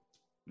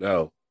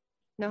 No.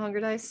 No hunger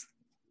dice?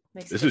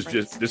 This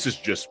is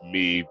just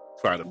me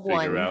trying to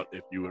figure out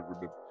if you would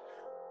remember.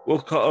 We'll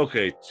call,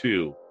 okay,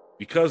 2.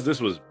 Because this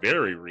was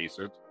very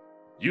recent,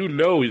 you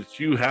know that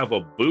you have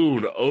a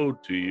boon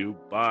owed to you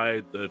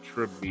by the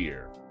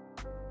Tremere.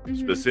 Mm-hmm.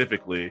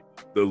 Specifically,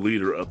 the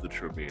leader of the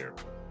Tremere.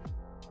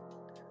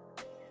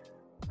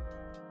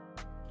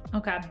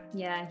 Okay,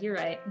 yeah, you're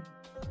right.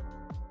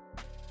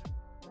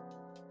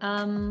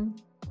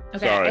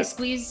 Okay, sorry, I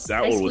squeeze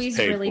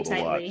really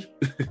tightly.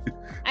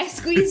 I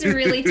squeeze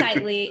really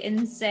tightly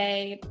and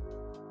say,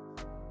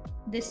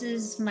 "This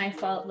is my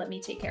fault. Let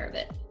me take care of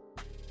it.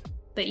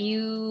 But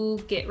you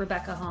get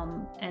Rebecca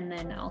home, and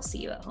then I'll see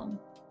you at home."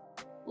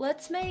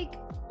 Let's make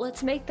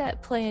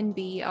that plan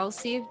B. I'll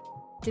see if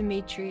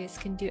Demetrius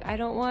can do. I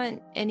don't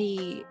want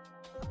any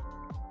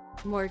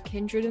more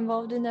kindred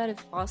involved in that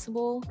if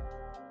possible.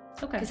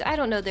 Okay. Because I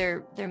don't know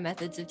their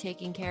methods of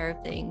taking care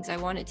of things. I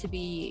want it to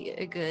be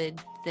a good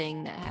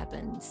thing that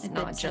happens,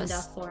 not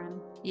just for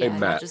him. Yeah, hey,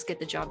 not just get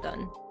the job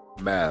done.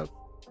 Mav,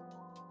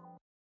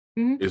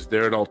 is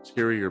there an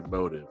ulterior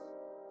motive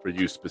for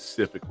you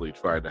specifically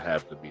trying to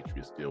have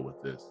Demetrius deal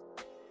with this?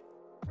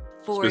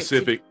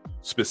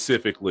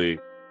 Specifically,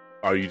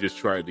 are you just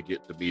trying to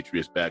get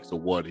Demetrius back so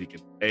one, he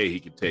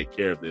can take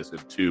care of this,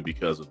 and 2,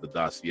 because of the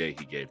dossier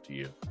he gave to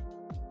you?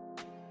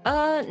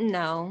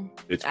 No.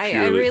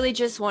 I really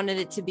just wanted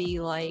it to be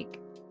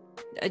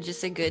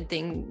just a good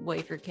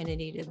way for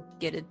Kennedy to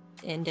get an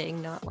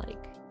ending, not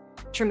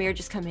Tremere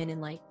just come in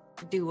and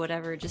do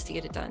whatever just to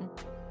get it done.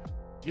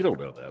 You don't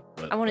know that,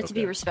 but I want it to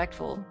be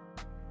respectful.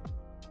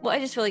 Well, I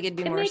just feel like it'd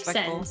be more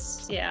respectful.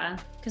 Sense. Yeah,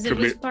 because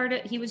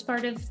he was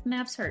part of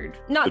Mav's herd.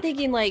 Not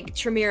thinking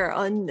Tremere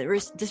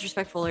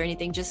disrespectful or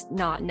anything, just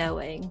not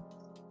knowing.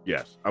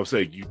 Yes, I would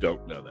say you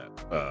don't know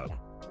that.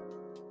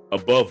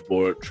 Above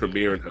board,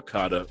 Tremere and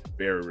Hakata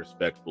very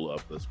respectful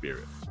of the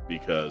spirits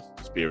because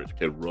the spirits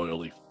can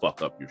royally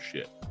fuck up your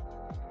shit.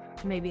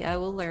 Maybe I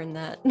will learn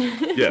that.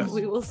 Yes.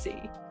 We will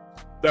see.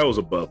 That was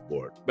above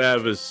board.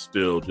 Mav is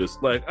still just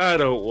I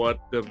don't want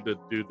them to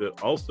do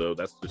that. Also,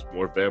 that's just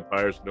more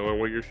vampires knowing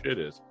where your shit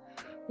is.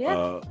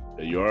 Yeah.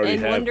 You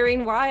already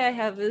wondering why I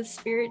have a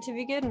spirit to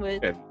begin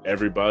with. And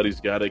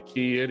everybody's got a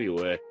key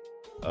anyway.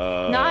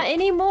 Not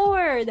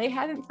anymore. They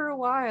haven't for a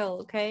while,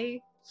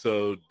 okay?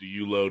 So do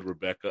you load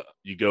Rebecca?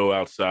 You go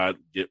outside,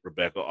 get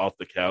Rebecca off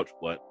the couch.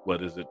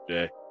 What is it,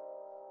 Jay?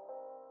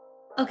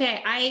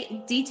 Okay,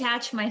 I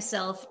detach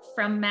myself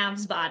from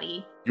Mav's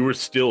body. You were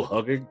still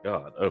hugging?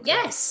 God, okay.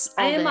 Yes,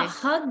 All I am a day.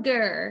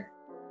 hugger.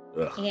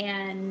 Ugh.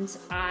 And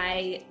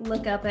I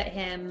look up at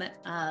him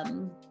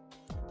and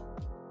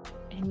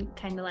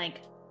kind of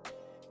like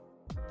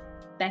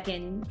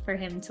beckon for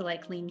him to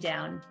like lean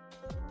down.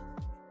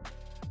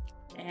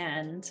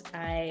 And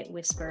I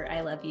whisper,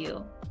 I love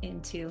you,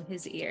 into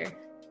his ear.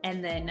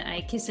 And then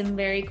I kiss him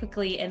very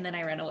quickly and then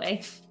I run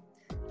away.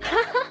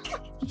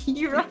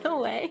 You run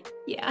away.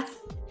 Yeah.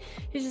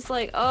 He's just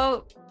like,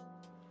 oh,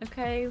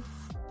 okay.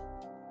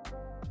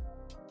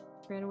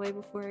 Ran away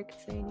before I could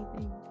say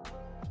anything.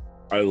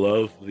 I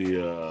love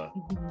the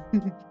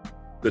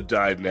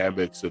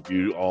dynamics of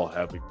you all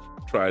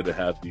trying to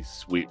have these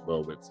sweet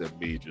moments, and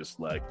me just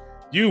like,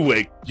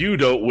 you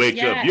don't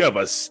wake up. You have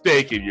a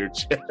stake in your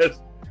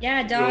chest.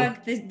 Yeah, dog.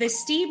 The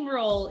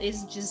steamroll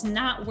is just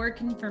not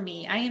working for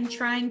me. I am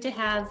trying to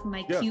have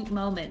my cute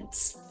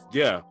moments.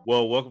 Yeah.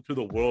 Well, welcome to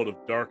the world of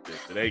darkness.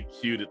 It ain't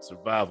cute. It's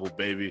survival,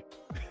 baby.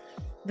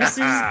 This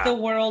is the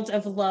world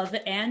of love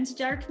and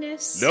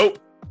darkness. Nope.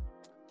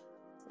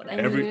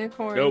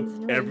 Unicorns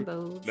and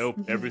rainbows. Nope.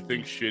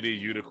 Everything's shitty.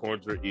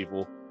 Unicorns are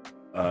evil.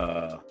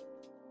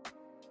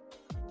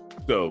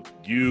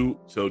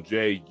 So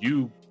Jay,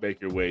 you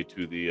make your way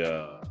to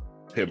the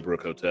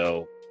Pembroke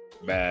Hotel.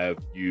 Mav,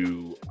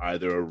 you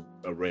either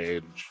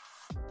arrange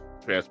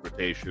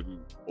transportation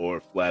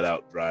or flat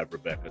out drive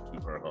Rebecca to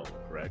her home,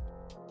 correct?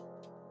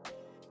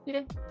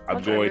 Yeah.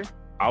 I'm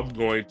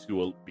going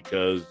to,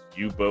 because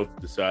you both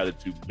decided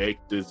to make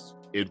this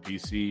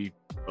NPC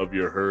of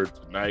your herd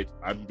tonight,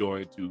 I'm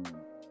going to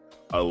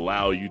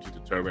allow you to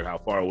determine how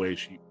far away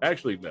she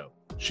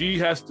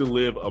has to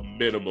live a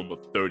minimum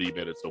of 30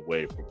 minutes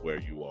away from where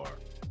you are.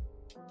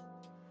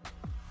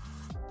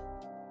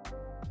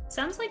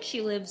 Sounds like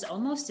she lives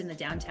almost in the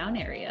downtown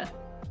area.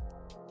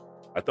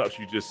 I thought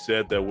you just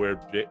said that where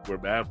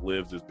Mav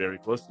lives is very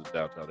close to the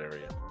downtown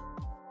area.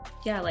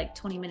 Yeah, like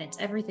 20 minutes.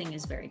 Everything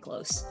is very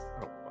close.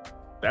 Oh,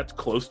 that's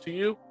close to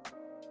you?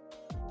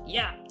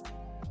 Yeah.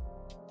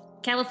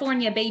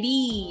 California,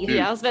 baby. Dude.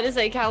 Yeah, I was about to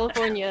say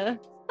California.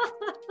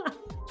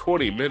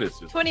 20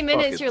 minutes is 20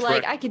 minutes, you're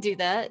like, I I could do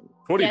that.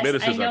 20 yes,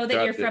 minutes I is know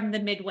that you're from the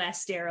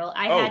Midwest, Daryl.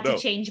 I had to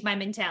change my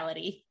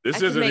mentality.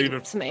 This I isn't make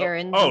even some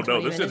errands. Oh in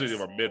no, 20 this minutes. isn't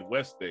even a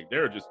Midwest thing.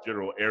 There are just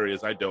general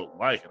areas I don't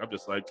like, and I'm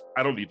just like,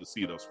 I don't need to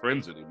see those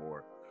friends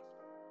anymore.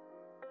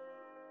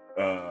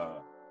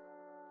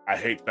 I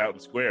hate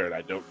Fountain Square, and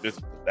I don't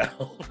visit the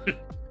Fountain.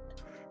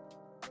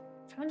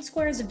 Fountain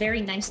Square is a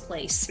very nice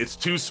place. It's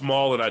too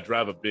small, and I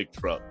drive a big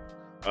truck.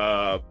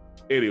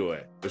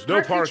 Anyway, there's no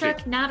Park your parking.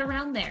 truck not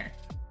around there.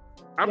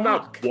 I'm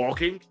not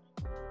walking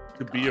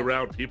to be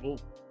around people.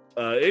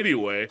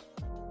 Anyway,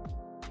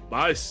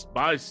 my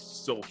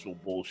social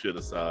bullshit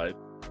aside,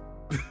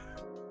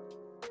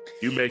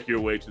 you make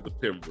your way to the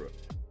Pembroke.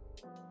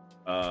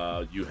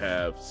 You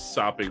have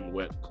sopping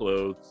wet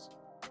clothes.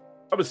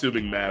 I'm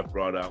assuming Mav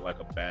brought out like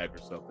a bag or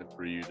something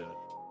for you to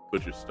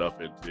put your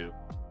stuff into.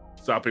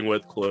 Sopping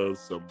wet clothes,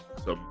 some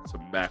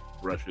MAC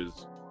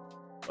brushes,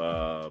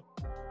 a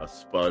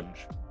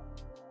sponge,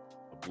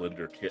 a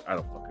blender kit. I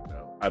don't fucking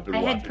know. I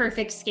had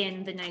perfect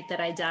skin the night that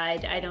I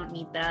died. I don't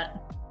need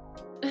that.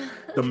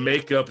 The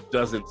makeup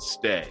doesn't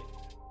stay.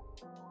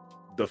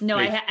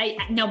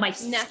 My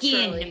skin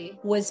Naturally.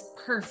 was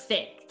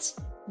perfect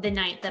the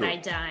night that I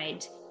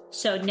died.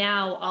 So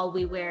now all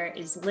we wear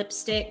is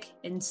lipstick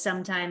and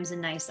sometimes a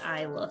nice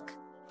eye look.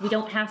 We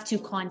don't have to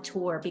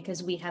contour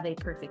because we have a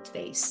perfect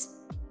face.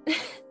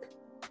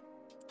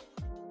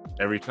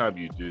 Every time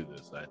you do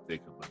this, I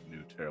think of a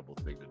new terrible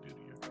thing to do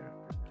to your character.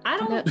 I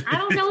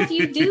don't know if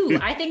you do.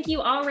 I think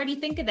you already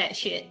think of that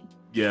shit.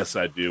 Yes,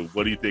 I do.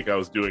 What do you think I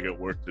was doing at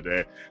work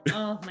today?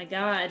 Oh my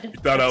god. You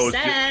thought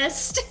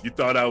Obsessed. you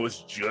thought I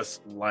was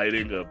just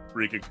lighting a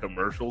freaking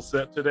commercial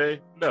set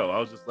today? No, I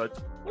was just like,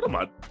 what am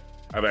I?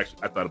 I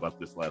thought about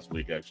this last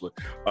week, actually.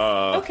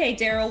 Okay,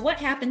 Daryl, what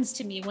happens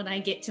to me when I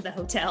get to the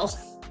hotel?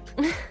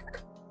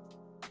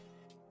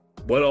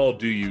 What all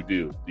do you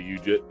do? Do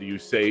you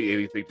say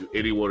anything to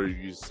anyone, or do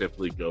you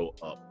simply go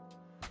up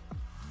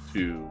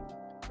to?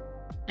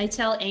 I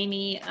tell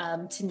Amy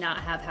to not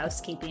have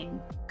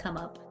housekeeping come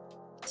up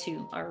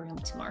to our room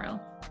tomorrow.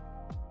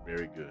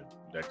 Very good.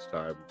 Next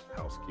time,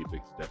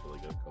 housekeeping's definitely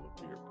going to come up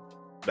here.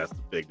 That's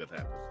the thing that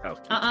happens.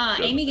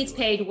 Housekeeping. Amy gets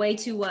paid way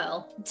too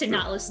well to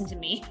not listen to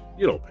me.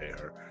 You don't pay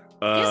her.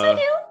 Yes, I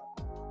do.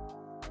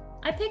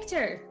 I picked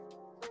her.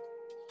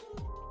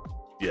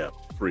 Yeah,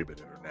 Freeman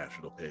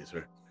International pays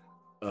her.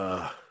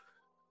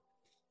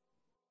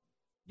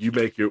 You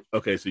make your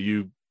so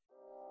you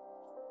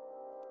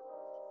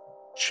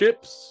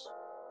Chips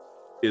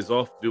is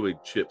off doing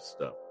Chip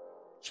stuff.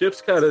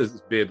 Chips kind of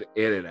has been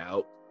in and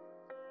out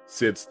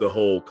since the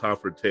whole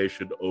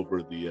confrontation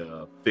over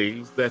the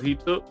things that he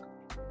took,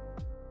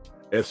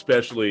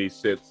 especially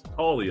since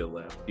Talia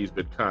left. He's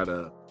been kind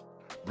of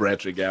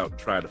branching out and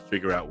trying to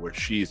figure out where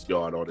she's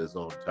gone on his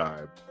own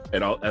time,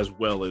 and as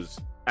well as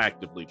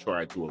actively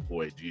trying to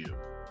avoid you.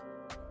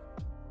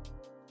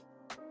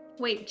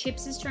 Wait,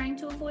 Chips is trying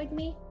to avoid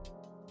me?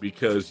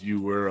 Because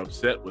you were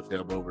upset with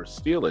him over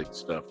stealing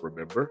stuff,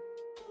 remember?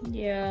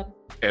 Yeah.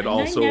 And I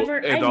also never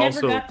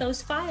got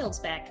those files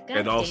back. God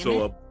and damn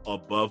also it.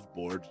 above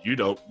board, you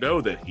don't know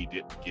that he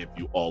didn't give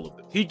you all of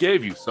them. He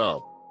gave you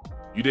some.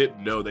 You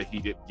didn't know that he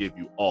didn't give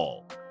you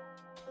all.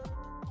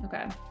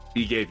 Okay.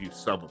 He gave you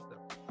some of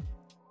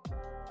them.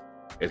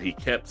 And he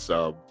kept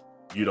some.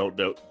 You don't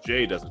know.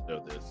 Jay doesn't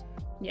know this.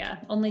 Yeah,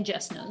 only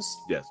Jess knows.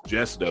 Yes,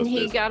 Jess knows And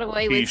he this. got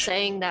away with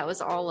saying that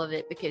was all of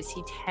it because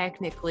he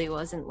technically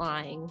wasn't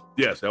lying.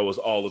 Yes, that was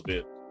all of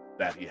it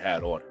that he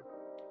had on him.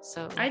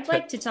 So I'd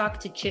like to talk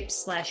to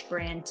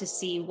Chips/Brand to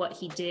see what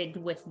he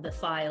did with the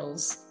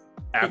files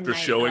after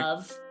showing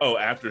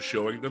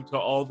them to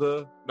all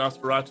the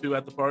Nosferatu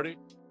at the party.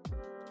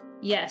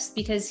 Yes,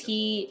 because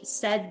he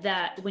said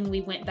that when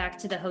we went back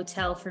to the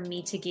hotel for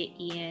me to get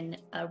Ian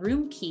a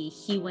room key,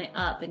 he went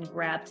up and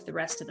grabbed the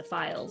rest of the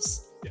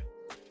files. Yeah.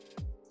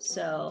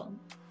 So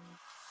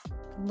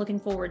I'm looking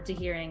forward to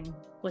hearing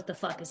what the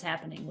fuck is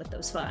happening with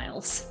those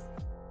files.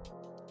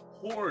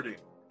 Hoarding.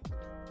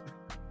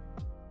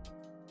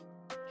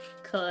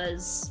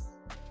 Because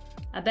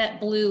I bet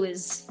Blue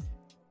is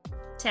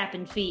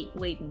tapping feet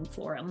waiting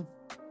for him.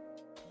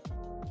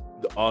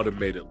 The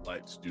automated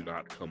lights do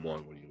not come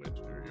on when you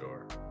enter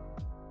your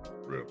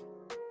room.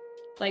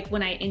 Like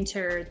when I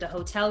enter the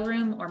hotel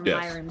room or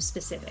Yes. my room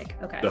specific?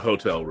 Okay. The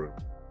hotel room.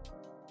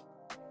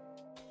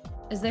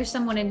 Is there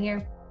someone in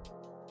here?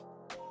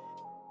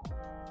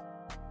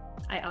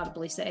 I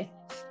audibly say.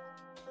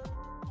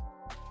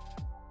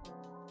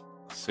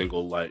 A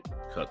single light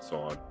cuts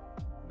on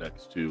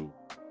next to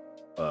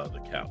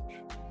the couch.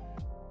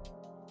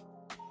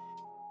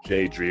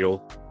 Jay Driel.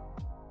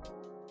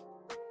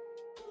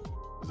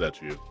 Is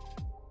that you?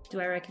 Do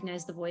I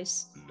recognize the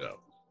voice? No.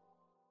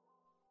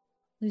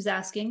 Who's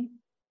asking?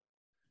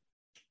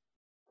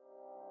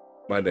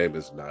 My name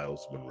is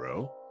Niles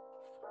Monroe.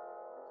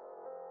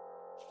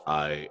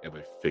 I am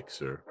a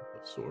fixer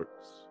of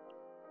sorts.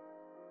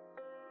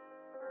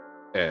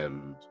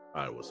 And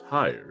I was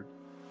hired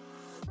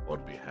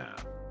on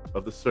behalf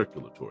of the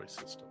circulatory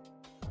system.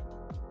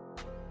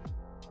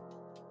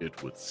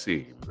 It would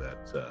seem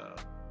that a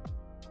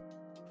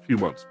few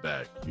months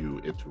back you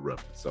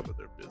interrupted some of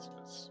their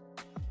business.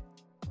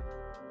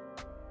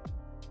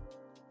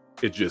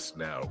 It just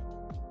now,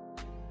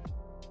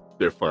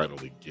 they're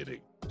finally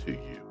getting to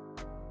you.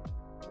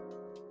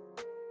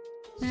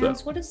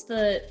 Niles, what does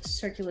the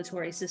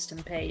circulatory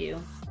system pay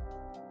you?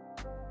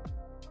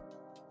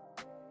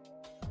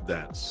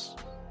 That's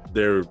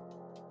they're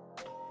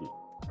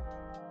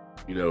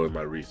in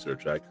my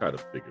research I kind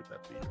of figured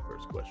that'd be your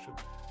first question.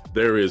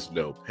 There is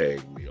no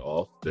paying me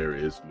off. There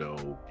is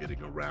no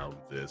getting around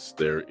this.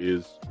 There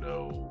is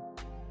no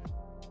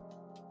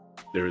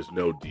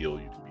deal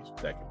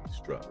that can be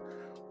struck.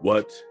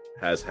 What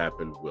has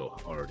happened will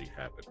already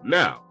happen.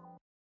 Now,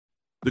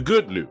 the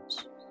good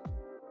news.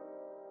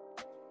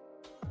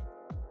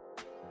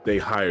 They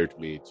hired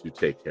me to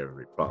take care of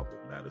a problem.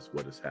 That is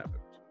what has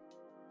happened.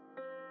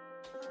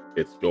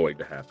 It's going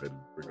to happen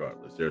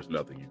regardless. There's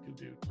nothing you can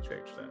do to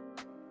change that.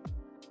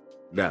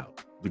 Now,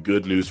 the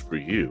good news for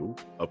you,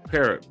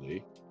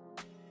 apparently,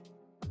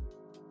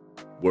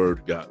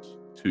 word got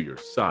to your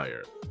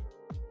sire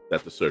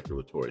that the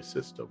circulatory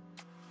system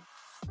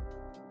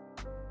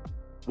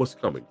was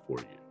coming for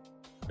you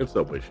in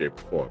some way, shape,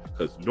 or form.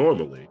 Because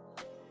normally,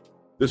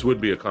 this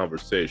wouldn't be a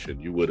conversation.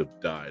 You would have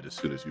died as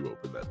soon as you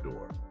opened that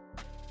door.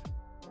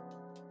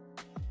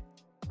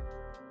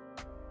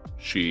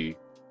 She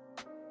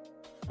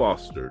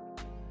fostered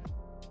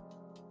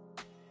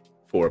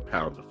for a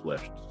pound of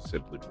flesh to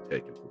simply be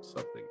taken from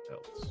something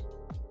else.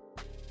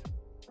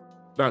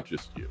 Not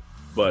just you,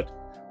 but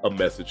a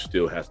message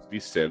still has to be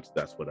sent.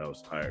 That's what I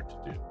was hired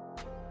to do.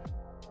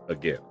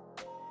 Again,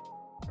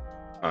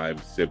 I'm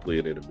simply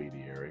an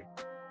intermediary,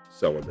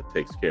 someone that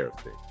takes care of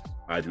things.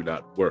 I do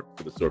not work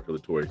for the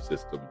circulatory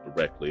system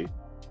directly.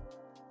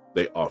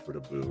 They offered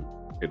a boon,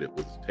 and it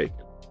was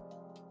taken.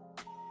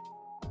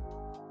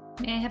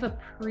 May I have a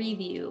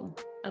preview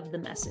of the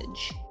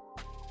message?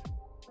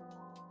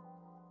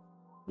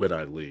 When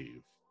I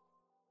leave,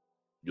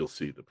 you'll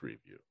see the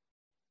preview.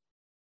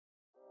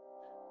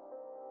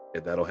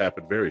 And that'll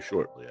happen very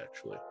shortly,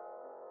 actually.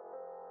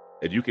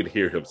 And you can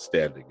hear him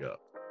standing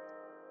up.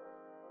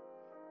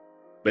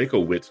 Make a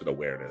wits and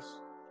awareness.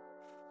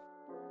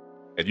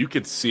 And you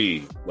can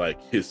see,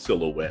 like, his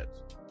silhouette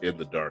in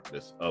the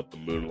darkness of the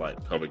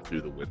moonlight coming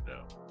through the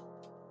window.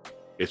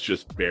 It's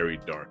just very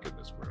dark in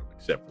this room,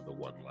 except for the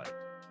one light.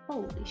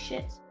 Holy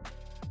shit.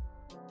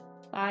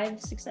 5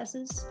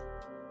 successes?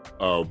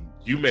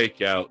 You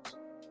make out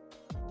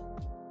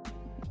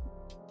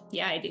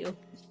Yeah, I do.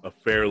 a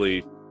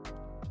fairly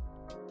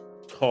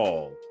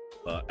tall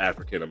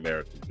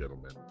African-American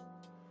gentleman,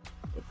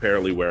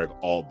 apparently wearing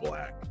all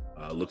black.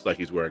 Looks like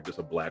he's wearing just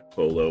a black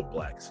polo,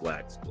 black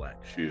slacks,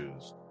 black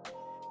shoes.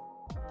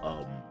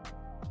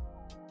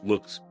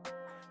 Looks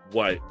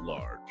quite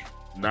large.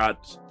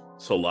 Not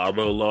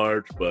Solamo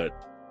large, but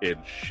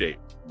in shape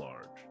large.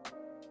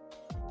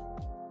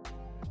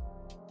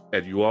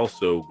 And you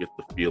also get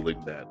the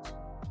feeling that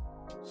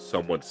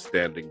someone's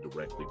standing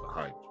directly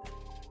behind you.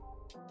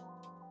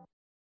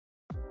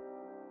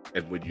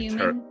 And when you Human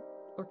turn,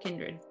 or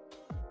kindred?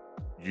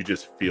 you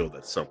just feel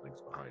that something's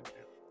behind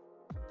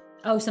you.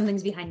 Oh,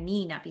 something's behind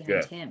me, not behind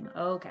Yeah. him.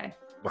 Oh, okay.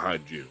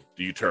 Behind you.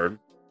 Do you turn?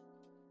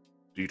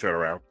 Do you turn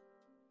around?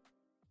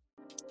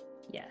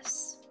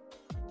 Yes.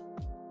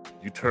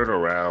 You turn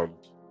around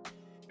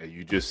and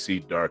you just see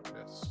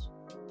darkness.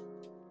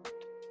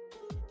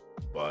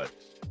 But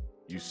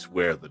you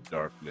swear the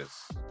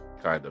darkness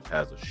kind of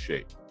has a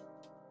shape.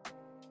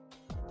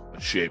 A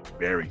shape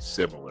very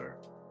similar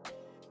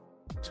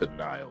to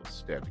Niles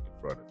standing in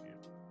front of you.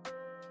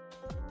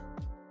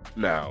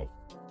 Now,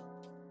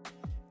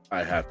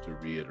 I have to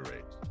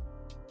reiterate,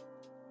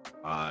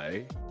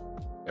 I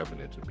am an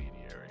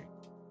intermediary,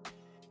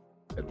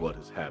 and what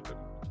has happened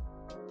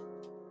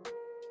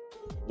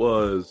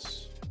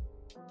was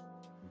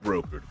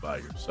brokered by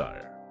your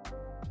sire.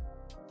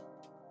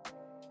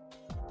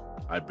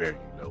 I bear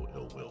you no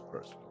ill will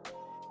personally,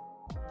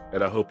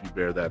 and I hope you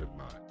bear that in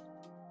mind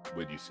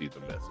when you see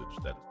the message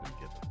that has been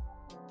given.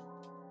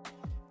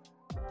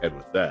 And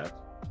with that,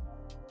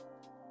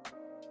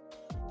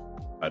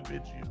 I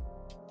bid you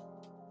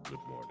good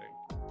morning.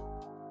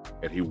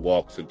 And he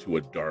walks into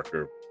a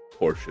darker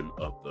portion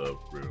of the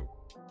room.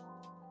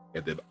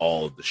 And then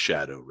all of the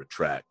shadow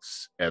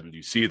retracts. And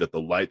you see that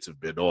the lights have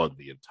been on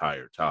the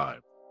entire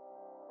time.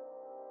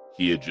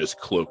 He had just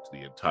cloaked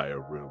the entire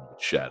room with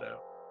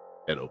shadow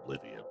and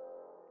oblivion.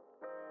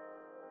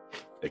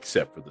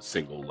 Except for the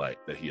single light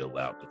that he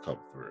allowed to come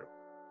through.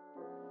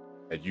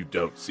 And you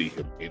don't see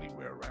him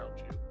anywhere around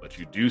you. But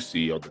you do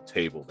see on the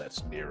table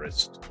that's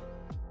nearest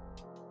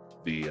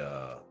the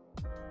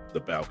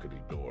balcony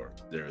door,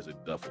 there is a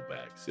duffel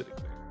bag sitting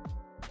there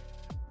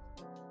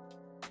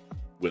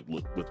with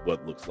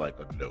what looks like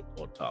a note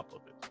on top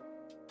of it.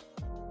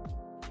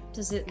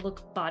 Does it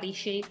look body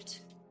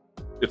shaped?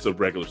 It's a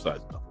regular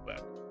sized duffel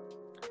bag.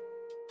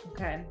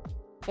 Okay.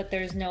 But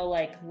there's no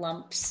like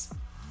lumps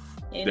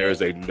in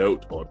There's it? a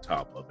note on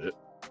top of it.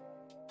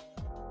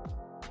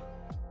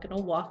 I'm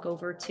gonna walk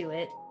over to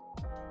it.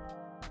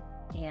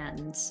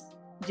 And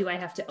do I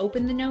have to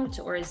open the note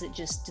or is it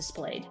just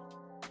displayed?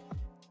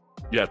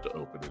 You have to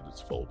open it, it's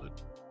folded.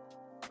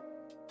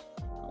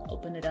 I'll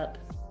open it up.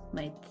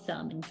 My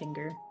thumb and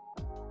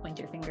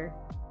pointer finger.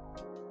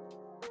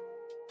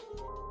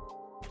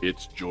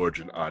 It's George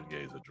and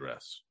Anye's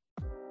address.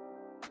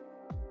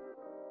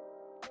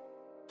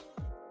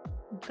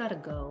 I've gotta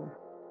go.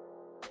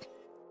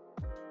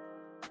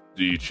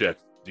 Do you check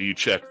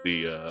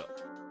the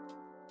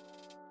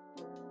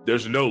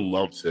there's no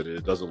lumps in it.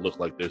 It doesn't look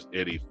like there's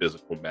any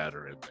physical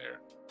matter in there.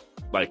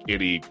 Like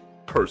any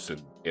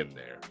person in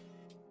there.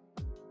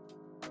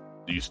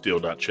 Do you still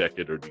not check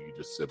it, or do you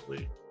just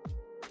simply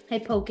I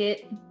poke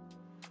it.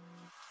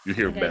 you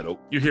hear Okay.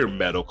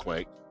 metal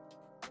clank.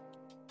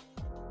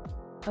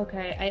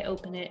 Okay, I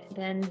open it.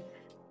 Then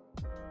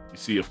You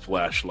see a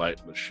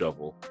flashlight and a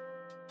shovel.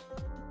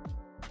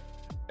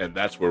 And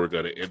that's where we're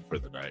going to end for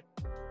the night.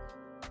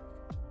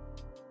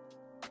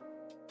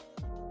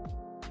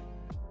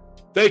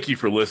 Thank you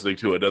for listening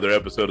to another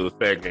episode of the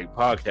Fan Gang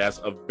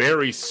Podcast, a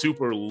very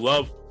super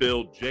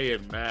love-filled Jay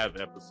and Mav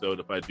episode,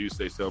 if I do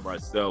say so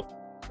myself.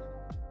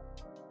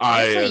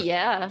 Honestly,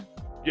 yeah.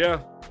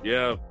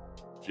 Yeah.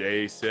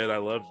 Jay said I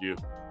loved you.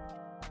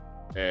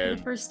 for And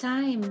the first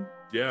time.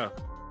 yeah.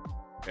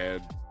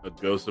 And a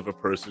ghost of a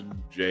person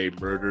Jay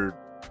murdered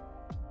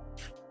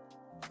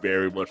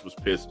very much was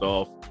pissed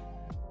off.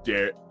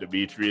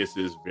 Demetrius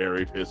is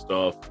very pissed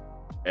off.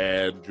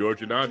 And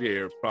George and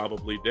Anya are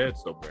probably dead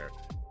somewhere.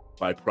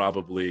 By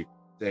probably,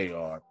 they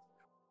are.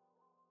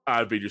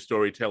 I've been your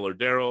storyteller,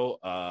 Daryl.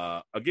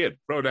 Again,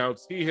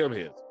 pronouns he, him,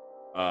 his.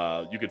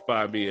 You can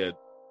find me at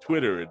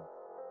Twitter and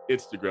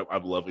Instagram.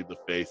 I'm loving the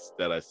face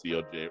that I see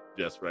on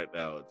Jess right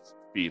now. It's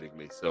feeding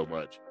me so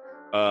much.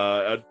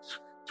 At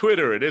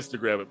Twitter and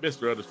Instagram at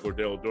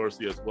Mr._Daryl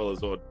Dorsey, as well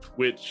as on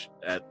Twitch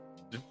at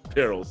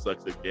Daryl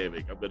Sucks at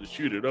Gaming. I'm going to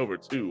shoot it over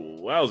to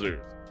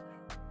Wowzers.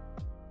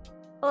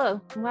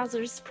 Hello,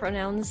 Wowzers,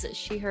 pronouns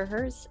she, her,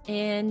 hers,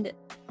 and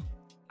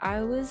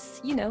I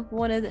was,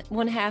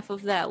 one half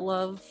of that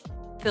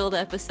love-filled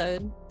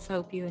episode, so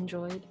hope you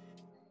enjoyed.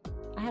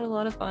 I had a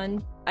lot of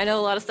fun. I know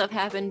a lot of stuff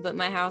happened, but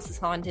my house is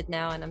haunted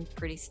now, and I'm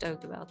pretty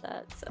stoked about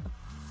that, so.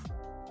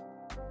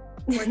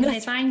 Where can they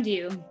find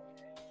you?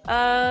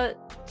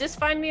 Just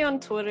find me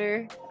on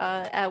Twitter,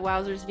 at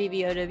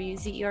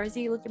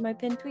WowzersVVOWZERZ. Look at my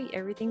pinned tweet.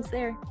 Everything's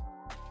there.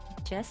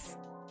 Jess?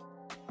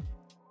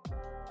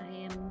 I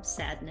am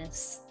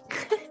Sadness.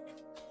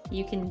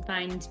 You can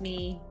find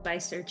me by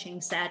searching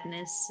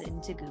Sadness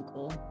into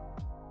Google.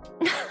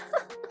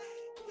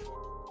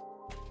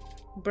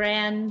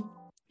 Bran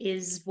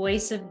is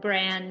voice of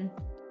Bran.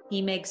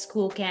 He makes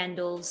cool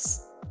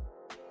candles.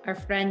 Our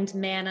friend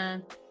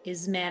Mana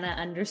is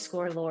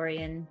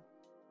Mana_Lorian.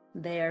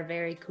 They are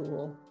very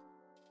cool.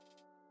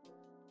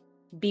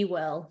 Be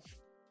well.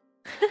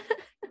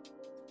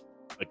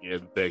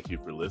 Again, thank you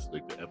for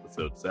listening to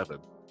episode 7.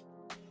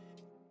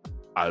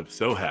 I'm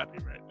so happy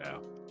right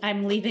now.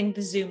 I'm leaving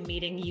the Zoom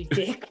meeting, you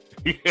dick.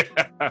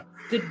 Yeah.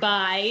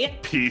 Goodbye.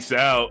 Peace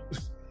out.